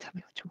eyeballs. Tell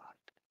me what you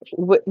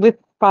want. With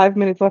 5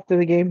 minutes left of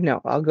the game,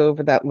 no, I'll go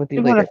over that with you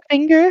You want later. a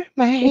finger?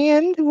 My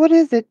hand? What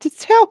is it?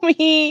 Just tell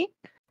me.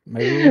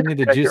 Maybe we need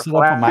to Check juice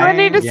your it up on Do my I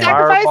need to yeah.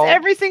 sacrifice Fireball.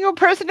 every single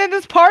person in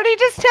this party?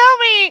 Just tell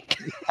me.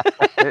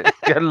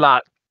 good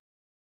luck.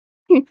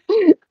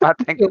 I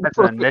think that's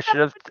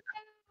an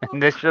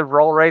initiative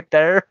roll right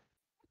there.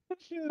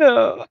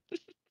 No.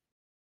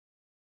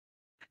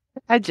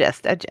 I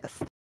jest.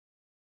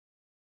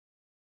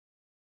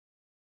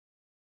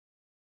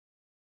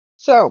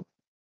 So,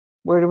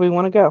 where do we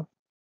want to go?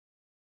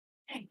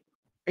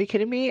 Are you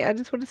kidding me? I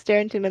just want to stare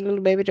into my little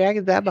baby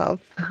dragon's eyeballs.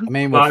 I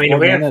mean, Well, with I mean, 4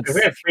 if we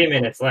minutes, have 3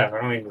 minutes left,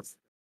 I don't mean it's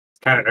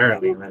kind of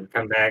early, and then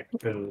come back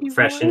and You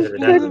fresh into the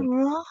want dungeon.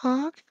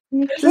 rock?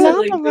 There's Lava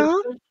really good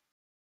rock? food.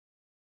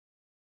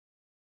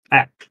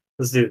 Ah,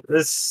 let's do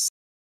this.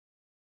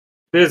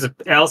 There's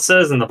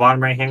Elsa's in the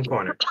bottom right hand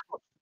corner.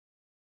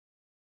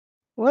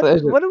 What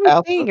Is it what are we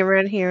Alpha? seeing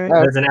around here?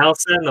 Oh. There's an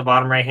Elsa in the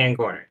bottom right hand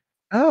corner.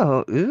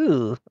 Oh,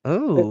 ooh,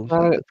 ooh,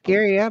 not it.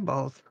 scary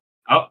eyeballs.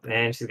 Oh,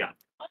 and she's gone.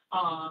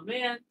 Aw,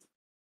 man.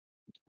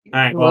 All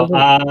right. Well,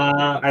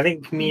 I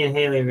think me and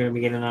Haley are gonna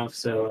be getting off.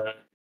 So,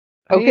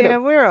 Okay. Yeah,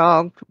 we're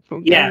all.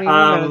 Yeah, I mean, we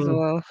might as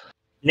well.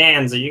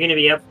 Nans, are you gonna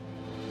be up